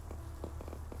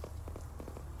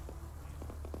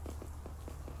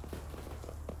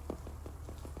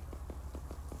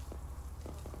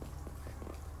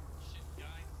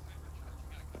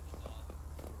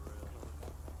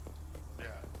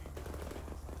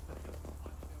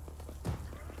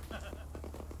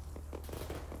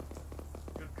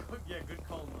 Yeah, good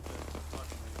call with it.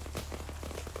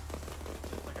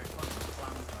 It's like I fucking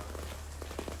slammed about it.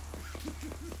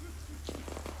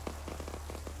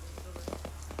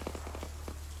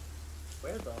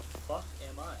 Where the fuck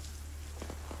am I?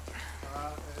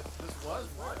 This was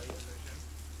my position.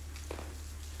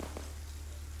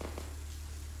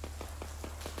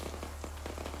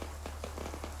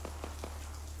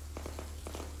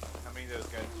 How many of those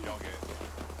guys did y'all get?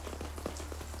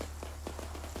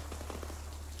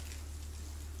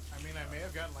 I mean, I may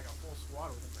have gotten like a full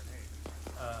squad with a grenade.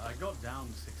 I got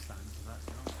down 6 times. Is that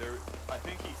enough? There, I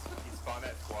think he spawned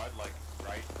that squad like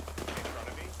right in front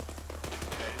of me.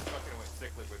 And I just fucking went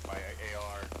cyclic with my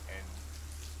AR, and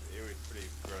it was pretty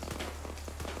gross.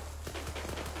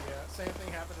 Yeah, same thing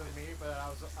happened to me, but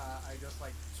I just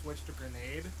like switched to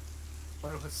grenade, but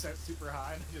it was set super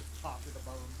high and I just popped it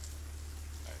above him.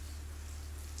 Nice.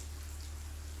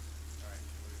 Alright,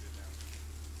 what do we do now?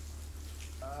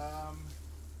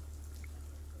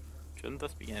 Shouldn't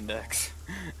this be index?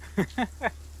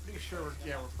 Pretty sure, we're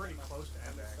pretty close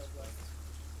to index.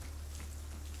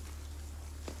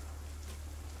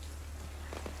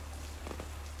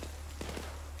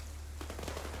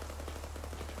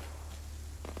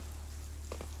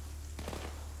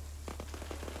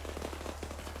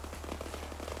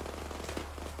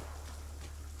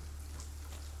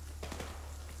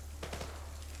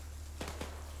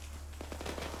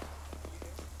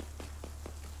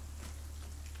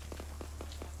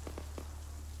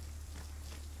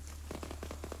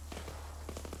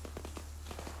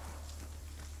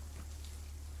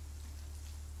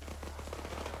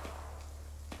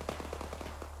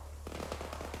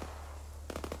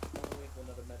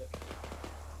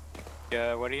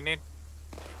 Yeah, what do you need?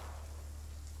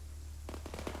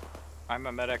 I'm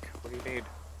a medic. What do you need?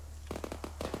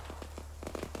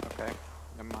 Okay,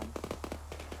 never mind.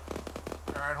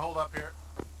 Alright, hold up here.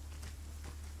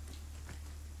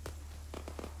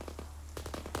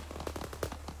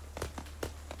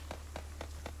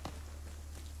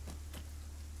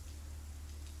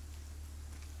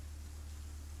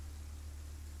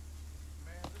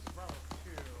 Man, this is Bravo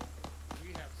 2.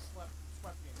 We have swept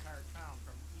the entire town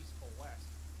from east to west.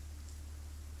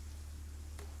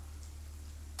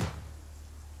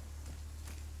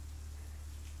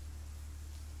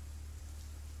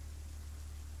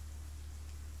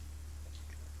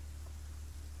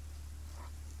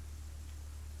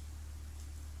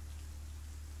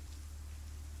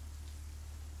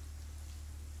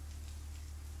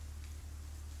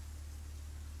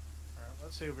 Alright,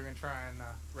 let's see if we can try and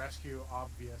rescue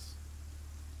Obvious.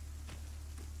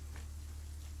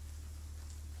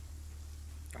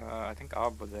 I think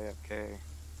Ob was AFK.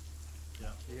 Yeah.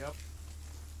 Yep.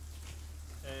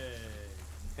 Hey.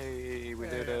 Hey, we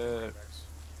did Yeah, it.